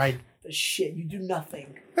 He's all right. The shit, you do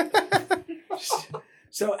nothing.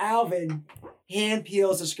 So Alvin hand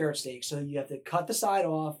peels the skirt steak. So you have to cut the side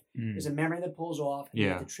off. There's a membrane that pulls off. And you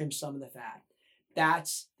have Yeah. to trim some of the fat.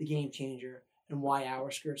 That's the game changer and why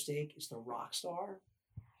our skirt steak is the rock star.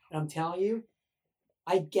 And I'm telling you,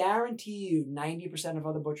 I guarantee you 90% of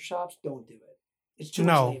other butcher shops don't do it. It's too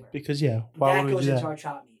much No, labor. because why That would we goes do into that? our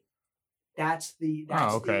chop meat. That's the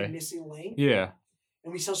okay. missing link. Yeah.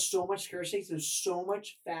 And we sell so much skirt steaks. There's so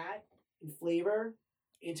much fat and flavor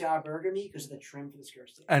into our burger meat because of the trim for the skirt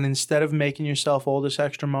steak. And instead of making yourself all this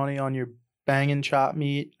extra money on your banging chop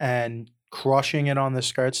meat and crushing it on the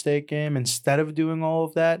skirt steak game, instead of doing all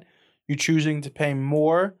of that, you're choosing to pay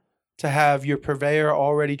more to have your purveyor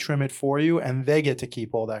already trim it for you, and they get to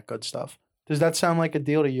keep all that good stuff. Does that sound like a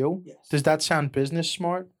deal to you? Yes. Does that sound business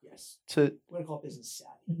smart? Yes. To We're gonna call it business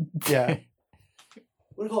savvy. yeah.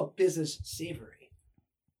 We're gonna call it business savory.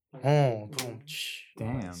 Oh,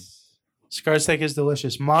 Damn. skirt steak is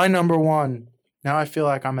delicious. My number one. Now I feel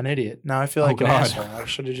like I'm an idiot. Now I feel Oh, like an God. asshole. I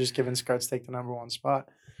should have just given skirt steak the number one spot.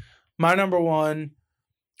 My number one,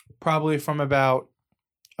 probably from about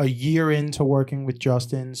a year into working with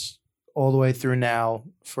Justin's all the way through now,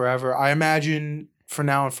 forever. I imagine for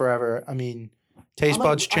now and forever. I mean, taste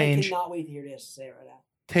buds I change. cannot wait to hear this. Say it right now.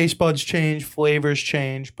 Taste buds change, flavors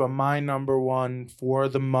change, but my number one for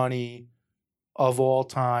the money of all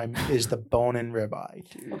time is the bone-in ribeye,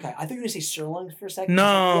 dude. Okay, I thought you were gonna say sirloin for a second. No,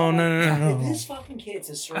 I was like, no. If this fucking kid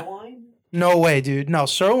says sirloin, No way, dude. No,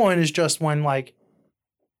 sirloin is just when like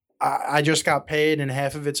I just got paid and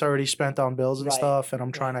half of it's already spent on bills and Right, stuff, and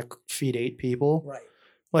I'm trying to feed 8 people. right?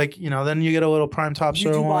 Like, then you get a little prime top You do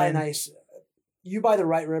buy a sirloin. nice. You buy the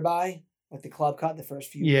right ribeye, like the club cut, the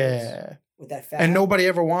first few. ribs, Yeah. with that fat. And nobody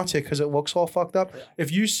ever wants it because it looks all fucked up. Correct.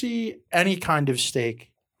 If you see any kind of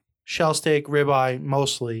steak, shell steak, ribeye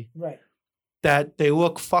mostly, Right. that they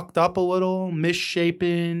look fucked up a little,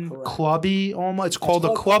 misshapen, Correct. clubby almost. It's That's called a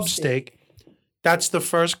called club club steak. That's the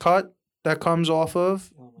first cut that comes off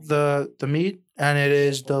of Oh my God. the meat, and it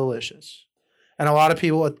is delicious. And a lot of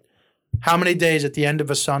people, how many days at the end of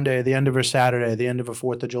a Sunday, the end of a Saturday, the end of a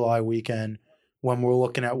 4th of July weekend, when we're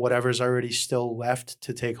looking at whatever's already still left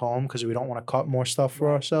to take home because we don't want to cut more stuff for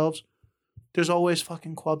Right. ourselves, there's always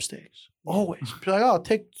fucking club steaks. Yeah. Always. Be like, oh, I'll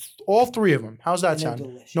take all 3 of them. How's that And they're sound?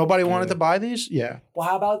 delicious. Nobody wanted Yeah. to buy these? Yeah. Well,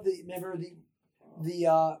 how about remember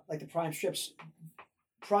the like the prime strips,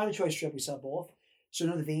 prime and choice strip? We sell both. So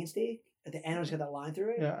the vein steak at the end, it's got that line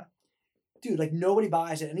through it. Yeah. Dude, like nobody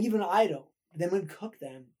buys it, and even I don't. But then when we cook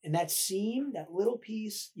them, and that seam, that little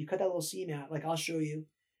piece, you cut that little seam out. Like I'll show you,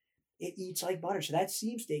 it eats like butter. So that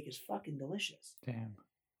seam steak is fucking delicious. Damn.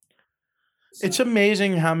 It's So-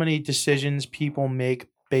 amazing how many decisions people make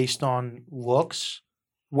based on looks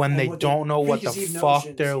when and they what don't know what the preconceived fuck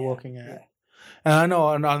notions, they're yeah, looking at. yeah. And I know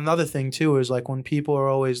another thing too is like when people are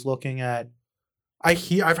always looking at,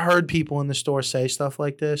 I've heard people in the store say stuff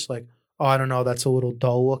like this, like, oh, I don't know, that's a little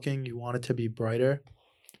dull looking. You want it to be brighter.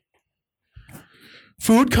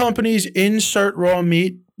 Food companies insert raw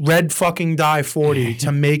meat red fucking dye 40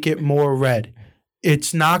 to make it more red.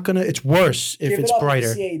 It's not gonna. It's worse if Give it it's up to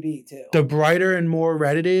brighter. CAB too. The brighter and more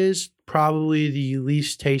red it is, probably the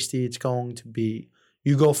least tasty it's going to be.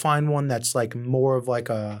 You go find one that's like more of like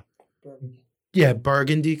a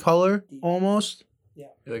burgundy color Deep. almost.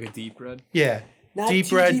 Like a deep red? Yeah. Not deep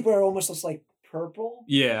too red. deep where it almost looks like purple.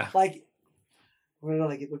 Yeah. Like we're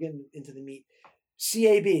getting into the meat.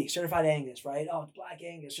 CAB, certified Angus, right? Oh, it's black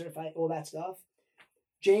Angus, certified, all that stuff.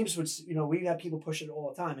 James would, we have people push it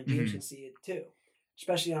all the time, and James Mhm. can see it too,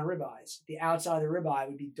 especially on ribeyes. The outside of the ribeye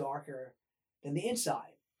would be darker than the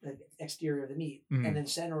inside, the exterior of the meat, Mhm. and then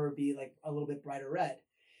center would be like a little bit brighter red.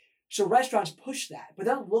 So restaurants push that, but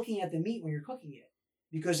they're not looking at the meat when you're cooking it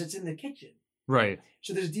because it's in the kitchen. Right.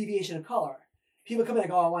 So there's a deviation of color. People come in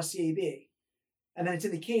like, oh, I want CAB. And then it's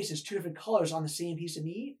in the case, there's 2 different colors on the same piece of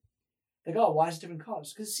meat. Like, oh, why is it different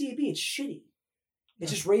colors? Because CAB, it's shitty.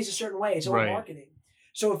 It's just raised a certain way. It's all Right. marketing.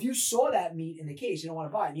 So if you saw that meat in the case, you don't want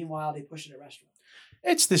to buy it. Meanwhile, they push it at a restaurant.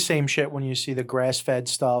 It's the same shit when you see the grass-fed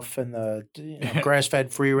stuff and the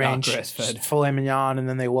grass-fed free-range grass-fed. filet mignon, and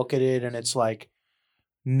then they look at it and it's like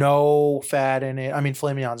no fat in it. I mean,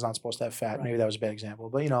 filet mignon's not supposed to have fat. Right. Maybe that was a bad example,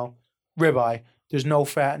 but ribeye, there's no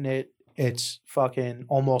fat in it. It's fucking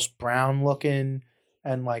almost brown looking,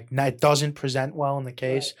 and like it doesn't present well in the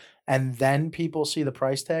case. And then people see the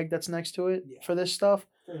price tag that's next to it Yeah. for this stuff.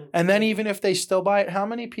 And then even if they still buy it, how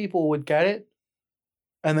many people would get it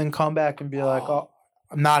and then come back and be like, oh,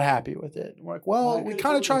 I'm not happy with it. We're like, well, I we could've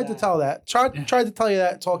kind of told you tried to that. tell that. Tried to tell you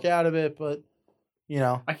that, talk you out of it, but, you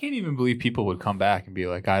know. I can't even believe people would come back and be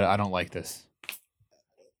like, I don't like this.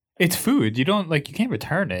 It's food. You can't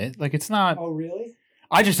return it. Like, it's not. Oh, really?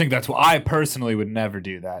 I just think that's what I personally would never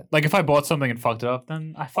do that. Like, if I bought something and fucked it up,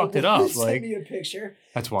 then I fucked it up. Send Like, me a picture.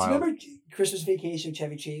 that's Do you wild. remember Christmas Vacation with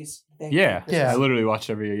Chevy Chase? Yeah. Christmas? Yeah. I literally watched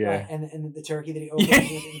every year. Yeah. Right, and the turkey that he opened.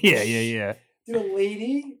 Yeah. Yeah. Dude, a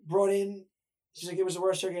lady brought in, she's like, it was the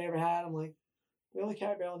worst turkey I ever had. I'm like, we only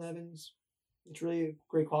carry Bell and Evans. It's really a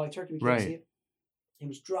great quality turkey. We can't Right. see it. It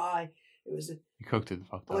was dry. It was, You cooked it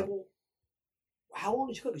fucked I'm up. like, well, how long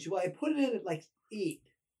did you cook it? She's like, well, I put it in at like 8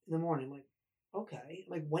 in the morning. I'm like, okay.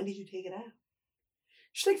 I'm like, when did you take it out?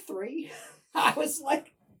 She's like 3. I was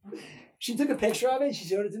like, she took a picture of it. She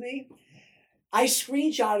showed it to me. I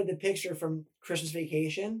screenshotted the picture from Christmas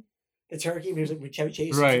Vacation, the turkey. It was like with Chevy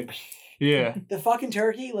Chase. Right. Yeah. The fucking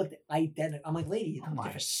turkey looked identical. I'm like, lady, you cooked my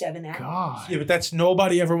it for 7 hours. God. Yeah, but that's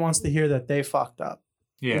nobody ever wants to hear that they fucked up.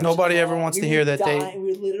 Yeah. Nobody ever wants to hear that they.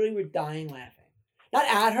 We literally were dying laughing. Not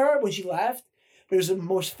at her when she left, but it was the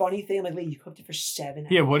most funny thing. I'm like, lady, you cooked it for 7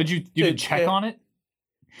 hours. Yeah. What did you Dude, check yeah. on it?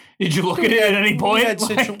 Did you look at it at any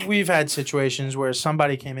point? We've had situations where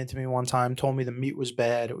somebody came into me one time, told me the meat was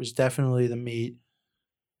bad. It was definitely the meat.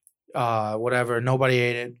 Whatever. Nobody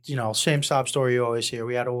ate it. You know, same sob story you always hear.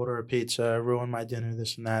 We had to order a pizza, ruined my dinner,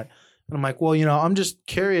 this and that. And I'm like, well, you know, I'm just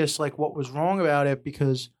curious, like, what was wrong about it,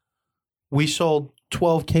 because we sold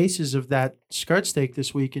 12 cases of that skirt steak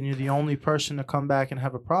this week, and you're the only person to come back and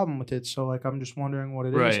have a problem with it. So, like, I'm just wondering what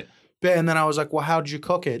it is. Right. And then I was like, well, how did you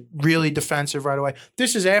cook it? Really defensive right away.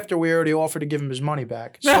 This is after we already offered to give him his money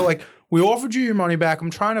back. So, like, we offered you your money back. I'm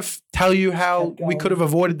trying to tell you how Kept we going. could have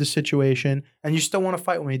avoided the situation, and you still want to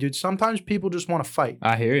fight with me, dude. Sometimes people just want to fight,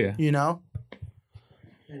 I hear you. you know?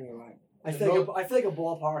 Anyway, I feel like a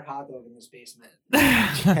ballpark hot dog in this basement.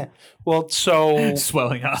 Well, so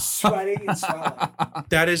Swelling up. Sweating and swelling.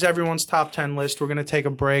 that is everyone's top 10 list. We're going to take a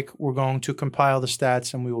break. We're going to compile the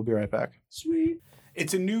stats, and we will be right back. Sweet.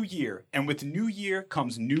 It's a new year, and with the new year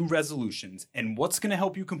comes new resolutions. And what's going to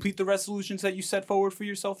help you complete the resolutions that you set forward for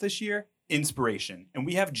yourself this year? Inspiration. And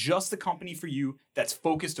we have just the company for you that's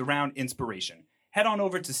focused around inspiration. Head on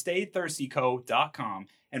over to staythirstyco.com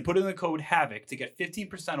and put in the code HAVOC to get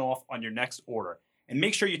 15% off on your next order. And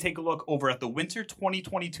make sure you take a look over at the Winter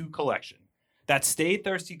 2022 collection. That's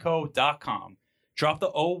staythirstyco.com. Drop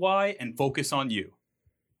the OY and focus on you.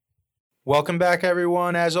 Welcome back,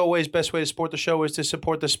 everyone. As always, best way to support the show is to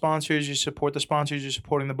support the sponsors. You support the sponsors, you're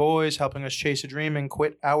supporting the boys, helping us chase a dream and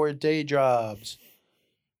quit our day jobs.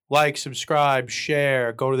 Like, subscribe,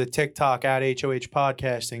 share. Go to the TikTok at HOH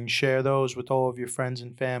Podcasting. Share those with all of your friends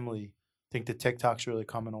and family. I think the TikTok's really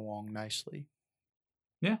coming along nicely.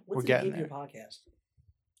 Yeah. We're What's getting the name of there. your podcast?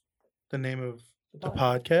 The name of the podcast.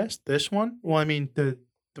 podcast? This one? Well, I mean, the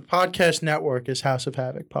podcast network is House of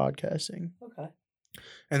Havoc Podcasting. Okay.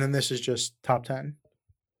 And then this is just top 10.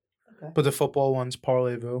 Okay. But the football one's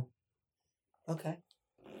Parlez-vous. Okay.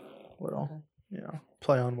 Little, Okay. you know,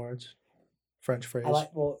 play on words. French phrase. I like.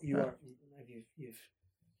 Well, Yeah. you've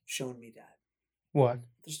shown me that What? at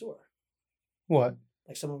the store. What?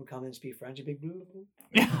 Like someone would come in and speak French and be blue.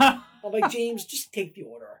 Yeah. I'm like, James, just take the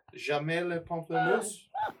order. Jamais le pamplemousse.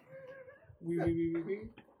 Oui, oui, oui, oui, oui.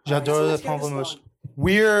 J'adore so le let's get this pamplemousse. done.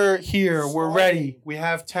 We're here. We're Starting. ready. We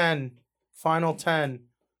have 10. Final 10.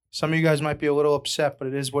 Some of you guys might be a little upset, but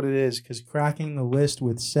it is what it is, because cracking the list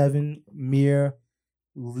with 7 mere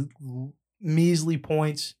measly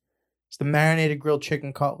points. It's the marinated grilled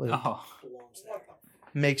chicken cutlet. Oh. Belongs there.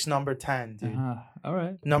 Makes number 10, dude. All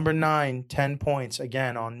right. Number 9, 10 points,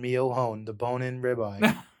 again, on meal hone, the bone-in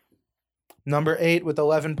ribeye. Number 8 with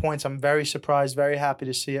 11 points. I'm very surprised, very happy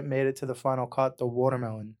to see it made it to the final cut, the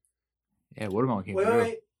watermelon. Yeah, watermelon came Wait, through.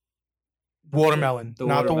 wait. Watermelon, The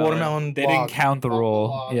not the watermelon They blog. didn't count the Not the roll.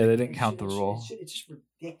 log. Yeah, they didn't count the roll. It's just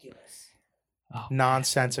ridiculous.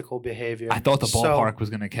 Nonsensical behavior. I thought the So- ballpark was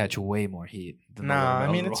gonna catch way more heat. Than the Nah, I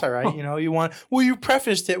watermelon mean, it's all roll. right. You know, you want. Well, you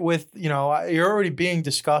prefaced it with, you know, you're already being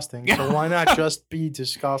disgusting. So why not just be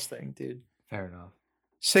disgusting, dude? Fair enough.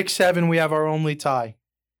 6, 7, we have our only tie.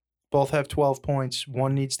 Both have 12 points.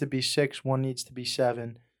 One needs to be 6, one needs to be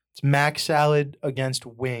 7. It's mac salad against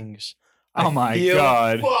wings. I Oh my feel-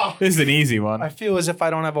 god. Fuck. This is an easy one. I feel as if I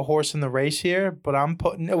don't have a horse in the race here, but I'm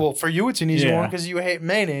putting. Well, for you, it's an easy Yeah. one because you hate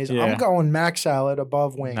mayonnaise. Yeah. I'm going mac salad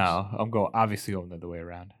above wings. No, I'm obviously going the other way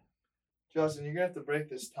around. Justin, you're gonna have to break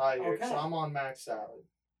this tie here, because Okay. I'm on max salad.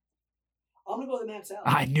 I'm gonna go with the max out.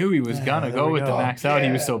 I knew he was Yeah, gonna there go we with the go. max out.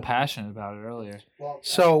 He was Yeah. so passionate about it earlier. Well,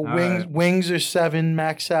 So All wings right. wings are 7,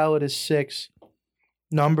 mac salad is 6.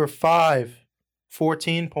 Number 5,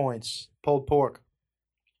 14 points. Pulled pork.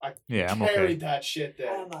 Yeah, I'm carried okay. that shit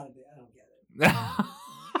there. I don't get it.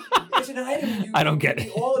 It's an item. I don't get We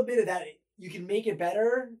it. all admitted that you can make it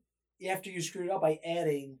better after you screw it up by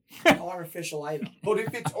adding an artificial item. But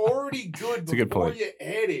if it's already good a good before point. you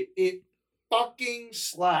add it, it fucking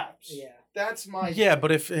slaps. Yeah. That's my. Yeah,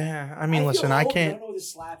 but if I mean, feel listen, I old, can't. I don't know what the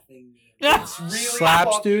slap thing means. It's really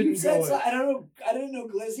Slaps, fucking dude? You said good. I don't know. I didn't know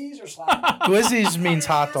glizzies or slapping. Glizzies means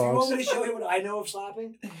hot Do you want dogs. me to show you what I know of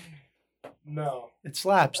slapping? No. It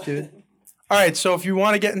slaps, dude. All right, so if you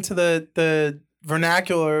want to get into the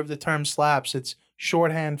vernacular of the term slaps, it's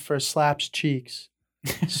shorthand for slaps cheeks.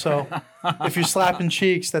 So if you're slapping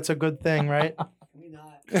cheeks, that's a good thing, right? Can we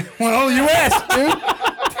not? Well, you asked,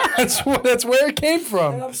 dude. That's where it came And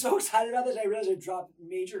from. I'm so excited about this. I realized I dropped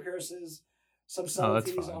major curses, some Oh, that's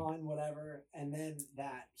subtleties fine. on whatever, and then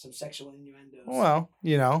some sexual innuendos. Well,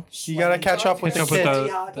 you know, you gotta catch up with the Pick up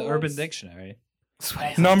with kids. the Urban Dictionary.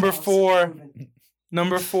 That's Number how it's 4. proven.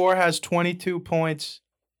 Number 4 has 22 points.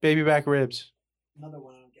 Baby back ribs. Another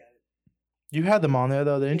one, I don't get it. You had them on there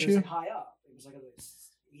though, didn't It was you? like high up. It was like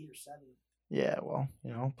 8 or 7. Yeah, well,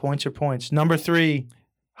 you know, points are points. Number 3,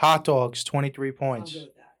 hot dogs, 23 I'm points. good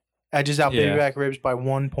with that. Edges out Yeah. baby back ribs by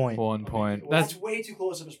 1 point. 1 point. Well, That's that's way too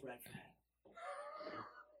close of a spread for me.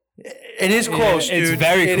 It is close, Yeah, it's dude.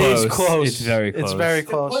 very It close. is close. It's very It's close. very To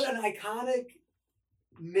close. put an iconic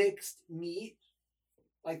mixed meat,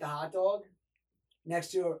 like the hot dog,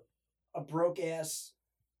 next to a broke ass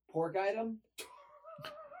pork item,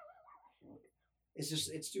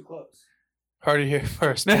 it's too close. Heard it here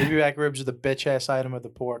first. Baby back ribs are the bitch ass item of the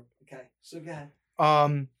pork. Okay, so go ahead.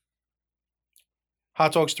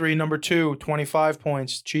 Hot dogs 3, number 2, 25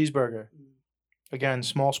 points. Cheeseburger. Again,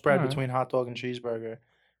 small spread Alright. between hot dog and cheeseburger.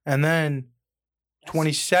 And then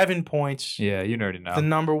 27 points. yeah, you already know. The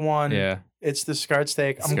number 1. Yeah. It's the skirt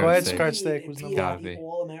steak. I'm Skirt glad steak. skirt steak was It number beat 1. out Gotta be. the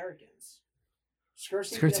All Americans. Skirt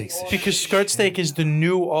steak. Skirt beat out the steak's- All-Americans. Because skirt steak is the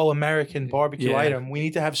new all-American barbecue Yeah. item. We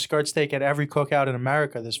need to have skirt steak at every cookout in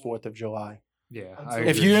America this 4th of July. Yeah. I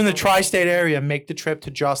If agree. you're in the tri-state area, make the trip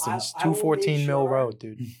to Justin's, I will 214 make Mill sure- Road,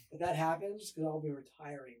 dude. If that happens, because I'll be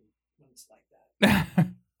retiring when it's like that.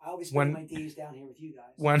 I'll be spending When- my days down here with you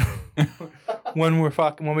guys. When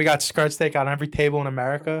when we got skirt steak on every table in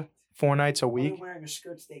America, 4 nights a I'll be week, wearing a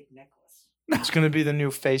skirt steak necklace. it's gonna be the new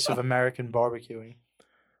face of American barbecuing.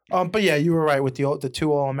 But yeah, you were right with the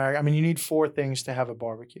 2 all-American. I mean, you need 4 things to have a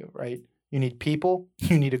barbecue, right? You need people,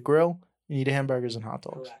 you need a grill, you need hamburgers and hot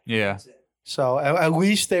dogs. Correct. Yeah. That's it. So at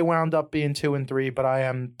least they wound up being 2 and 3, but I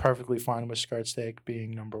am perfectly fine with skirt steak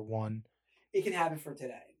being number 1. It can happen for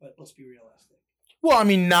today, but let's be realistic. Well, I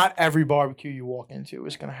mean, not every barbecue you walk into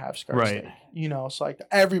is gonna have skirt Right. steak. You know, it's like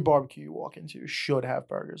every barbecue you walk into should have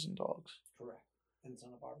burgers and dogs. Correct. And it's on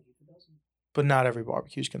a barbecue that doesn't. But not every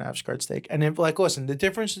barbecue is gonna have skirt steak. And if like, listen, the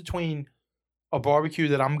difference between a barbecue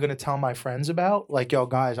that I'm gonna tell my friends about, like, yo,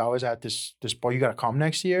 guys, I was at this bar, you gotta come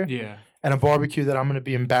next year, Yeah. and a barbecue that I'm gonna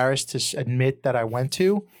be embarrassed to admit that I went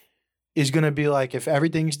to, is gonna be like if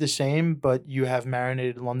everything's the same, but you have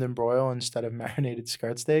marinated London broil instead of marinated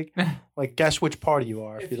skirt steak. Like, guess which party you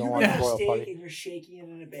are if you don't you want the bring a broil steak party. and you're shaking it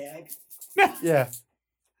in a bag, Yeah.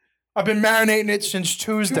 I've been marinating it since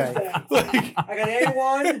Tuesday. Like, I got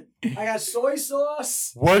A1, I got soy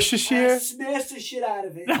sauce. I Worcestershire. smashed the shit out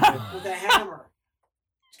of it with a hammer.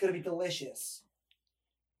 It's gonna be delicious.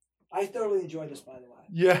 I thoroughly enjoyed this, by the way.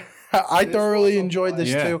 Yeah, I This thoroughly was a enjoyed this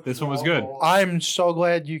Yeah. too. This one was good. I'm so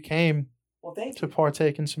glad you came Well, thank to you.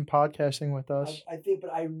 partake in some podcasting with us. I think,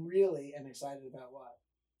 but I really am excited about what?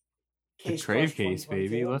 The Case crave Crush case,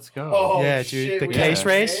 baby. 2022. Let's go. Oh, Yeah, dude, shit, the we case have a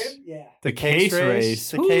race? game? Yeah. The case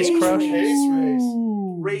race. The case Case crush. race. Case race.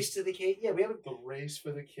 Race to the case. Yeah, we have a The race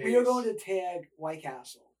for the case. We are going to tag White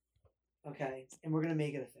Castle, okay, and we're gonna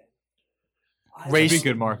make it a thing. That'd Race- be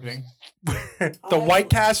good marketing. The White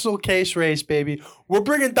Castle case race, baby. We're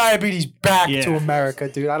bringing diabetes back to Yeah. America,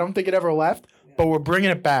 dude. I don't think it ever left, but we're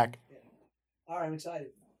bringing it back. All right, I'm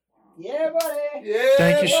excited. Yeah, buddy. Yeah,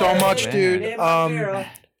 Thank you so buddy. much, Man. dude. Yeah, my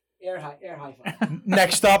Vera. Air high five.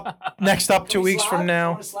 Next up, 2 weeks from I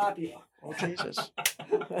now. want to slap you. Oh, Jesus.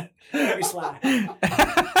 Every slap.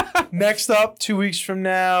 Next up, 2 weeks from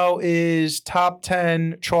now, is top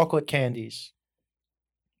 10 chocolate candies.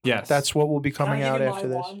 Yes. That's what will be Can I coming give out you after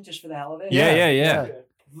my this. one, just for the hell of it? Yeah.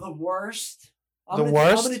 The worst. The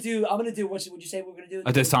worst? I'm gonna do. What would you say we're gonna do? A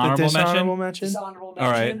The dishonorable dishonorable mention. mention? Dishonorable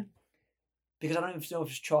All mention. right. Because I don't even know if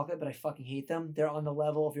it's chocolate, but I fucking hate them. They're on the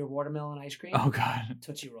level of your watermelon ice cream. Oh God.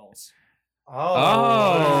 Tootsie Rolls.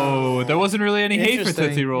 Oh, there wasn't really any hate for Interesting.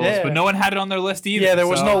 Tootsie Rolls, Yeah. but no one had it on their list either. Yeah, there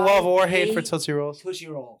was so- no love or hate I for hate Tootsie Rolls. Tootsie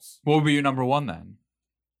Rolls. What would be your number one then?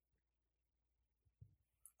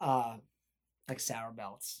 Like sour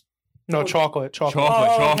belts. No, chocolate. Chocolate. Oh,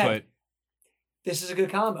 okay. Chocolate. This is a good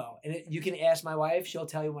combo. And you can ask my wife. She'll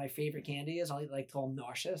tell you what my favorite candy is. I like to call them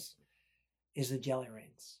nauseous. Is the jelly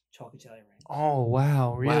rings. Chocolate jelly rings. Oh,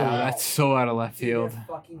 wow. Really? Wow, that's so out of left Dude, field. they're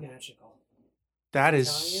fucking magical. That is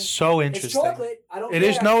telling you. so It's interesting. chocolate. I don't It care.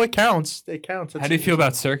 is. No, it counts. It counts. How do you feel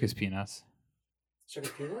about circus peanuts? Sugar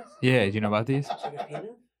peanuts? Yeah, do you know about these? Sugar peanuts?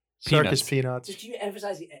 Circus Peanuts. peanuts. Just can you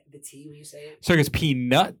emphasize the T when you say it? Circus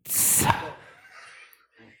peanuts.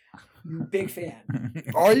 Big fan.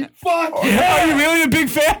 Are you? Fuck. Are you really a big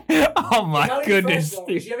fan? Oh my How do you goodness. first,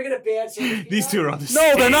 though? Did you ever get a bad circus These two are on the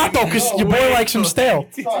No, they're not though, because No your boy way. likes some stale.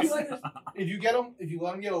 Toss. You like this? If you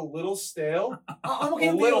let them get a little stale, I'm a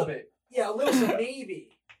okay with little bit. Yeah, a little, so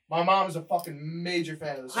maybe. My mom is a fucking major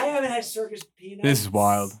fan of this. I haven't had circus peanuts. This is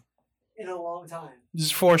wild. In a long time. This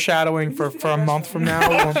is foreshadowing for a month from now.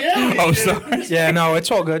 Yeah, Oh, dude. sorry. Yeah, no, it's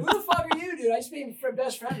all Who good. the fuck are you, dude? I just made a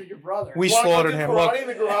best friend with your brother. We Wanna go slaughtered do him. karate Look, in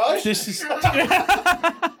the garage?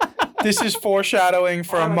 this is foreshadowing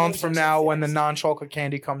for a I'm month against from this, now when the yes. non-chocolate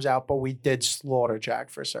candy comes out. But we did slaughter Jack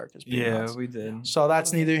for circus peanuts. we did. So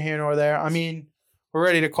that's neither here nor there. I mean, we're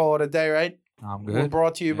ready to call it a day, right? I'm We're good.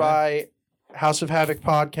 brought to you Yeah. by House of Havoc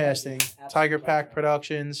Podcasting, Absolutely. Tiger Pack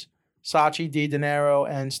Productions, Sachi D. De Niro,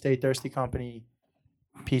 and Stay Thirsty Company.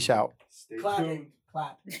 Peace out. Stay Clap tuned. it.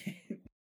 Clap.